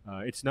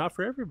 It's not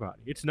for everybody.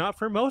 It's not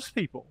for most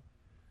people.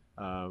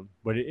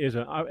 But it is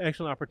an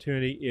excellent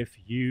opportunity if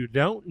you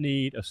don't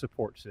need a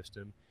support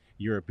system.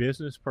 You're a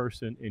business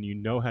person and you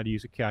know how to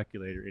use a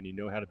calculator and you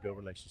know how to build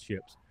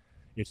relationships.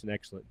 It's an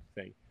excellent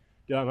thing.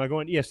 Am I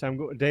going? Yes, I'm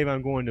going. Dave,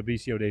 I'm going to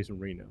BCO Days in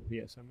Reno.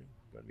 Yes, I'm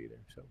going to be there.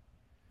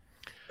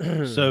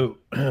 So,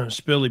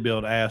 Spilly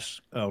Build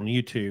asks on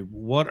YouTube,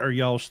 what are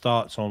y'all's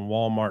thoughts on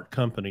Walmart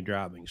company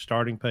driving?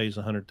 Starting pay is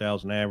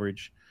 100,000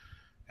 average.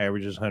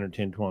 Average is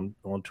 110 to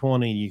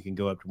 120. You can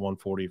go up to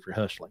 140 if you're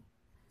hustling.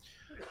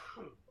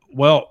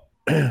 Well,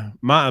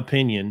 my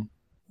opinion,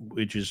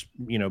 which is,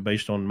 you know,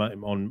 based on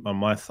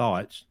my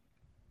thoughts,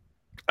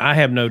 I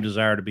have no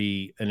desire to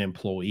be an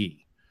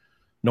employee,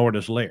 nor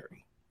does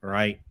Larry,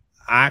 right?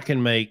 I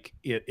can make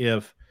it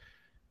if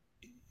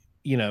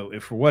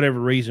for whatever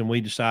reason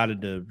we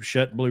decided to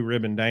shut Blue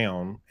Ribbon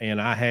down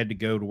and I had to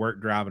go to work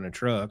driving a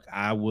truck,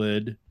 I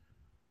would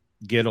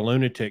get a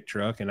lunatic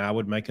truck and I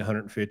would make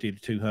 150 to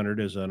 200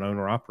 as an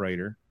owner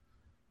operator,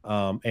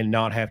 and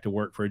not have to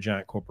work for a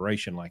giant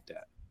corporation like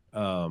that.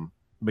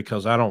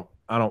 Because I don't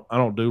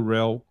do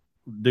well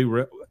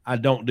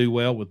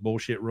with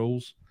bullshit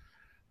rules.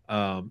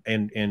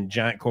 And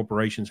giant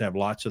corporations have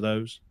lots of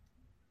those.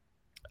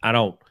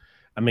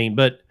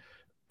 But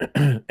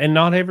and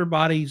not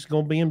everybody's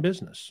going to be in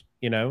business,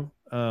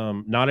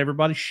 not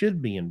everybody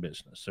should be in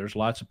business. There's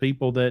lots of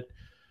people that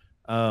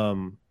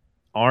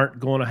aren't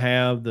going to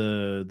have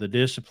the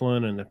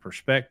discipline and the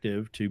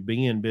perspective to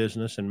be in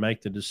business and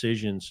make the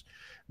decisions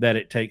that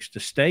it takes to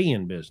stay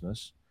in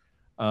business.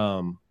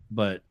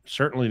 But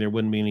certainly there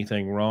wouldn't be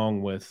anything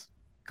wrong with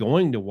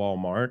going to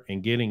Walmart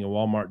and getting a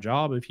Walmart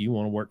job if you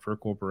want to work for a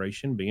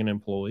corporation, be an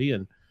employee,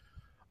 and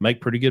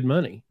make pretty good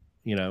money.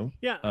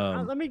 Yeah.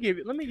 Let me give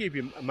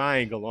you my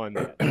angle on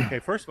that. Okay.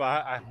 First of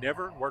all, I've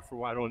never worked for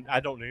one.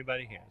 I don't know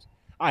anybody has.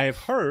 I have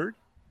heard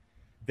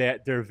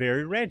that they're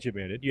very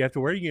regimented. You have to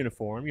wear a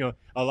uniform.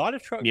 A lot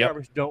of truck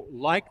drivers don't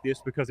like this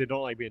because they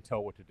don't like being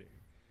told what to do.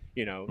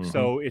 Mm-hmm.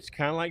 So it's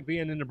kind of like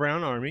being in the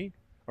Brown Army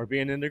or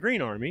being in the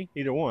Green Army.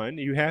 Either one,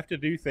 you have to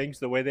do things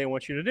the way they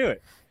want you to do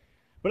it.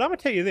 But I'm gonna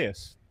tell you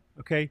this,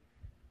 okay?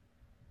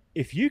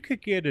 If you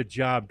could get a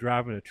job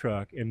driving a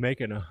truck and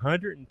making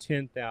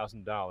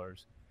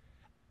 $110,000.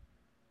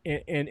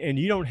 And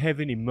you don't have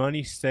any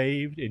money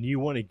saved and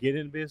you want to get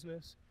in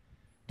business,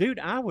 dude,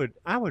 I would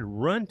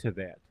run to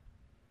that,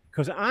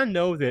 because I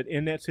know that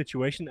in that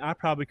situation I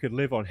probably could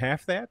live on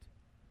half that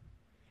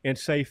and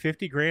save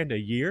 $50,000 a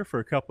year for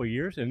a couple of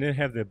years and then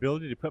have the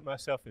ability to put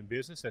myself in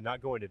business and not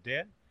go into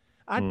debt.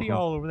 I'd be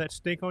all over that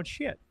stink on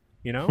shit,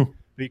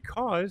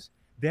 because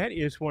that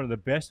is one of the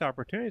best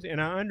opportunities.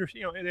 And I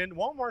understand, and then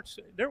Walmart's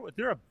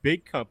they're a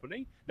big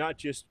company, not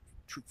just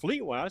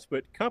fleet wise,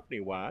 but company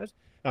wise.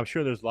 I'm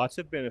sure there's lots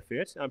of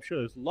benefits. I'm sure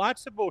there's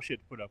lots of bullshit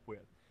to put up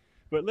with.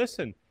 But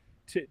listen,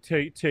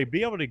 to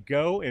be able to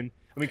go and,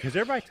 because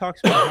everybody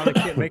talks about how they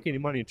can't make any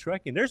money in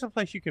trucking. There's a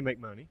place you can make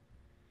money.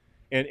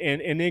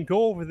 And then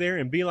go over there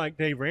and be like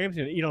Dave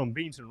Ramsey and eat on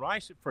beans and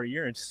rice for a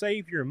year and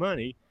save your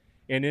money.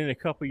 And in a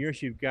couple of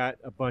years, you've got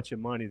a bunch of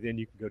money. Then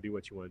you can go do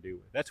what you want to do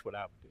with. That's what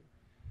I would do.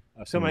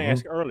 Somebody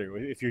asked earlier,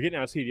 if you're getting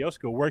out of CDL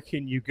school, where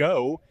can you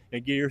go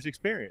and get years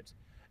experience?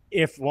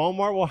 If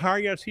Walmart will hire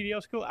you out of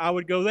CDL school, I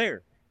would go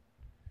there.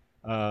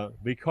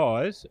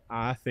 Because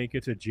I think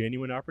it's a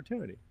genuine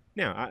opportunity.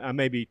 Now, I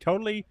may be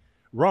totally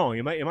wrong.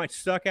 It might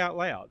suck out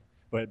loud,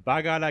 but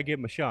by God, I give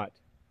them a shot.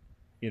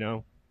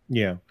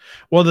 Yeah.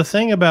 Well, the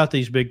thing about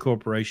these big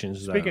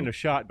corporations. Speaking of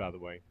shot, by the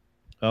way.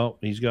 Oh,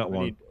 he's got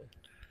one.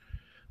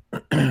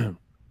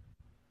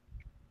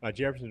 My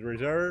Jefferson's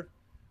Reserve.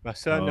 My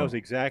son knows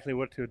exactly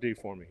what to do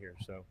for me here.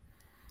 So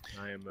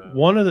I am.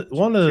 One of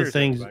the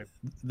things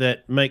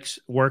that makes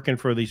working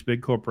for these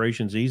big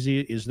corporations easy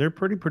is they're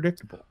pretty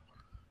predictable.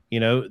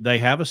 They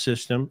have a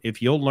system.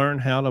 If you'll learn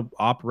how to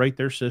operate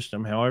their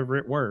system, however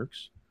it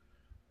works,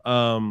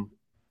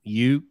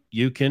 you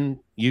can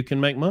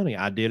make money.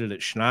 I did it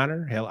at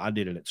Schneider. Hell, I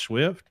did it at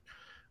Swift.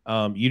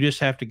 You just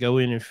have to go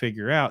in and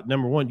figure out,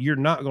 number one, you're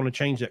not going to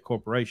change that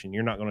corporation.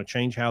 You're not going to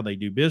change how they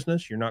do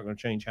business. You're not going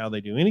to change how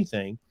they do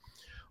anything.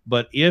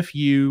 But if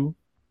you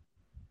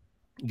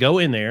go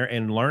in there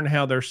and learn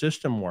how their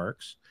system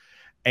works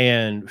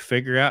and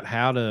figure out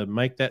how to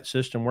make that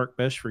system work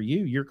best for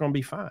you, you're going to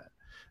be fine.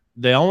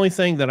 The only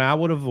thing that I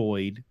would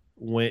avoid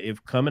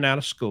if coming out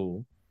of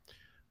school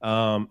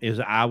is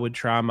I would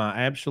try my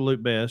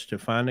absolute best to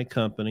find a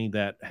company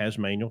that has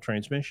manual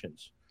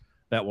transmissions,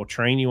 that will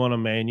train you on a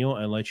manual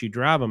and let you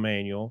drive a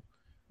manual,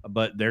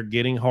 but they're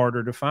getting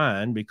harder to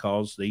find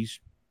because these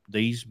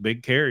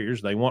big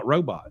carriers, they want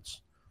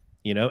robots,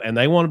 and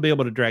they want to be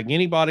able to drag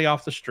anybody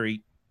off the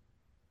street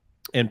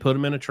and put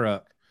them in a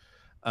truck.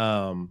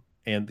 And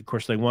of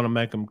course they want to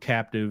make them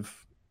captive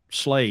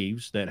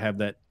slaves that have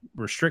that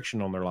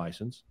restriction on their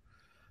license.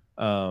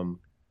 But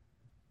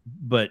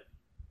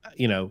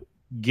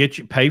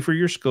pay for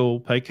your school,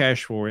 pay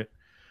cash for it,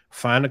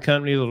 find a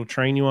company that'll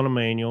train you on a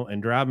manual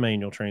and drive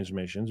manual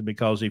transmissions,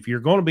 because if you're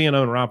going to be an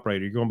owner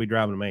operator, you're going to be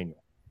driving a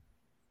manual.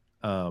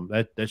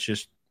 That's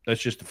just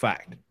a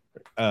fact.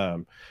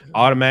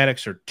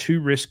 Automatics are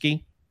too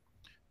risky.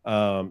 They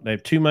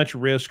have too much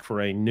risk for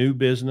a new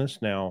business.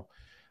 Now,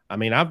 I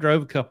mean, I've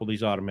drove a couple of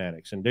these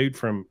automatics, and dude,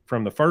 from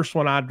the first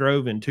one I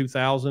drove in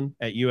 2000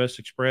 at US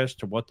Express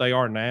to what they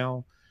are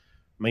now,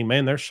 I mean,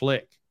 man, they're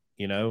slick,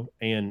 and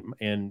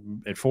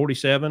at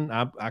 47,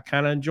 I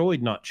kind of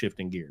enjoyed not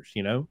shifting gears,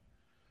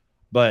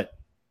 but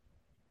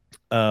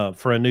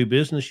for a new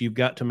business, you've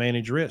got to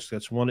manage risk.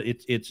 That's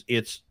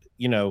it's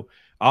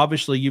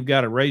obviously you've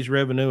got to raise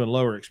revenue and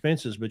lower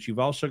expenses, but you've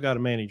also got to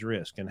manage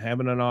risk, and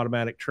having an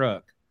automatic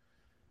truck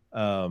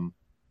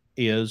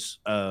is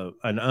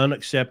an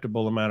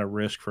unacceptable amount of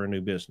risk for a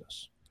new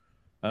business,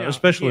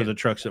 especially the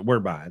trucks that we're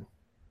buying.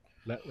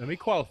 Let me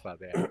qualify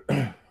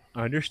that.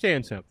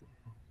 Understand something.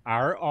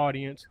 Our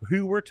audience,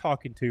 who we're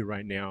talking to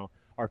right now,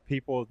 are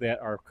people that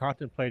are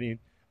contemplating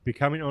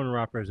becoming owner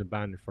operators and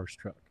buying their first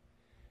truck.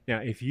 Now,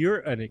 if you're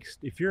an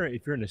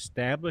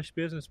established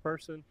business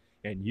person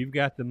and you've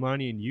got the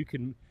money and you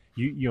can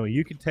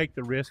take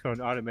the risk on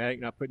an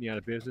automatic, not putting you out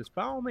of business,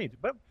 by all means,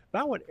 but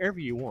buy whatever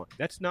you want.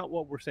 That's not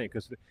what we're saying,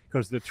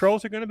 because the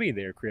trolls are going to be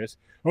there, Chris.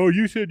 Oh,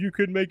 you said you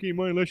couldn't make any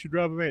money unless you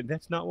drive a van.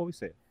 That's not what we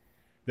said.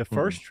 The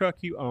first truck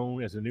you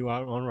own as a new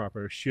owner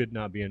operator should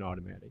not be an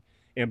automatic.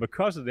 And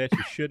because of that,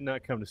 you should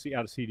not come to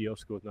out of CDL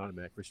school with an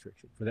automatic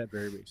restriction for that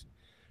very reason.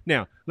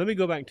 Now, let me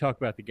go back and talk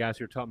about the guys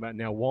who are talking about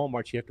now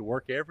Walmart. You have to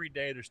work every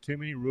day. There's too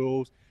many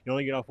rules. You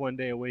only get off one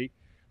day a week.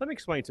 Let me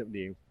explain something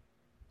to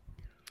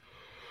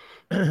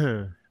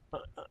you.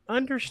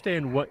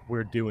 Understand what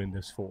we're doing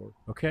this for,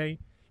 okay?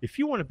 If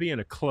you want to be in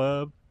a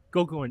club,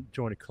 go and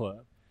join a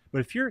club.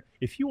 But if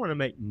you want to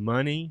make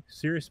money,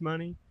 serious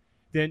money,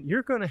 then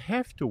you're going to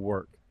have to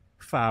work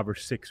 5 or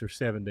 6 or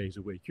 7 days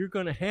a week. You're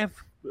going to have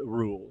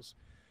rules.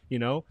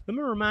 Let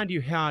me remind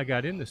you how I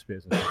got in this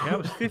business. I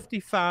was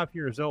 55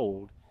 years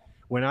old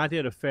when I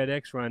did a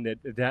FedEx run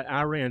that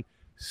I ran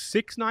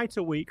 6 nights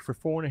a week for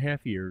 4.5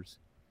 years.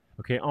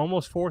 Okay,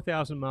 almost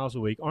 4,000 miles a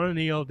week on an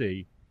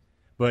ELD.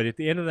 But at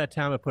the end of that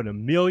time, I put $1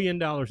 million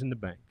in the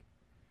bank.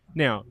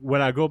 Now,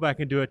 would I go back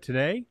and do it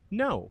today?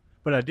 No,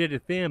 but I did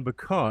it then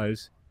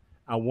because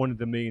I wanted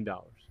the $1 million.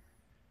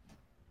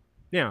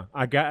 Now,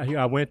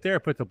 I went there,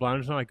 put the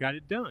blinders on, I got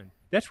it done.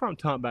 That's what I'm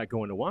talking about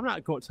going to Walmart.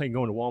 I'm not saying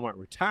going to Walmart,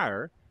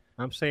 retire.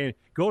 I'm saying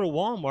go to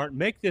Walmart,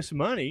 make this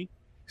money,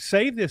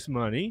 save this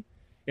money,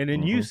 and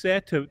then use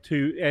that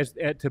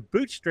to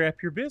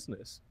bootstrap your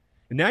business.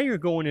 And now you're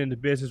going into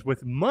business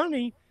with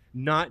money,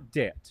 not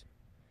debt.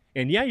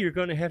 And yeah, you're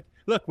going to have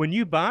look, when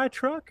you buy a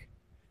truck,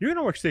 you're going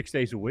to work 6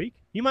 days a week.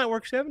 You might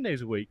work 7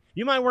 days a week.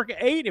 You might work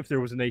 8 if there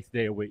was an 8th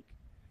day a week,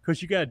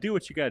 because you got to do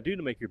what you got to do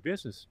to make your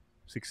business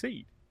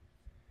succeed.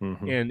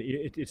 And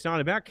it's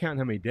not about counting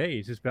how many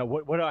days. It's about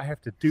what do I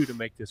have to do to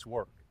make this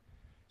work.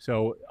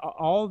 So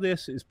all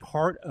this is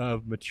part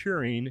of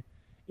maturing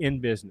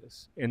in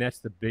business. And that's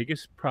the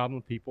biggest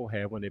problem people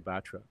have when they buy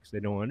trucks. They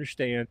don't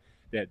understand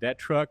that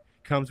truck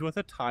comes with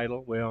a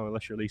title. Well,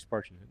 unless you're a lease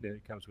person, then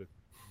it comes with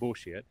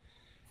bullshit.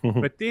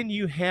 But then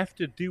you have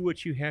to do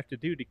what you have to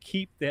do to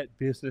keep that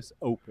business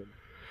open.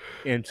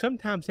 And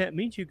sometimes that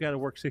means you've got to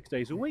work 6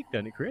 days a week,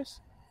 doesn't it, Chris?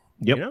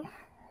 Yep.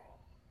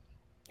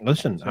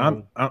 Listen,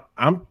 so,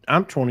 I'm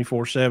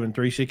 24/7,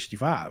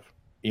 365.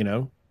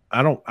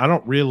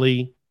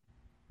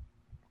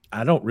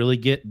 I don't really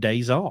get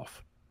days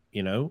off.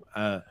 Nor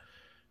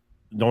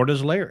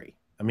does Larry.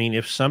 I mean,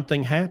 if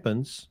something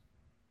happens,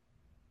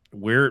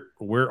 we're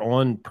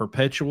on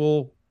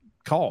perpetual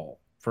call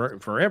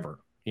forever.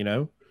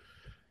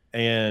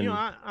 And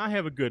I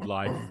have a good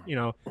life.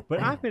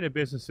 But I've been in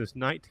business since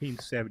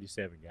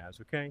 1977, guys.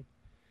 Okay,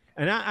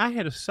 and I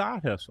had a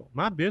side hustle.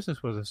 My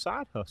business was a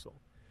side hustle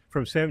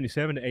from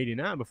 77 to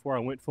 89 before I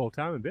went full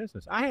time in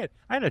business. I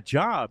had a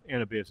job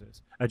and a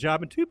business, a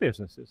job and 2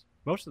 businesses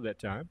most of that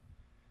time.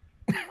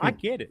 I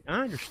get it.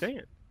 I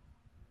understand.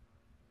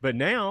 But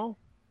now,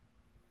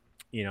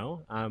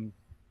 I'm,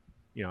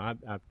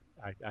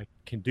 I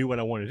can do what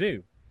I want to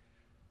do.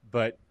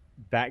 But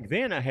back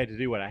then, I had to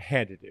do what I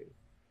had to do,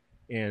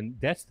 and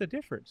that's the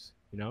difference.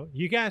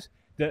 You guys,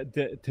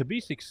 to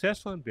be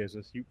successful in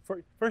business,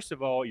 first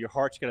of all, your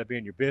heart's got to be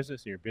in your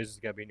business, and your business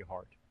got to be in your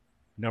heart.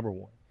 Number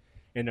one,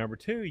 and number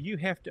two, you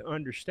have to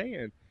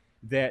understand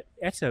that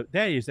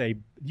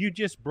you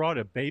just brought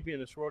a baby in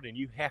this world, and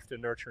you have to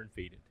nurture and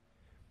feed it.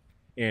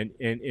 And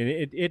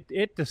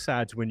it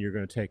decides when you're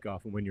going to take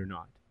off and when you're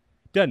not,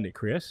 doesn't it,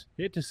 Chris?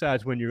 It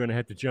decides when you're going to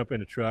have to jump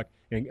in a truck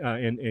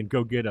and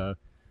go get a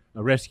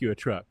rescue a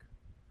truck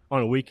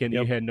on a weekend.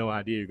 Yep. You had no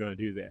idea you're going to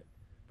do that,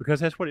 because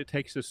that's what it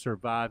takes to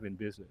survive in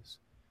business.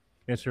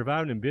 And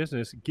surviving in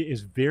business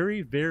is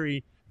very,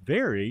 very,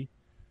 very.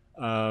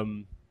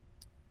 It's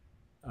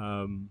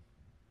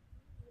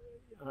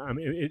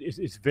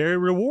very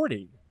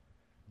rewarding,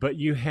 but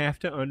you have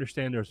to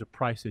understand there's a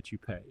price that you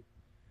pay.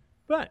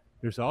 But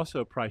there's also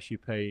a price you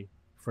pay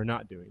for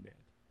not doing that.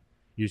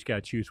 You just got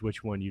to choose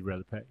which one you'd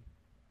rather pay.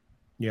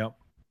 Yep.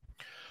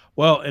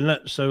 Well, and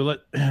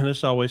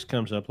this always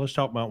comes up. Let's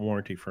talk about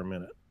warranty for a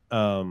minute.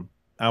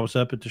 I was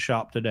up at the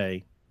shop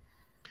today,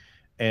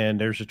 and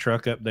there's a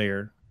truck up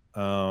there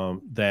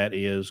that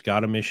is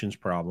got emissions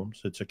problems.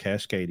 It's a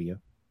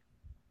Cascadia,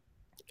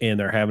 and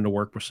they're having to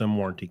work with some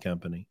warranty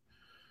company,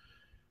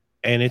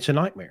 and it's a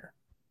nightmare.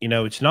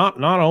 It's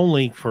not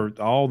only for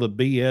all the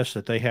BS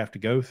that they have to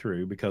go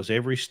through, because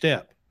every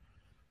step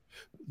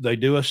they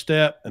do a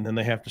step and then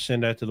they have to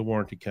send that to the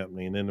warranty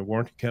company, and then the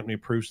warranty company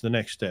approves the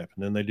next step,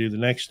 and then they do the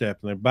next step,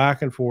 and they're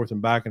back and forth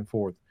and back and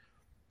forth.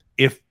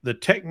 If the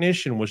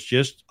technician was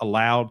just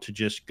allowed to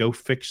just go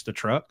fix the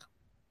truck,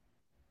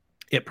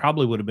 it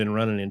probably would have been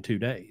running in 2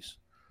 days.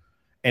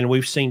 And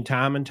we've seen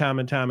time and time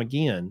and time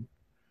again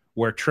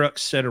where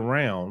trucks sit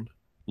around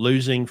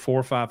losing $4,000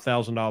 or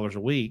 $5,000 a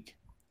week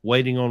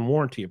waiting on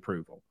warranty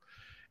approval.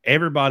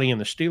 Everybody in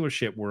the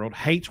dealership world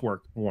hates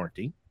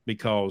warranty,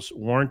 because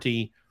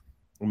warranty,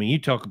 you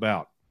talk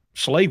about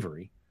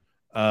slavery.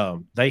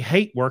 They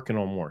hate working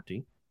on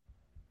warranty.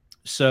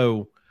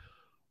 So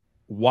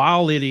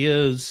while it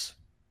is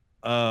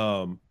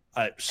some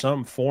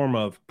form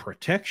of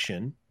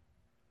protection,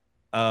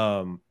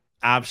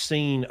 I've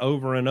seen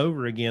over and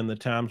over again the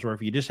times where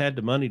if you just had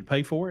the money to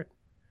pay for it,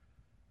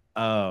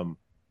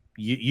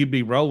 you'd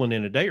be rolling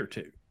in a day or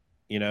two.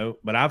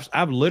 But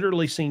I've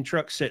literally seen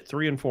trucks sit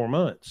 3 and 4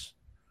 months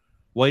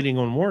waiting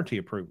on warranty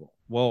approval.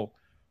 Well,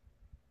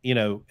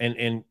 and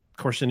of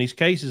course in these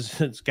cases,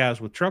 it's guys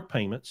with truck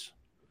payments.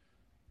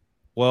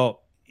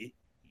 Well,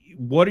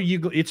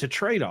 it's a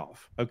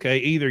trade-off. Okay.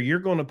 Either you're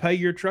going to pay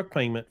your truck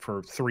payment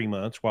for 3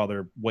 months while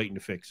they're waiting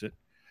to fix it,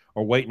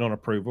 or waiting on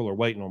approval, or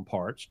waiting on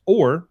parts,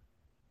 or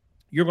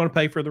you're going to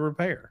pay for the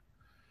repair.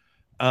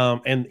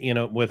 And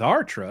with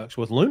our trucks,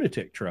 with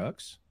lunatic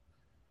trucks,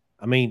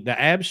 the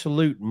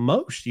absolute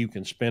most you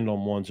can spend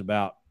on one's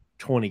about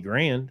 20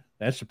 grand.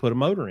 That's to put a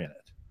motor in it,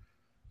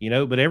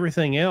 but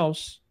everything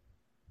else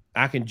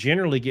I can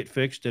generally get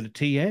fixed at a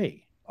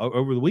TA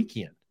over the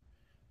weekend.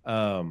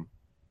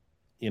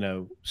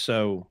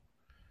 So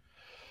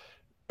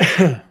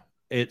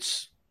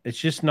it's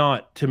just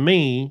not, to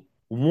me,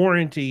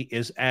 warranty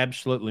is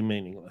absolutely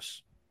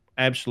meaningless,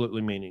 And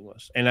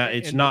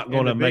it's not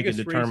going to make it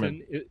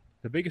determine.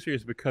 The biggest reason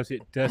is because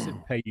it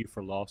doesn't pay you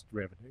for lost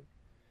revenue.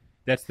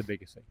 That's the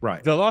biggest thing.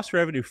 Right. The lost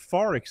revenue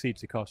far exceeds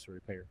the cost of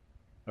repair.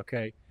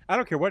 Okay. I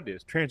don't care what it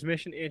is,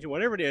 transmission, engine,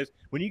 whatever it is.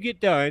 When you get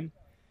done,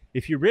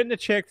 if you've written a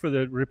check for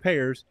the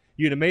repairs,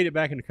 you'd have made it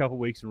back in a couple of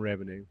weeks in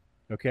revenue.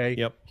 Okay.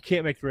 Yep. You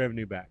can't make the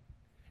revenue back.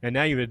 And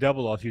now you've a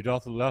double loss. You've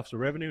also lost the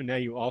revenue. Now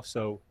you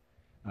also,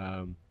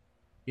 have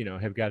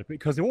got to,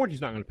 because the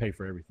warranty's not going to pay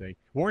for everything.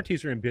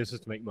 Warranties are in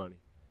business to make money.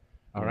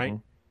 All right.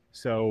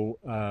 So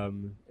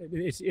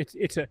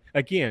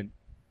again,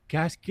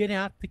 guys, get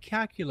out the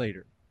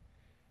calculator.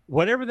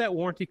 Whatever that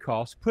warranty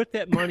costs, put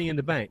that money in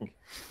the bank.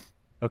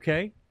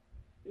 Okay.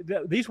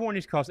 These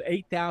warranties cost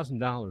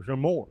 $8,000 or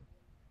more.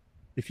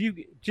 If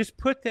you just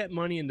put that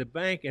money in the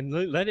bank and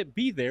let it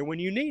be there when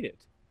you need it.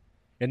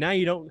 And now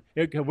you don't.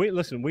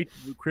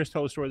 Chris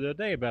told a story the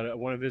other day about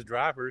one of his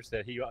drivers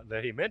that he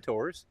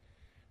mentors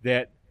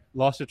that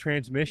lost a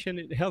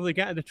transmission. Hell,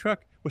 the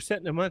truck was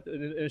sitting in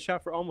a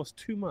shop for almost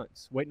 2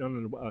 months waiting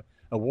on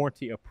a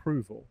warranty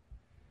approval.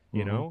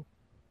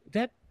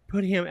 That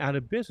put him out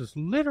of business.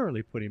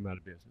 Literally put him out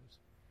of business.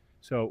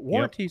 So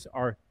warranties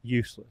are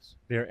useless.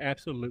 They're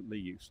absolutely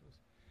useless.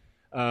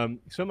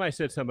 Somebody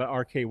said something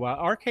about RKY.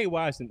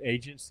 RKY is an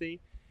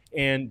agency,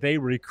 and they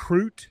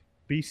recruit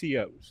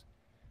BCOs.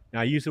 Now,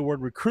 I use the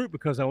word recruit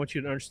because I want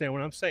you to understand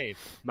what I'm saying.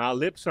 My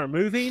lips are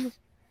moving.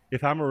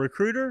 If I'm a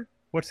recruiter,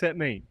 what's that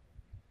mean?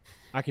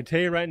 I can tell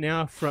you right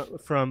now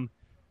from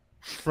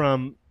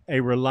a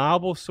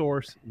reliable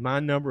source, my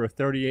number of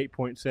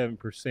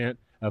 38.7%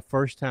 of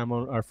Landstar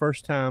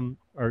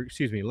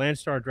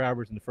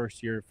drivers in the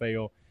first year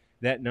fail.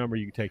 That number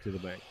you can take to the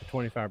bank. The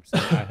 25%,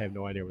 I have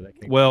no idea where that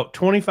came from. Well,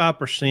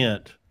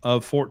 25%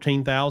 of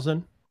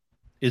 14,000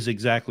 is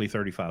exactly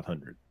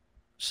 3,500.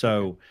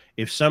 So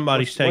if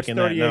somebody's taking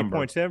that number,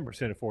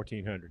 38.7% of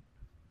 1,400?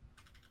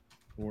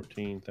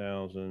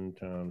 14,000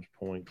 times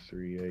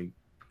 0.38,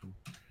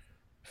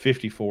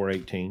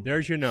 5418.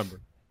 There's your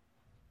number.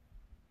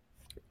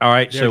 All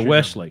right. There's So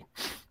your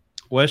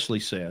Wesley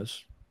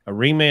says a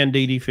Reman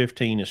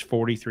DD15 is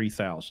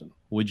 43,000.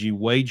 Would you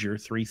wager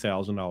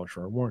 $3,000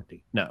 for a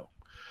warranty? No.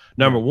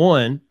 Number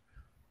one,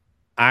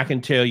 I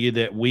can tell you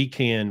that we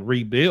can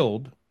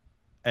rebuild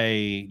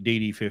a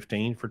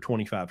DD15 for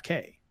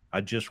 $25K. I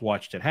just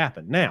watched it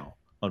happen. Now,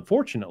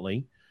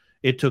 unfortunately,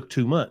 it took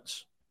 2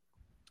 months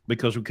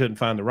because we couldn't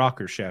find the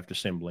rocker shaft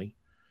assembly,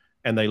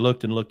 and they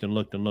looked and looked and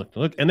looked and looked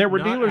and looked, and there were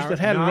dealers that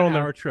had it on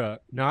their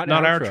truck, not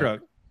our truck.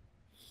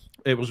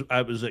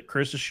 I was at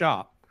Chris's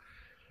shop.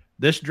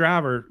 This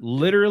driver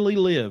literally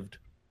lived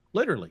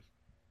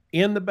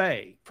in the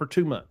bay for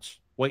 2 months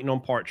waiting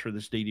on parts for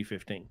this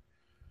DD15.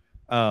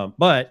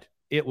 But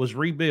it was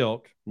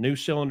rebuilt, new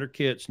cylinder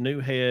kits, new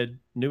head,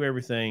 new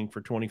everything for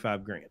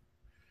 25 grand.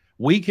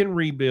 We can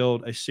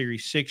rebuild a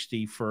Series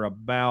 60 for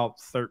about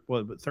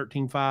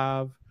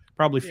 13.5,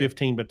 probably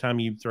 15 by the time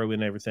you throw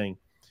in everything.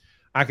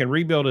 I can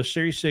rebuild a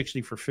Series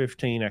 60 for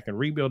 15. I can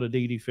rebuild a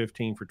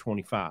DD15 for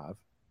 25.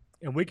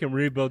 And we can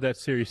rebuild that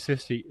Series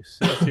 60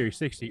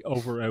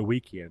 over a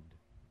weekend.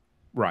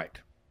 Right.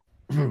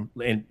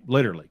 And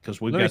literally,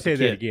 because we've got Let me say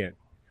that again.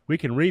 We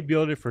can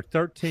rebuild it for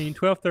 12,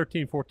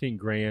 13, 14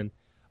 grand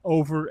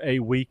over a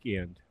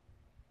weekend.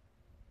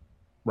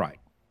 Right.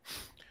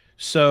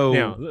 So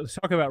now let's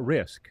talk about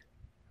risk.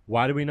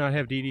 Why do we not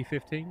have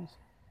DD15s?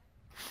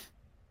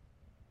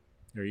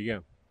 There you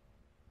go.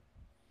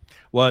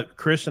 Well,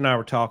 Chris and I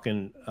were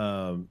talking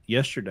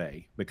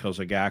yesterday because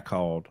a guy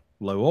called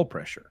low oil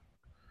pressure.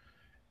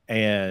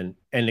 And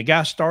the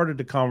guy started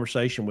the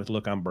conversation with,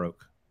 look, I'm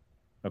broke.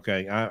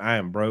 Okay. I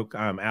am broke.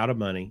 I'm out of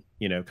money,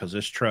 because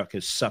this truck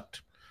has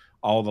sucked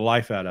all the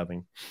life out of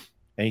him.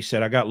 And he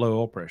said, I got low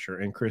oil pressure.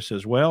 And Chris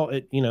says, well,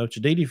 it's a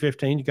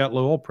DD15. You got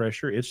low oil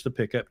pressure. It's the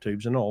pickup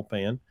tubes and oil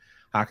pan.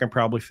 I can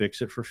probably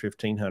fix it for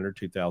 $1,500,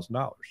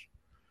 $2,000.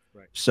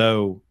 Right.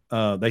 So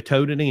they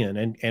towed it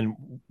in. And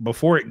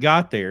before it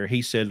got there,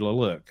 he said, well,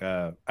 look,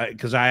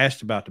 because I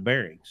asked about the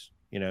bearings,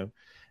 and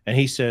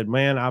he said,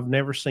 man, I've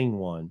never seen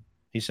one.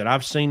 He said,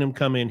 I've seen them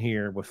come in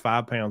here with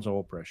 5 pounds of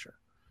oil pressure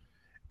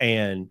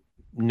and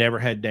never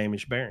had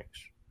damaged bearings.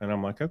 And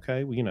I'm like,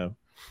 okay,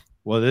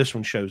 well, this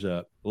one shows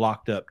up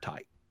locked up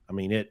tight. I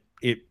mean, it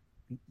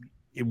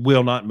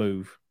will not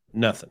move,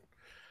 nothing.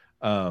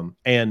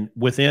 And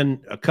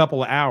within a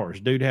couple of hours,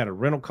 dude had a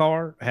rental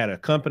car, had a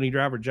company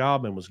driver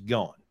job, and was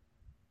gone.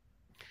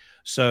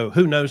 So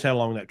who knows how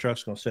long that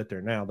truck's going to sit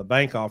there now. The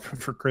bank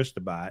offered for Chris to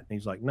buy it, and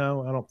he's like,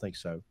 no, I don't think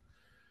so.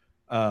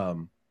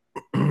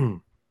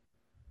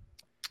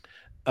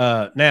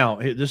 Now,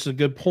 this is a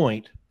good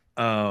point.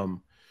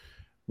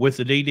 With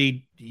the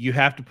DD, you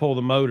have to pull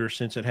the motor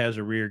since it has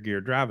a rear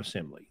gear drive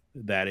assembly.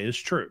 That is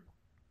true.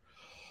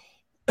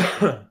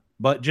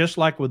 But just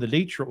like with the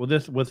Detroit,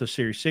 with the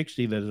Series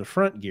 60 that is a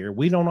front gear,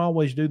 we don't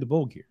always do the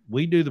bull gear.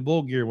 We do the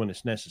bull gear when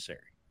it's necessary.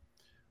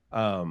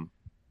 And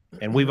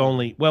we've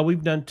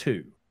done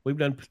two. We've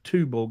done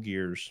 2 bull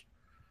gears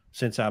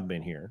since I've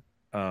been here.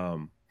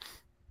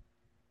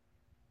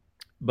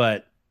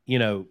 But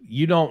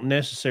you don't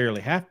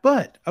necessarily have.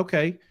 But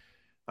okay,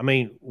 I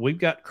mean, we've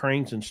got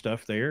cranes and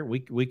stuff there.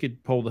 We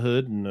could pull the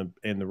hood and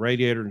the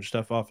radiator and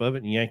stuff off of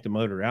it and yank the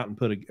motor out and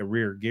put a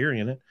rear gear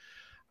in it.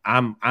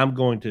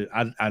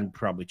 I'd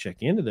probably check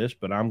into this,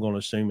 but I'm going to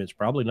assume it's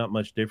probably not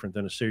much different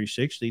than a Series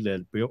 60.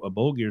 That a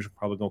bull gear is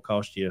probably going to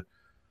cost you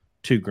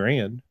 $2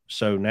 grand.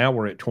 So now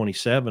we're at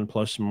 27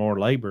 plus some more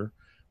labor.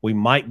 We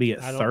might be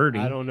at 30.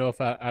 I don't know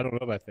about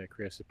that,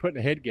 Chris. Putting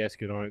a head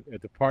gasket on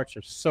it, the parts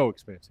are so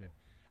expensive.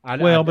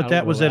 But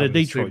that was at a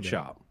Detroit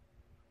shop.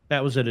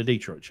 That was at a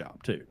Detroit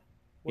shop too.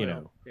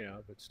 But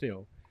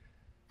still.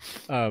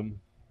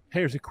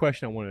 Here's a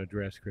question I want to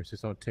address, Chris.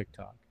 It's on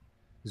TikTok.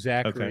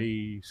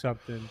 Zachary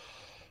something.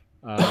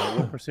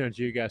 What percentage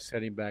are you guys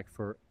setting back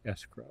for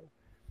escrow?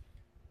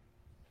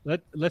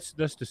 Let's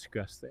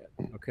discuss that.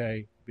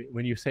 Okay.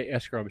 When you say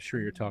escrow, I'm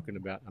sure you're talking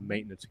about a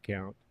maintenance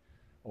account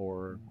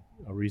or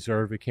a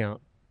reserve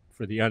account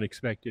for the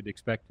expected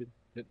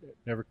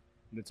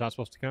that's not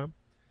supposed to come.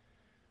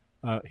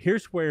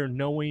 Here's where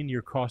knowing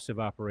your cost of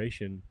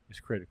operation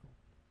is critical,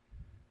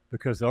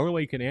 because the only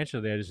way you can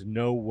answer that is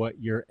know what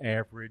your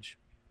average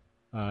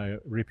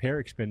repair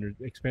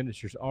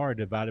expenditures are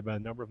divided by the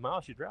number of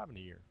miles you drive in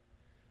a year.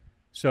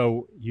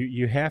 So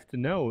you have to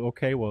know,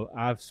 okay, well,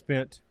 I've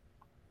spent,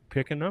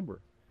 pick a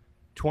number,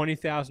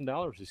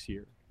 $20,000 this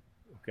year.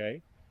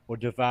 Okay, well,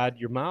 divide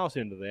your miles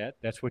into that.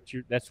 That's what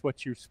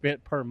you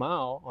spent per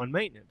mile on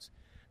maintenance.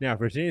 Now, if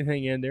there's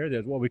anything in there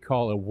that's what we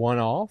call a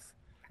one-off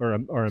or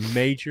a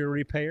major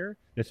repair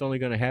that's only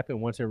going to happen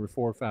once every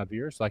 4 or 5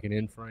 years, like an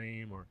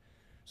in-frame or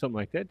something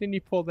like that, then you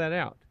pull that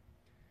out.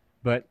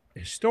 But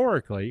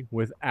historically,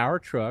 with our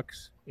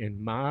trucks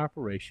in my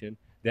operation,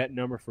 that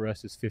number for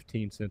us is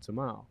 15 cents a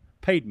mile,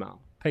 paid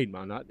mile,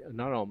 not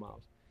all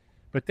miles.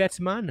 But that's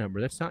my number.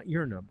 That's not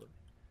your number.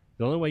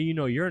 The only way you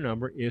know your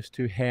number is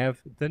to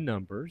have the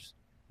numbers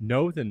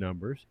know the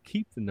numbers,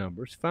 keep the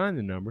numbers, find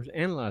the numbers,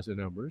 analyze the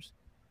numbers,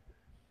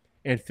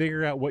 and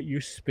figure out what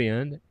you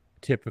spend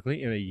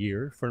typically in a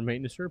year for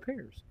maintenance and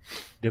repairs.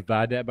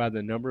 Divide that by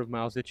the number of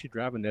miles that you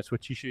drive, and that's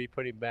what you should be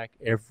putting back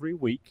every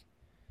week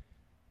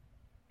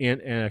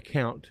in an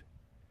account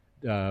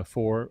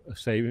for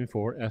saving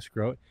for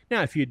escrow.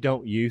 Now, if you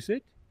don't use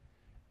it,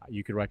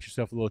 you could write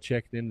yourself a little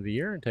check at the end of the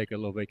year and take a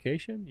little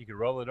vacation. You could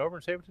roll it over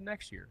and save it to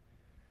next year.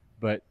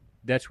 But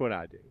that's what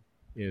I do,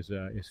 is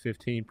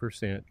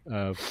 15%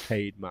 of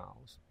paid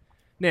miles.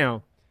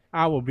 Now,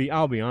 I'll be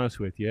honest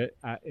with you,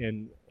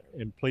 and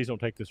please don't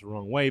take this the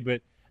wrong way,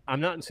 but I'm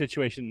not in a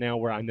situation now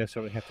where I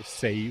necessarily have to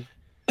save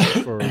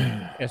for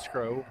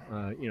escrow.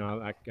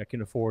 I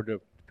can afford to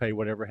pay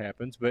whatever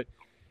happens, but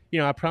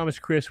I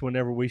promised Chris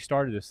whenever we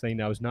started this thing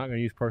that I was not going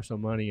to use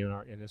personal money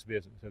in this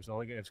business. It was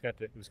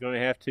going to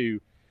have to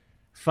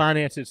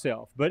finance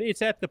itself. But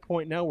it's at the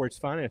point now where it's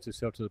financed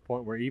itself to the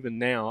point where even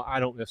now I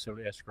don't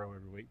necessarily escrow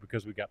every week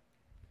because we got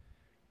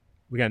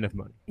enough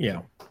money.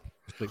 Yeah.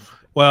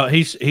 Well,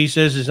 he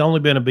says it's only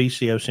been a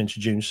BCO since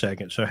June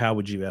 2nd. So how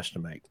would you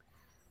estimate?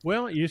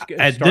 Well, you just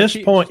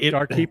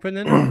start keeping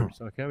the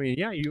numbers. Okay, I mean,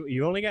 yeah,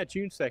 you only got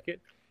June 2nd.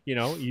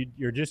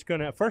 You're just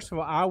gonna. First of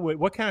all,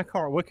 what kind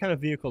of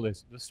vehicle is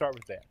it? Let's start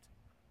with that.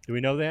 Do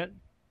we know that?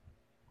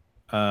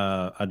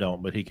 I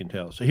don't, but he can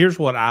tell. So here's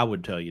what I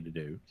would tell you to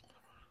do.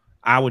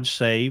 I would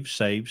save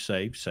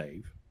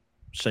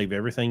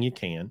everything you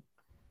can.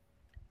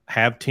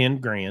 Have 10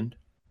 grand.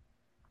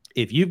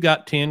 If you've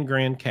got 10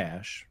 grand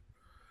cash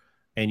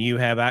and you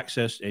have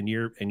access and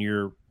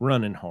you're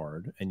running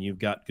hard and you've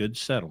got good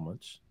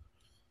settlements,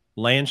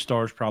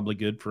 Landstar is probably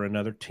good for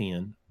another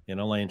 10 in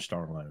a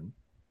Landstar loan,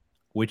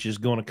 which is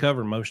going to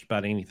cover most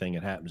about anything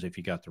that happens if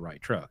you got the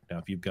right truck. Now,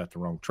 if you've got the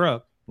wrong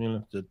truck,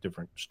 it's a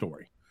different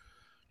story.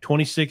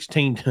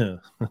 2016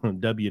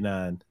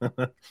 W9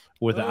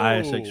 with the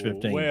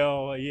ISX15.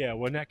 Well, yeah.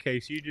 Well, in that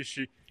case, you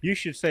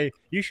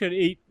should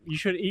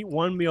eat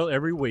one meal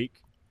every week,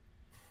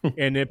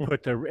 and then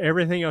put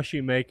everything else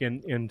you make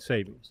in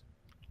savings.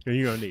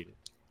 You're gonna need it.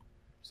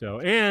 So,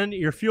 and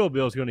your fuel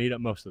bill is gonna eat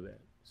up most of that.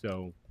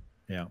 So,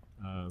 yeah.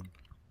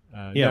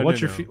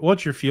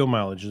 What's your fuel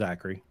mileage,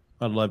 Zachary?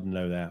 I'd love to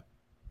know that.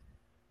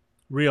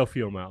 Real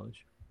fuel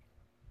mileage.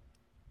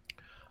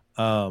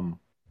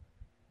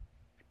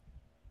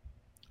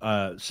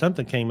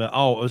 Something came up.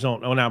 Oh, it was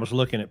when I was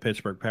looking at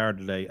Pittsburgh Power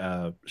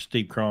today.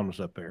 Steve Cron was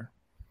up there,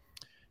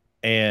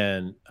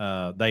 and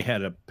they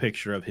had a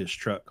picture of his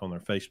truck on their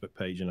Facebook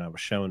page, and I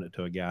was showing it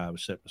to a guy I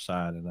was sitting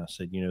beside, and I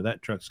said,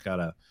 that truck's got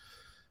a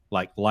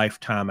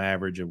lifetime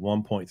average of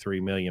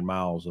 1.3 million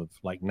miles of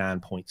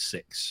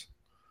 9.6,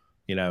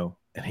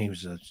 and he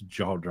was, his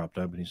jaw dropped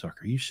up, and he's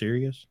like, "Are you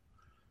serious?"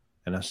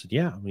 And I said,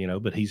 "Yeah,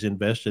 but he's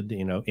invested,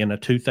 in a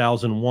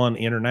 2001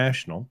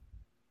 International,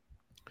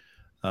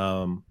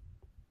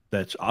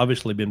 that's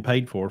obviously been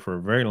paid for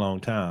a very long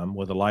time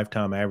with a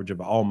lifetime average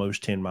of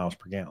almost 10 miles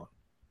per gallon."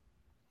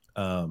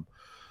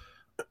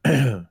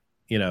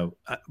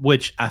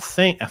 Which I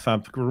think, if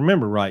I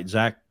remember right,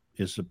 Zach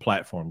is a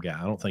platform guy.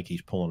 I don't think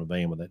he's pulling a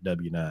van with that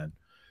W9.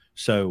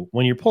 So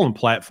when you're pulling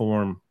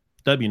platform,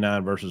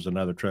 W9 versus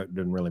another truck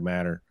doesn't really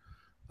matter.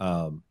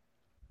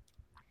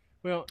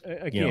 Well,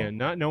 again,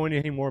 not knowing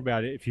anything more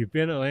about it, if you've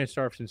been at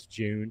Landstar since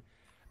June,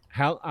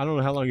 I don't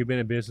know how long you've been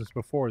in business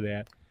before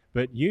that,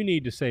 but you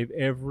need to save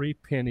every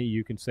penny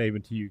you can save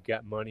until you've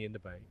got money in the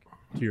bank,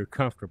 until you're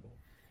comfortable.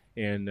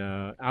 And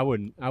I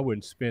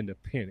wouldn't spend a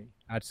penny.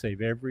 I'd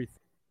save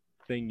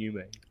everything you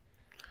make.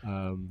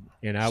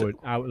 And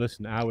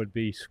I would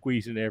be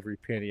squeezing every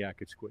penny I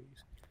could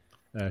squeeze.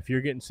 If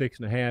you're getting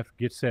 6.5,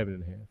 get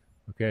 7.5.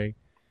 Okay.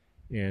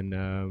 And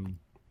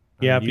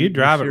if you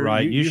drive it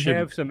right, you should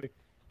have some.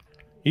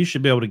 You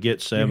should be able to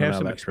get 7. You have out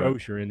some of that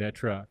exposure truck. in that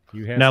truck.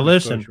 You have now some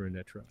listen. Exposure in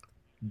that truck.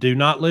 Do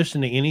not listen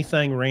to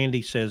anything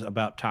Randy says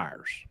about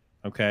tires.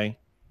 Okay.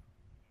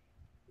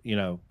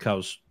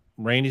 Because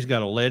Randy's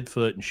got a lead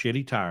foot and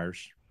shitty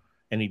tires,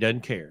 and he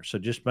doesn't care. So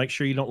just make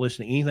sure you don't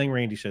listen to anything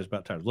Randy says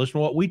about tires. Listen to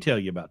what we tell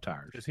you about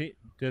tires.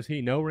 Does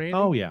he know Randy?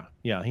 Oh yeah,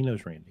 he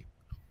knows Randy.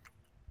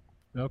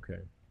 Okay.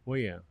 Well,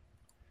 yeah.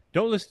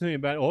 Don't listen to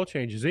him about oil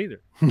changes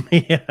either.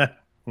 Yeah.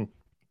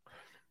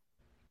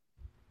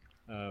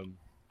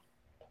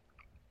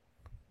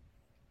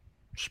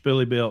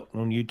 Spilly Built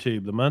on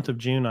YouTube. The month of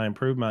June, I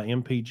improved my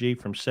MPG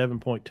from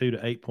 7.2 to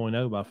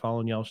 8.0 by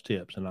following y'all's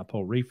tips, and I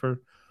pull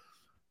reefer.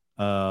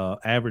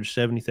 Average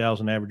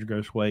 70,000 average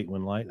gross weight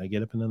when light. I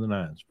get up into the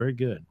 9s. Very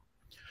good.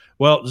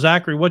 Well,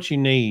 Zachary, what you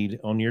need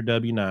on your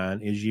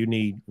W9 is you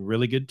need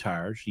really good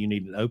tires. You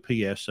need an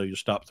OPS, so you'll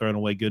stop throwing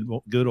away good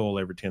oil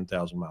every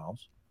 10,000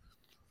 miles.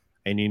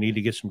 And you need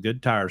to get some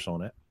good tires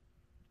on it.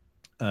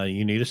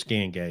 You need a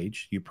scan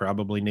gauge. You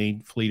probably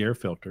need fleet air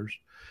filters.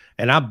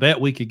 And I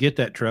bet we could get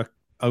that truck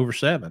over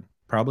 7,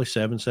 probably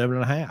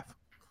 7.5.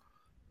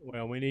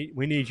 Well, we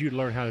need you to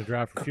learn how to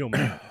drive for fuel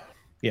mileage.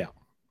 Yeah.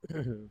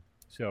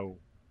 So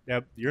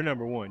you're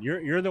number one.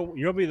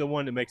 You'll be the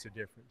one that makes a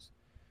difference.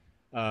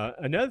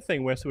 Another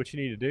thing, Wes, what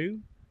you need to do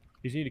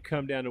is you need to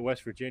come down to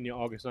West Virginia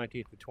August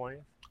 19th to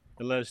 20th.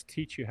 and let us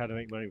teach you how to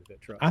make money with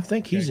that truck. I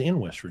think he's Okay? in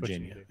West What you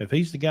Virginia. do. If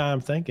he's the guy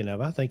I'm thinking of,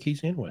 I think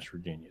he's in West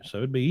Virginia. So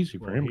it'd be easy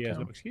for Well, him he to has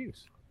no come.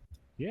 excuse.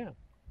 Yeah.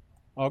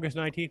 August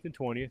 19th and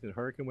 20th in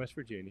Hurricane, West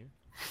Virginia.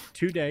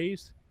 2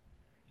 days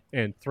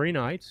and 3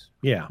 nights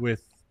Yeah.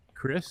 with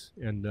Chris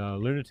and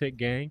Lunatic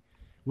Gang.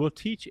 We'll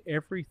teach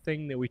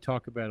everything that we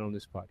talk about on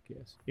this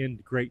podcast in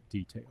great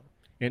detail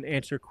and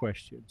answer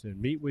questions and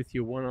meet with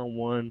you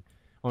one-on-one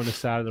on the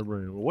side of the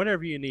room or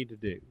whatever you need to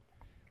do.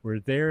 We're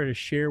there to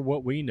share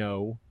what we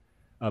know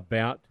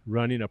about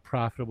running a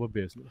profitable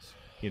business,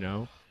 you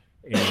know.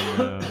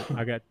 And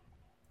I got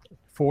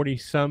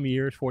 40-some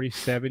years,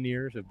 47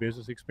 years of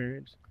business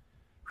experience.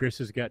 Chris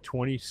has got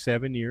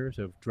 27 years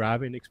of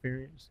driving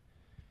experience.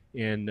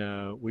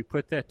 And we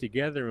put that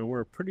together, and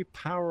we're a pretty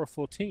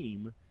powerful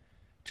team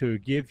to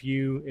give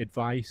you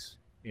advice.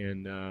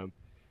 And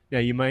now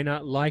you may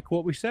not like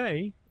what we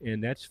say,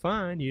 and that's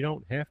fine. You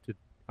don't have to.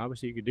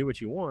 Obviously, you can do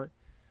what you want,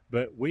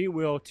 but we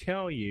will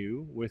tell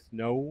you with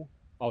no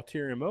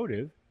ulterior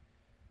motive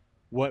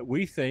what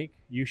we think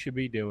you should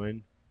be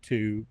doing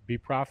to be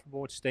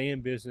profitable and stay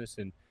in business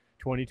in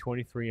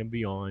 2023 and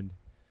beyond.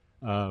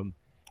 And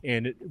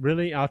it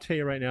really, I'll tell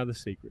you right now the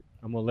secret.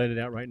 I'm going to let it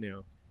out right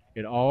now.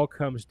 It all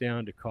comes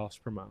down to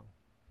cost per mile.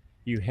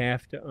 You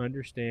have to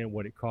understand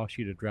what it costs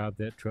you to drive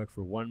that truck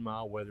for 1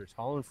 mile, whether it's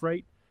hauling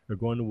freight or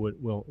going to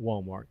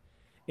Walmart.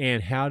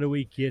 And how do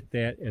we get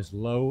that as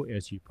low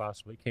as you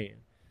possibly can?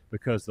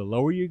 Because the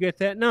lower you get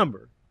that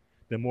number,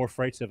 the more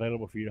freight's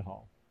available for you to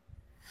haul.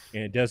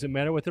 And it doesn't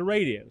matter what the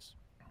rate is.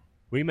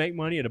 We make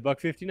money at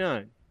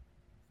 $1.59.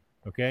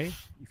 Okay?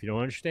 If you don't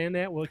understand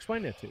that, we'll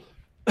explain that to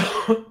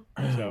you.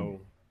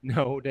 So,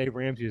 no, Dave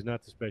Ramsey is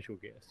not the special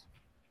guest.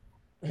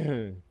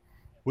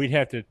 We'd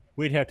have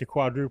to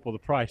quadruple the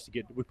price to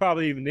get. We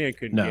probably even then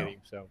couldn't No. get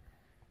him. So,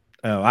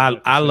 Oh,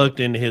 I looked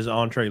into his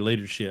entree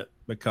leadership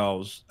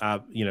because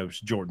it's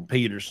Jordan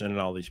Peterson and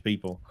all these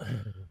people,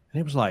 and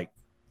it was like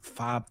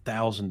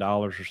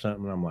 $5,000 or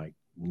something. And I'm like,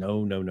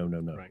 no.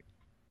 right.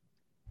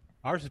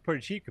 Ours is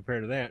pretty cheap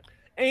compared to that.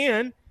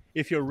 And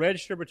if you'll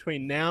register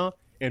between now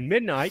and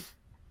midnight,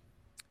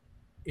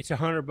 it's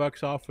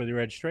 $100 off for the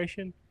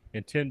registration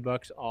and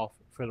 $10 off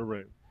for the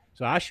room.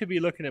 So I should be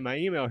looking at my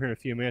email here in a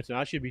few minutes, and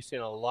I should be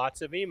sending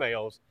lots of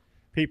emails.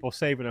 People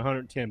saving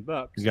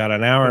 $110. You got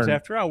an hour. Because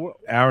after all,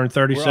 hour and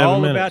 37 we're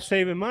all minutes. about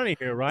saving money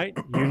here, right?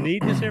 You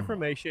need this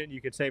information. You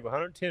can save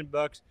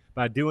 $110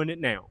 by doing it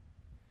now.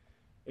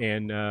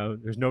 And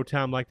there's no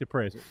time like the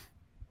present.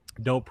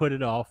 Don't put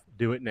it off.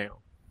 Do it now.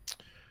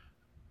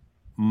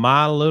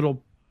 My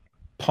Little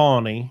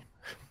Pawnee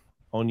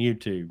on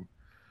YouTube.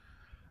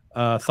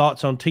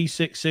 Thoughts on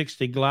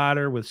T660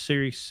 glider with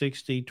Series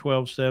 60,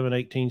 12.7,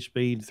 18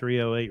 speed,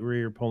 308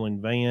 rear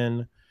pulling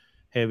van.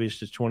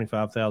 Heaviest is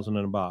 25,000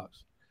 in a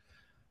box.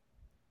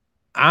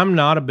 I'm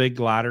not a big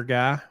glider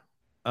guy.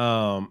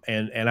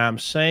 And I'm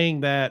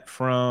saying that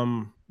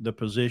from the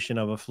position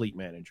of a fleet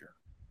manager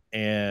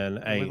and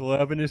with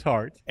love in his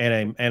heart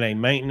and a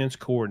maintenance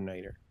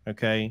coordinator.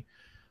 Okay.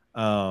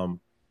 Now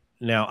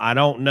I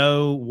don't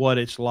know what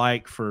it's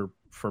like for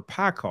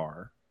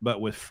PyCar, but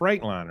with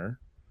Freightliner,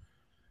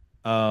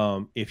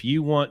 if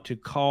you want to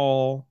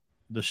call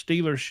the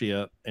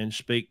dealership and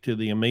speak to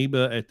the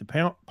amoeba at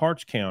the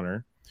parts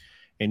counter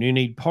and you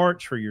need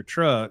parts for your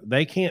truck,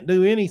 they can't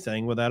do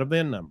anything without a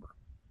VIN number.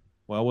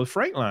 Well, with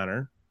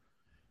Freightliner,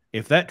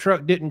 if that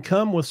truck didn't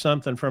come with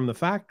something from the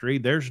factory,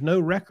 there's no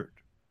record,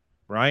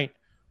 right?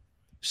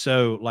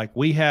 So like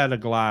we had a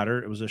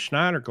glider, it was a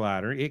Schneider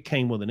glider. It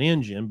came with an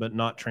engine, but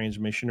not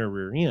transmission or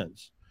rear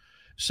ends.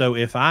 So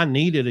if I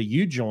needed a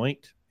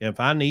U-joint,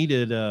 if I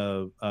needed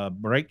a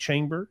brake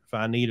chamber, if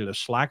I needed a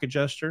slack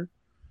adjuster,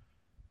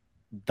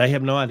 they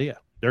have no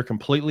idea. They're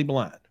completely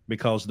blind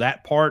because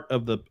that part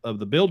of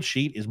the build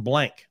sheet is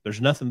blank.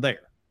 There's nothing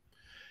there.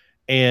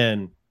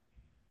 And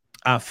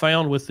I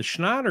found with the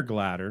Schneider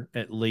glider,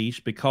 at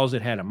least because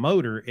it had a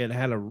motor,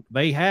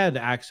 they had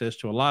access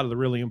to a lot of the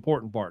really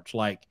important parts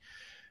like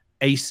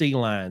AC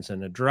lines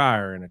and a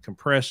dryer and a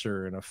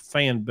compressor and a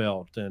fan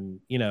belt and,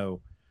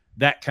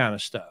 that kind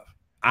of stuff.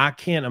 I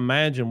can't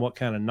imagine what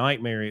kind of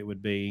nightmare it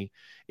would be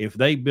if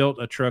they built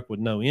a truck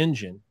with no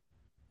engine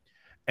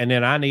and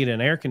then I need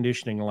an air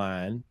conditioning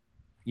line,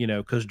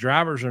 because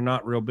drivers are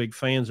not real big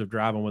fans of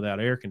driving without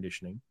air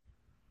conditioning.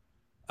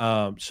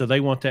 So they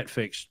want that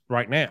fixed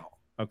right now.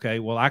 Okay.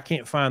 Well, I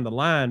can't find the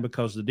line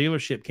because the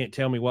dealership can't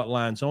tell me what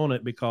line's on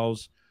it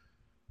because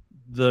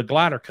the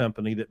glider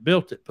company that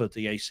built it put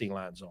the AC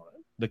lines on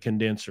it, the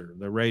condenser,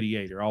 the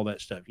radiator, all that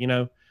stuff,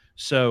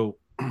 So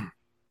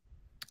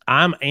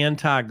I'm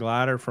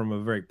anti-glider from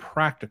a very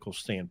practical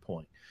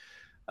standpoint.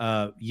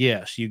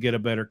 Yes, you get a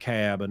better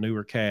cab, a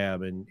newer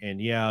cab,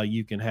 and yeah,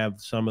 you can have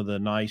some of the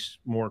nice,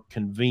 more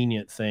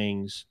convenient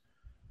things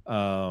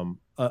in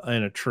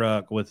a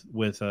truck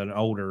with an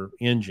older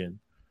engine.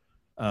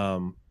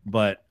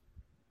 But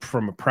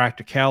from a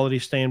practicality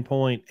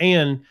standpoint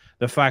and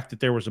the fact that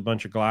there was a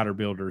bunch of glider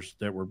builders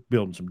that were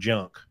building some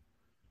junk,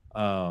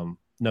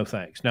 no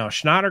thanks. Now, a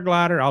Schneider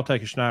glider, I'll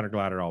take a Schneider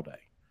glider all day.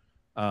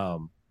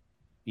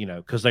 you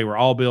know, because they were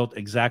all built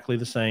exactly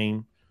the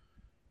same,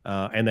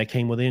 and they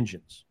came with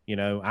engines. You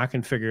know, I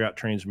can figure out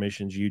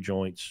transmissions, U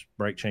joints,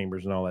 brake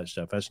chambers, and all that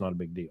stuff. That's not a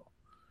big deal.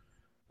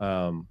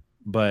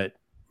 But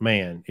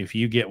man, if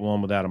you get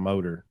one without a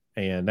motor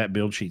and that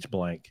build sheet's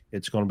blank,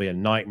 it's going to be a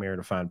nightmare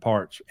to find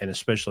parts, and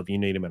especially if you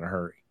need them in a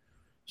hurry.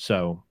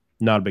 So,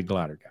 not a big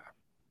glider guy.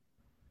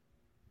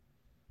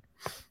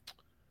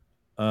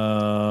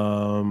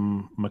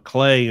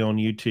 McClay on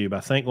YouTube. I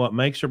think what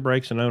makes or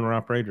breaks an owner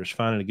operator is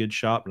finding a good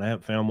shop, and I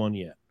haven't found one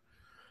yet.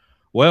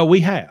 Well,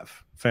 we have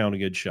found a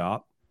good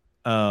shop.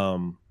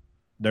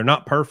 They're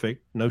not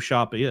perfect. No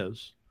shop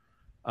is.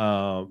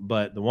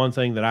 But the one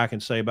thing that I can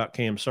say about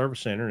Cam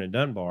Service Center in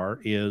Dunbar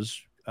is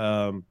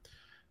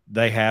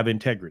they have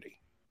integrity,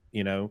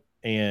 you know,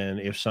 and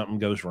if something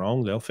goes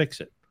wrong, they'll fix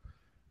it.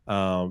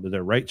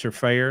 Their rates are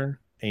fair,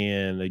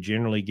 and they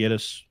generally get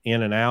us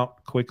in and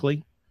out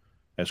quickly,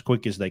 as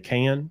quick as they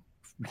can,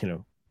 you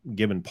know,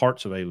 given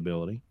parts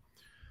availability.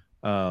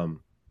 But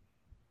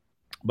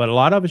a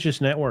lot of it's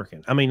just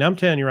networking. I mean, I'm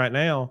telling you right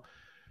now,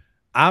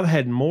 I've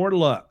had more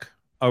luck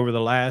over the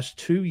last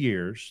 2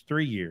 years,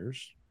 3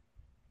 years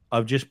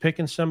of just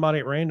picking somebody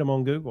at random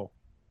on Google.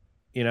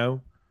 You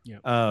know,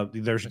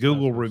 there's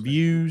Google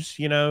reviews,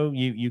 you know,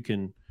 you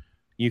can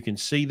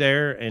see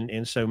there.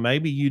 And so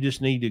maybe you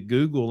just need to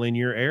Google in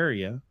your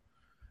area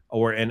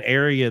or an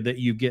area that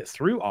you get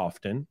through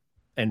often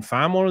and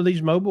find one of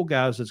these mobile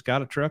guys that's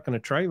got a truck and a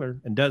trailer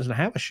and doesn't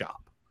have a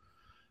shop.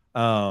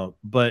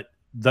 But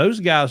those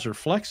guys are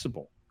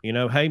flexible. You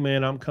know, hey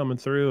man, I'm coming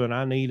through and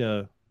I need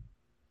to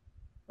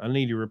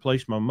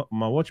replace my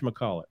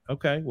whatchamacallit.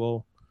 Okay,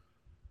 well,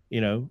 you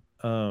know,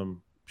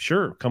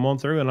 sure, come on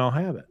through and I'll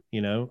have it,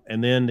 you know.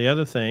 And then the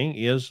other thing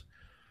is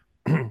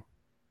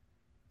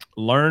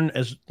learn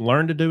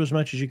to do as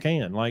much as you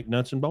can, like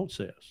Nuts and Bolts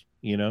says,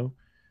 you know.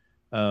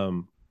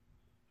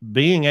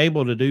 Being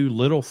able to do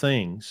little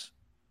things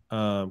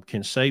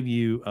can save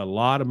you a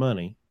lot of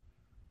money.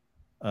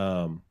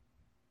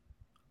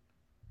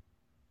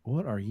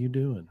 What are you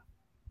doing?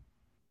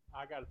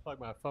 I got to plug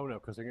my phone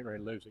up because I'm getting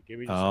ready to lose it. Give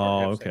me just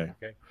okay.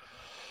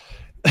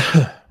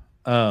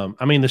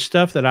 I mean, the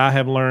stuff that I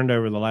have learned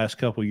over the last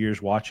couple of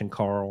years watching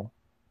Carl,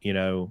 you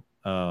know,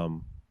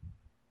 I'm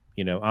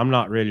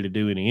not ready to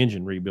do any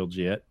engine rebuilds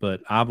yet,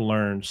 but I've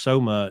learned so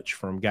much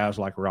from guys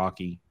like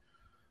Rocky,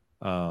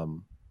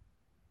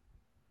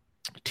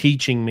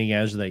 teaching me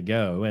as they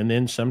go, and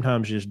then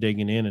sometimes just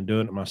digging in and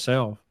doing it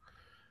myself.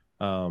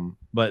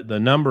 But the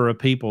number of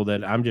people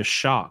that I'm just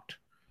shocked,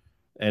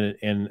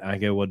 and I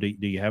go, well, do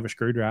you have a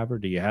screwdriver?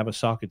 Do you have a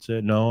socket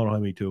set? No, I don't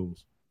have any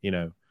tools, you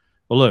know.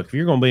 Well, look, if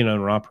you're going to be an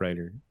owner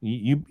operator,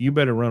 you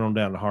better run them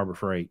down to Harbor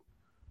Freight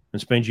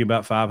and spend you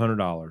about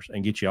 $500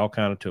 and get you all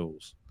kind of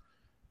tools.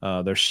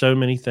 There's so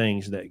many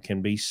things that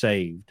can be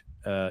saved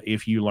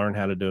if you learn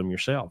how to do them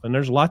yourself. And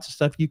there's lots of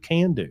stuff you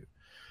can do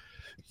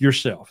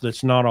yourself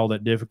that's not all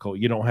that difficult.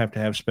 You don't have to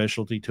have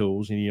specialty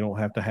tools, and you don't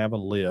have to have a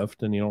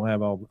lift, and you don't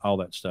have all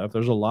that stuff.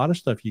 There's a lot of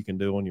stuff you can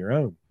do on your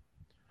own.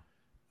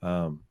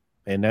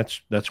 And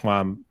that's why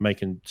I'm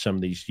making some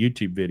of these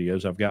YouTube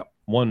videos. I've got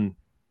one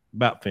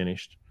about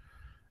finished.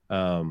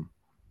 And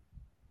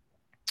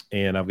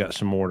I've got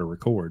some more to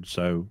record,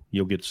 so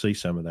you'll get to see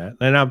some of that.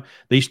 And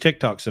these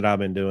TikToks that I've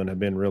been doing have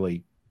been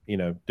really, you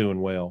know, doing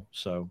well.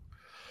 So,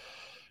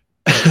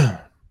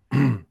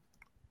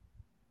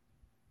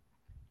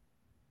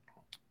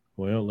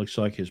 well, it looks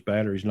like his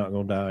battery's not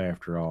going to die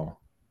after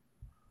all.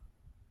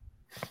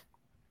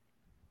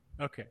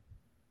 Okay,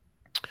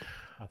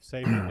 I've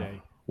saved the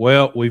day.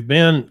 Well, we've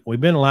been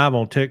live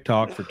on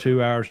TikTok for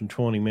 2 hours and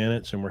 20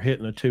 minutes, and we're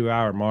hitting the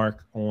 2-hour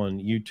mark on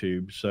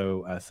YouTube.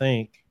 So I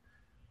think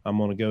I'm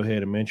going to go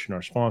ahead and mention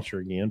our sponsor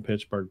again,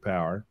 Pittsburgh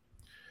Power.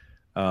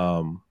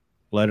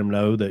 Let them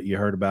know that you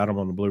heard about them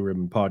on the Blue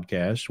Ribbon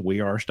podcast. We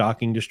are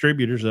stocking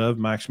distributors of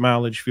Max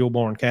Mileage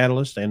Fuel-Borne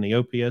Catalyst and the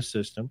OPS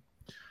system.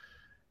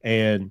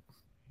 And,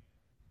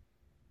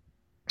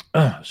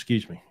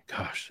 excuse me.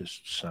 Gosh,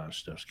 this science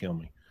stuff's killing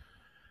me.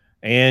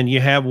 And you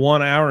have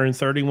 1 hour and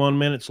 31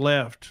 minutes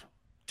left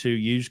to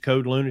use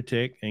code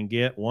Lunatic and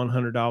get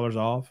 $100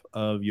 off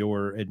of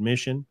your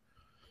admission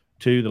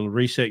to the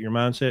Reset Your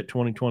Mindset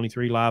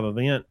 2023 live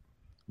event.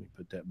 Let me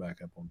put that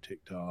back up on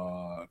TikTok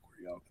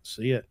where y'all can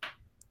see it.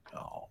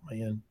 Oh,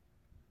 man.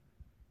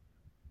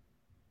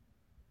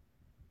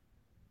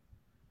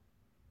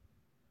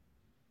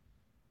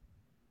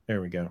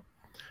 There we go.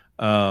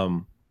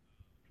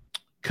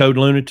 Code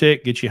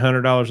Lunatic gets you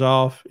 $100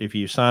 off. If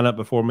you sign up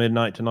before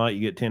midnight tonight,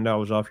 you get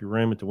 $10 off your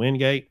room at the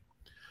Wingate.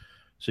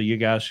 So you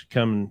guys should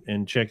come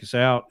and check us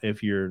out.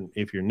 If you're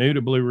new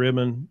to Blue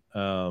Ribbon,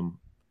 go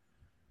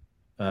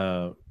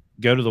to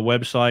the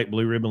website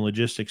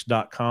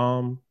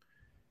blueribbonlogistics.com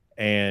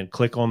and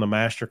click on the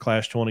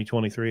Masterclass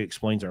 2023. It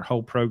explains our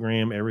whole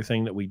program,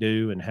 everything that we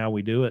do and how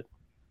we do it.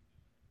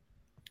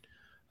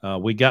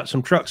 We got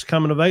some trucks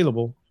coming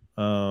available.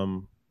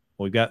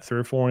 We've got 3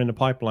 or 4 in the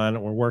pipeline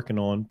that we're working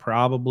on.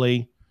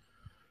 Probably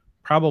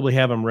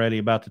have them ready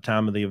about the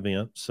time of the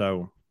event.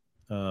 So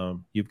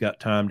you've got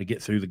time to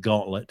get through the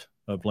gauntlet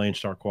of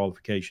Landstar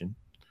qualification.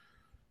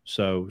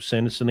 So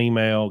send us an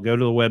email, go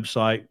to the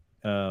website,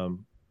 go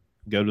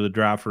to the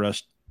Drive for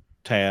Us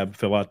tab,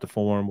 fill out the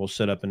form. We'll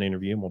set up an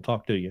interview and we'll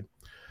talk to you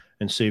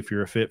and see if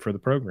you're a fit for the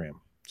program.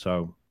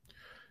 So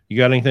you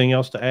got anything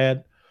else to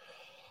add?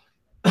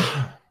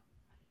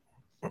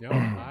 No,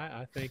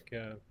 I think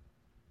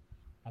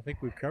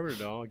we've covered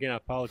it all. Again, I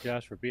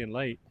apologize for being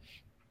late,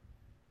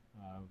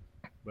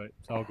 but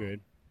it's all good.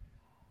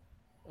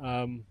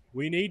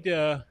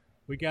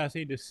 We guys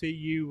need to see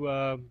you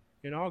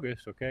in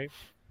August, okay?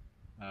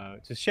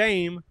 It's a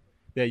shame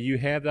that you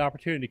have the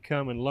opportunity to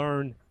come and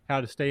learn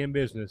how to stay in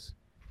business,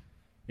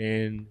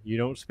 and you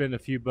don't spend a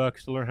few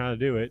bucks to learn how to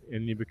do it,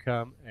 and you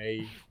become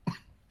a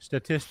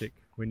statistic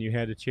when you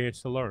had a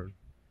chance to learn.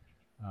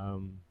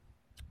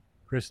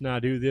 Chris and I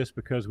do this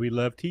because we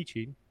love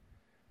teaching,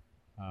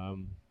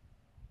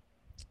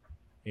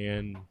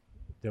 and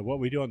what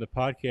we do on the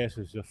podcast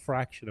is a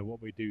fraction of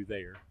what we do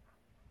there.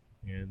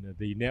 And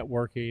the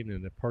networking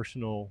and the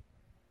personal,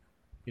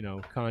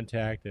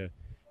 contact.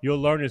 You'll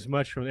learn as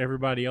much from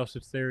everybody else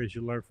that's there as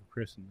you learn from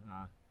Chris and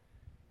I.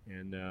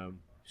 And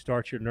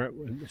start your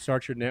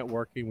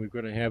networking. We're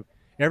going to have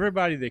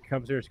everybody that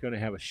comes there is going to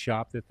have a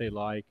shop that they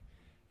like,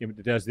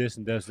 that does this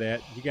and does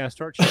that. You got to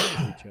start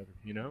sharing with each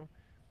other.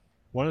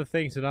 One of the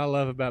things that I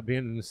love about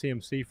being in the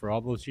CMC for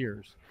all those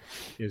years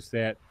is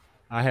that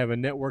I have a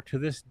network to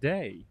this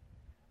day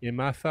in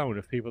my phone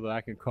of people that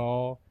I can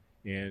call,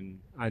 and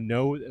I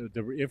know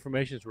the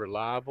information is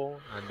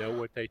reliable. I know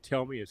what they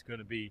tell me is going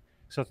to be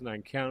something I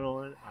can count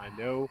on. I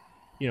know,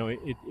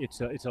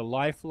 it's a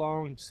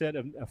lifelong set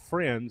of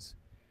friends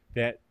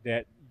that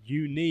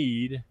you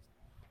need.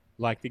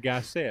 Like the guy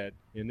said,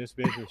 in this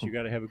business, you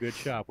got to have a good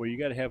shop. Well, you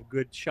got to have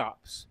good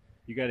shops.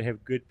 You got to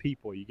have good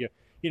people.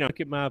 Look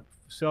at my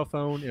cell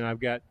phone, and I've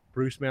got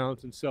Bruce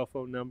Mallinson's cell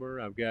phone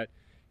number. I've got,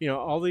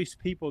 all these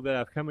people that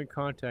I've come in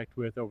contact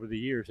with over the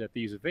years at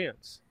these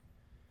events.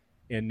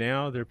 And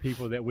now they're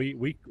people that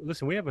we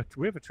listen. We have a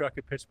truck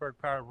at Pittsburgh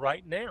Power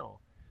right now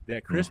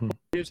that Chris pulled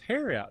his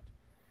hair out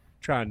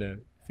trying to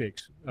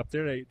fix. Up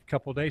there, a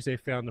couple of days they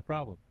found the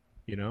problem,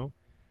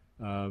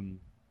 and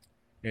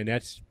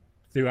that's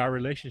through our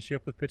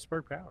relationship with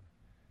Pittsburgh Power.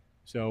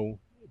 So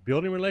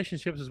building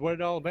relationships is what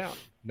it's all about.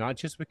 Not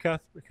just with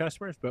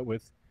customers, but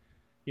with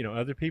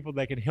other people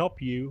that can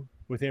help you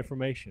with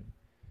information,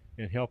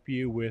 and help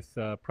you with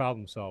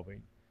problem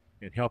solving,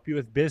 and help you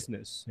with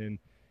business. And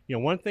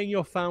one thing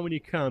you'll find when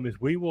you come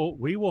is we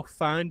will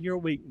find your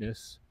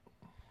weakness,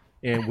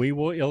 and we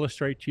will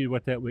illustrate to you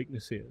what that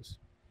weakness is,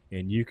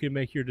 and you can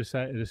make your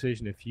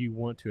decision if you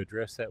want to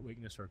address that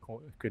weakness or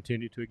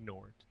continue to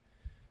ignore it.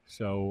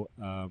 So,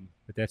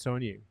 but that's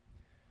on you.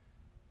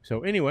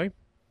 So anyway,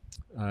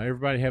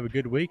 everybody have a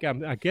good week.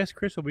 I guess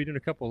Chris will be doing a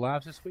couple of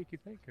lives this week. You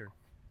think, or?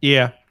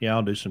 Yeah,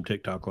 I'll do some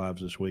TikTok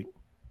lives this week.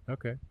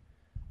 Okay.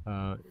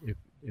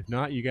 If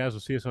not, you guys will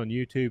see us on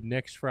YouTube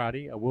next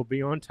Friday. We'll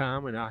be on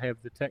time, and I'll have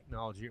the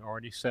technology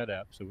already set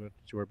up, so we don't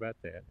have to worry about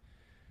that.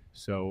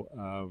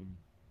 So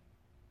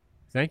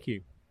thank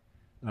you.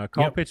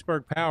 Call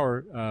Pittsburgh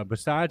Power.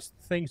 Besides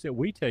the things that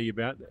we tell you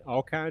about,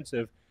 all kinds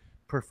of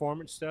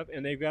performance stuff,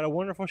 and they've got a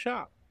wonderful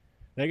shop.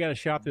 They got a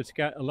shop that's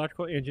got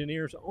electrical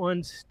engineers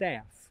on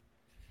staff,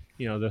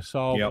 to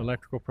solve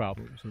electrical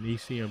problems and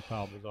ECM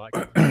problems like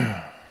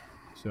that.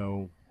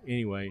 So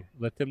anyway,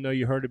 let them know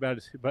you heard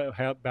about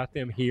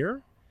them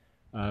here,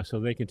 so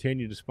they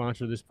continue to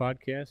sponsor this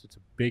podcast. It's a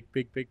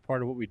big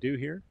part of what we do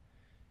here.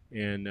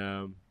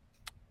 And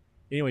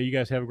anyway, you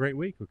guys have a great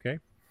week, okay?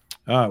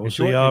 All right, we'll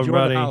see y'all,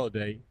 everybody. Enjoy the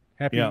holiday.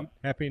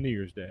 Happy New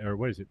Year's Day, or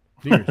what is it?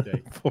 New Year's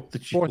Day.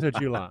 4th of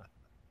July.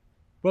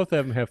 Both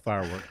of them have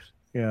fireworks.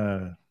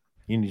 Yeah,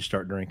 you need to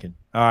start drinking.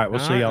 All right, we'll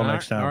see y'all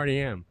next time. I already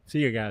am. See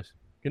you guys.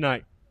 Good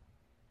night.